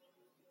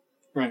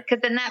Right.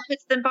 because then that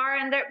puts the bar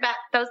in their back,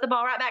 throws the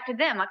ball right back to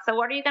them. Like, so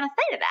what are you going to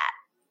say to that?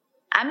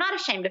 I'm not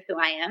ashamed of who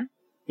I am.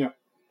 Yeah.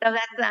 So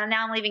that's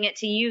now I'm leaving it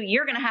to you.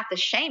 You're going to have to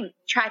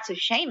try to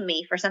shame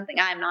me for something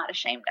I'm not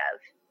ashamed of.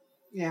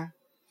 Yeah.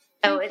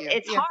 So Thank you.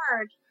 it's Yeah.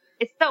 hard.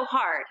 It's so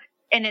hard,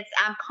 and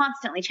I'm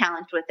constantly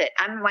challenged with it.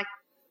 I'm like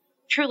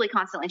truly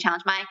constantly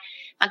challenged. My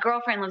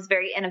girlfriend lives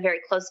in a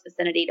very close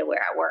vicinity to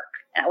where I work,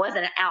 and I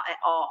wasn't out at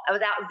all. I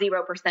was out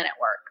 0% at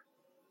work.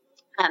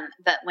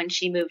 But when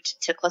she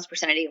moved to close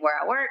vicinity where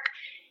I work,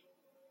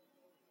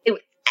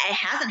 it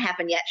hasn't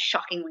happened yet.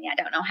 Shockingly, I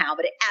don't know how,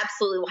 but it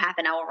absolutely will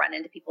happen. I will run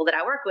into people that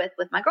I work with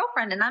my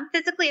girlfriend, and I'm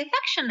physically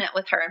affectionate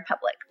with her in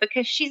public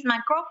because she's my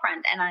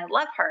girlfriend and I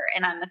love her,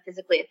 and I'm a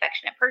physically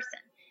affectionate person.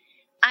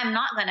 I'm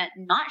not going to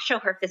not show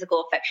her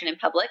physical affection in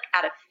public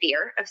out of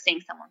fear of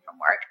seeing someone from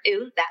work.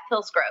 Ooh, that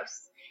feels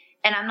gross.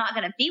 And I'm not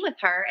going to be with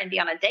her and be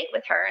on a date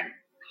with her and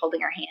holding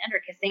her hand or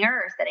kissing her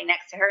or sitting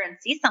next to her and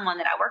see someone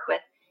that I work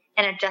with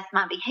and adjust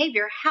my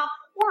behavior. How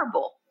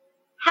horrible.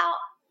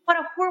 What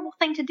a horrible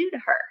thing to do to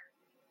her.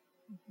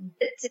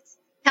 To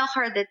tell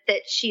her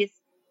that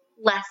she's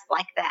less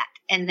like that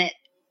and that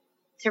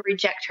to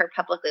reject her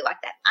publicly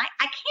like that. I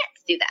can't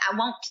do that. I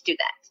won't do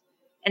that.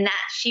 And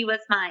that she was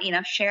my,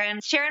 Sharon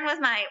was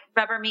my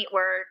rubber meet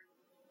road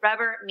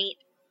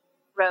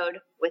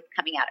with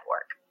coming out at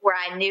work, where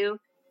I knew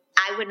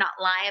I would not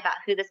lie about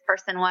who this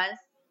person was,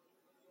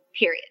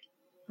 period.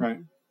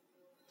 Right.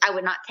 I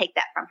would not take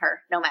that from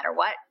her, no matter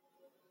what.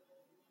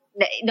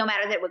 No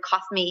matter that it would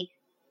cost me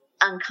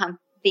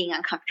being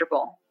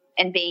uncomfortable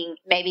and being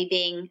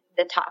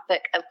the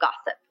topic of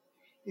gossip.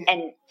 Yeah.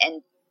 And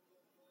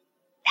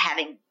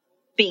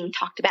being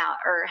talked about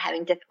or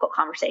having difficult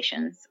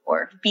conversations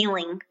or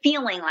feeling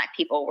like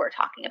people were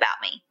talking about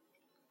me.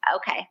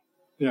 Okay.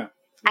 Yeah.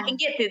 I can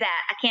get through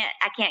that. I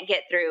can't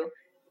get through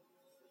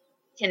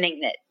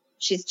pretending that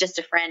she's just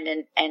a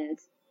friend and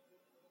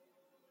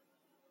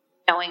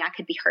knowing I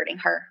could be hurting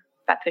her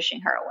by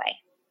pushing her away.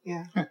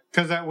 Yeah.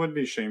 Because that would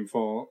be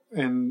shameful,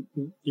 and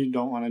you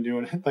don't want to do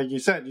it. Like you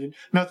said,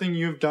 nothing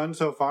you've done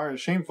so far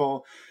is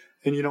shameful,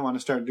 and you don't want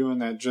to start doing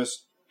that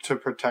just to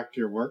protect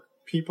your work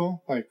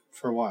people. Like,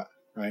 for what?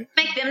 Right?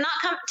 Make them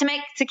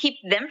to keep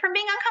them from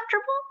being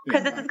uncomfortable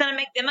because this is going to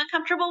make them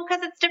uncomfortable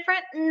because it's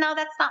different. No,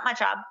 that's not my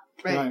job.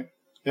 Right.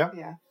 Yep.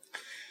 Yeah.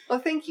 Well,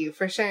 thank you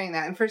for sharing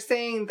that and for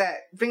saying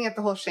that, bringing up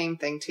the whole shame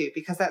thing too,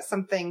 because that's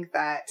something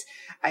that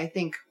I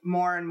think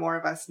more and more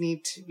of us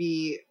need to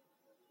be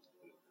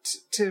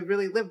to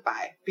really live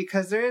by,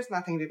 because there is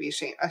nothing to be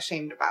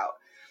ashamed about.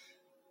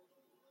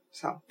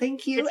 So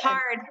thank you. It's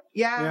hard.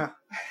 Yeah.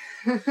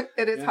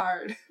 It is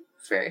hard.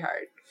 It's very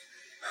hard.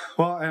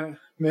 Well,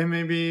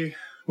 maybe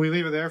we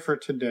leave it there for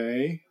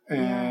today.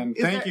 And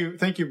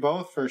thank you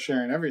both for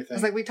sharing everything.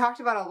 It's like we talked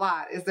about a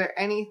lot. Is there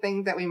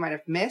anything that we might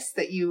have missed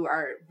that you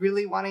are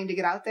really wanting to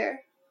get out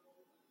there?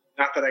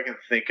 Not that I can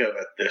think of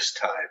at this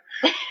time.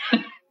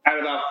 At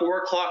about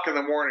 4:00 in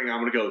the morning, I'm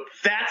going to go,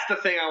 that's the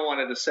thing I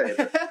wanted to say.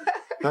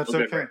 That's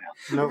okay. Right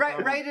now. No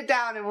write it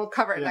down and we'll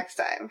cover it next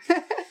time.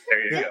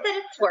 There you go. That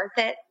it's worth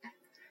it.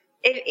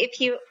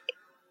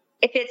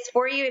 If it's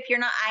for you, if you're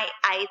not,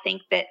 I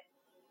think that,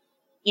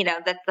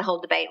 that's the whole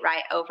debate,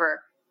 right?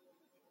 Over,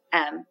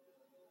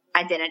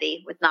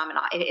 identity with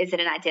non-monogamy. Is it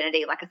an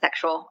identity like a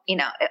sexual,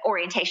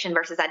 orientation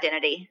versus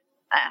identity,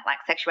 like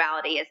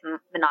sexuality is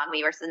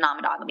monogamy versus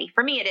non-monogamy?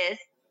 For me, it is.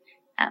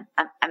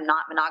 I'm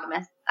not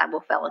monogamous. I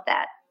will fail at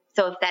that.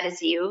 So if that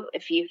is you,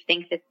 if you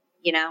think that,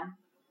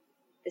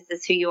 this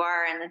is who you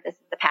are and that this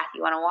is the path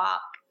you want to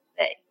walk,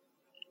 that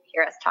you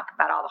hear us talk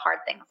about all the hard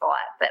things a lot,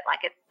 but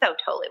like, it's so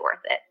totally worth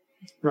it.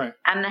 Right.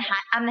 I'm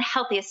the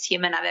healthiest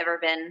human I've ever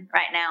been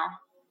right now,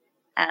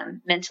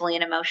 mentally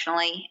and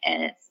emotionally.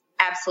 And it's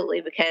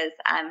absolutely because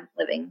I'm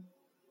living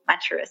my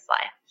truest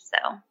life. So.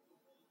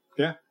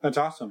 Yeah, that's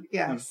awesome.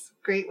 Yes.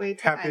 Great way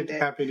to end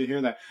it. Happy to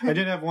hear that. I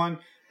did have one.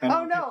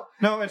 Oh, no.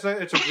 No, it's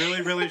a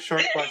really, really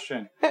short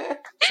question.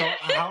 So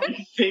how...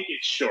 Take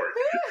it short.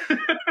 And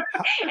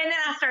then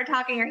I start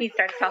talking or he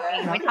starts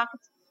talking and we talk.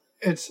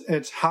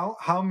 It's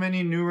how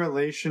many new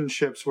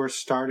relationships were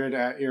started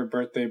at your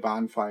birthday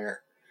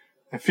bonfire?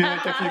 I feel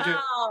like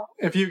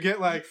if you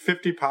get like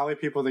 50 poly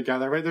people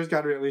together, right, there's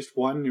got to be at least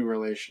one new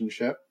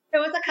relationship.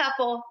 There was a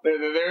couple.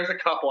 There's a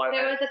couple.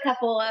 There was a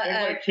couple.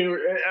 Like two.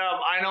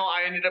 I know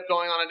I ended up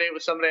going on a date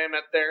with somebody I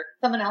met there.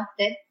 Someone else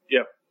did.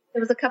 Yep.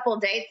 There was a couple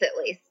of dates at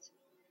least.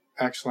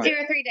 Excellent. 2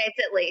 or 3 dates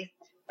at least.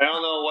 I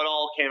don't know what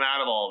all came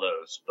out of all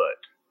those, but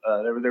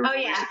there was at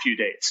least a few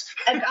dates.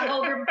 A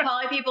whole group of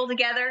poly people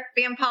together,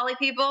 being poly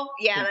people.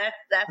 Yeah,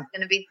 that's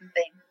going to be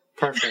something.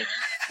 Perfect.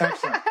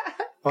 Excellent.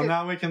 Well,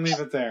 now we can leave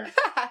it there.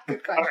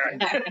 Good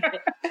question. All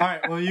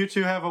right. Well, you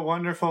two have a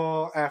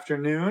wonderful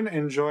afternoon.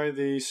 Enjoy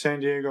the San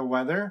Diego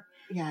weather.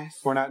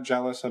 Yes. We're not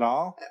jealous at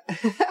all.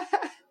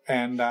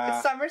 And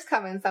summer's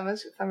coming.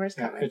 Summer's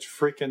coming. It's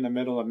freaking the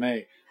middle of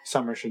May.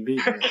 Summer should be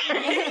here.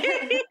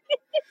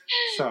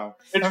 So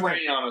it's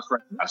raining on us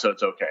right now, so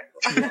it's okay.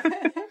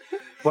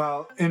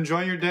 Well,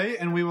 enjoy your day,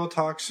 and we will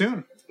talk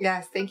soon.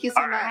 Yes, thank you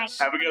so All right. much.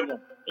 Have a good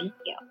one. Thank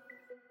you.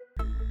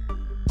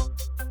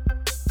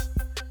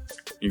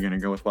 You're going to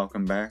go with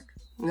welcome back?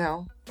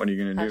 No, What are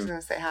you going I to was do? going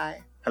to say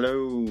hi.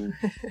 Hello.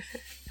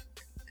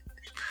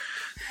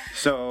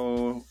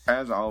 So,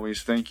 as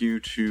always, thank you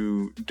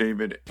to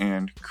David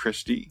and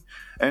Christy.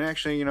 And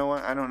actually, you know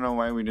what? I don't know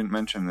why we didn't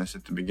mention this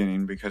at the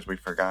beginning because we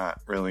forgot,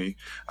 really.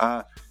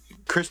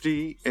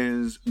 Christy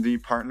is the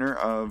partner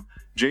of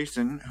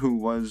Jason, who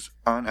was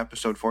on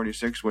episode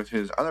 46 with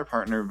his other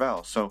partner,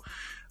 Vel. So,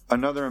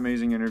 another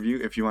amazing interview.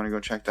 If you want to go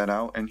check that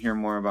out and hear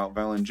more about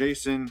Vel and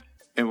Jason,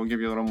 it will give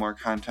you a little more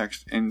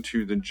context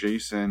into the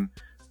Jason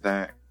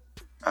that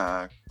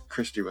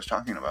Christy was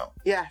talking about.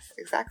 Yes,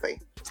 exactly.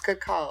 It's a good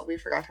call. We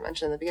forgot to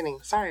mention in the beginning.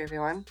 Sorry,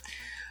 everyone.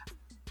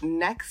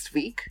 Next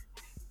week,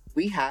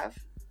 we have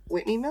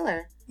Whitney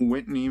Miller.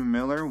 Whitney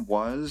Miller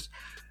was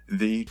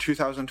the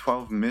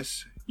 2012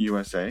 Miss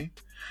USA.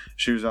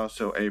 She was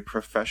also a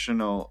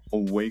professional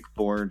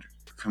wakeboard,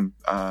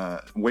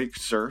 wake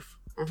surf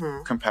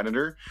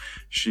competitor.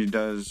 She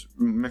does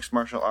mixed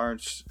martial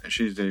arts.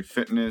 She's a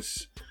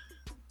fitness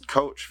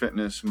coach,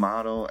 fitness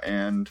model,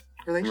 and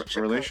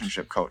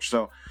relationship coach.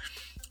 So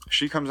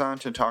she comes on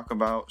to talk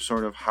about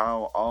sort of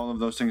how all of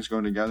those things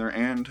go together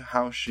and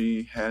how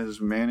she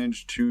has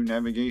managed to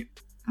navigate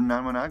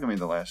non-monogamy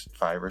the last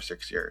 5 or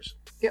 6 years.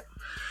 Yep.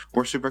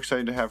 We're super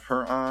excited to have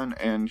her on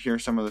and hear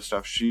some of the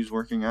stuff she's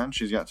working on.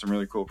 She's got some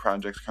really cool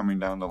projects coming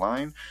down the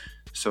line.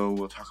 So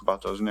we'll talk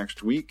about those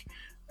next week.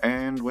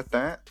 And with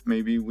that,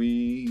 maybe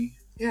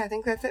I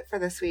think that's it for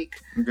this week.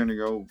 I'm going to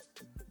go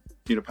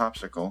eat a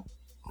popsicle.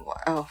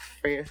 Oh,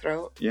 for your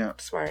throat? Yeah.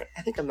 Smart.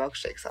 I think a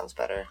milkshake sounds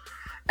better.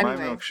 My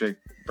Anyway, milkshake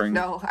brings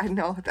no, I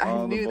know. I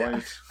all the knew that.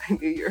 boys. I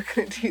knew you were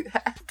going to do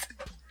that.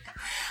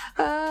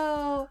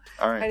 Oh.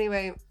 All right.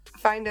 Anyway,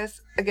 find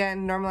us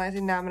again,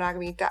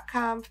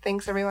 normalizingnonmonogamy.com.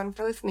 Thanks, everyone,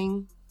 for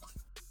listening.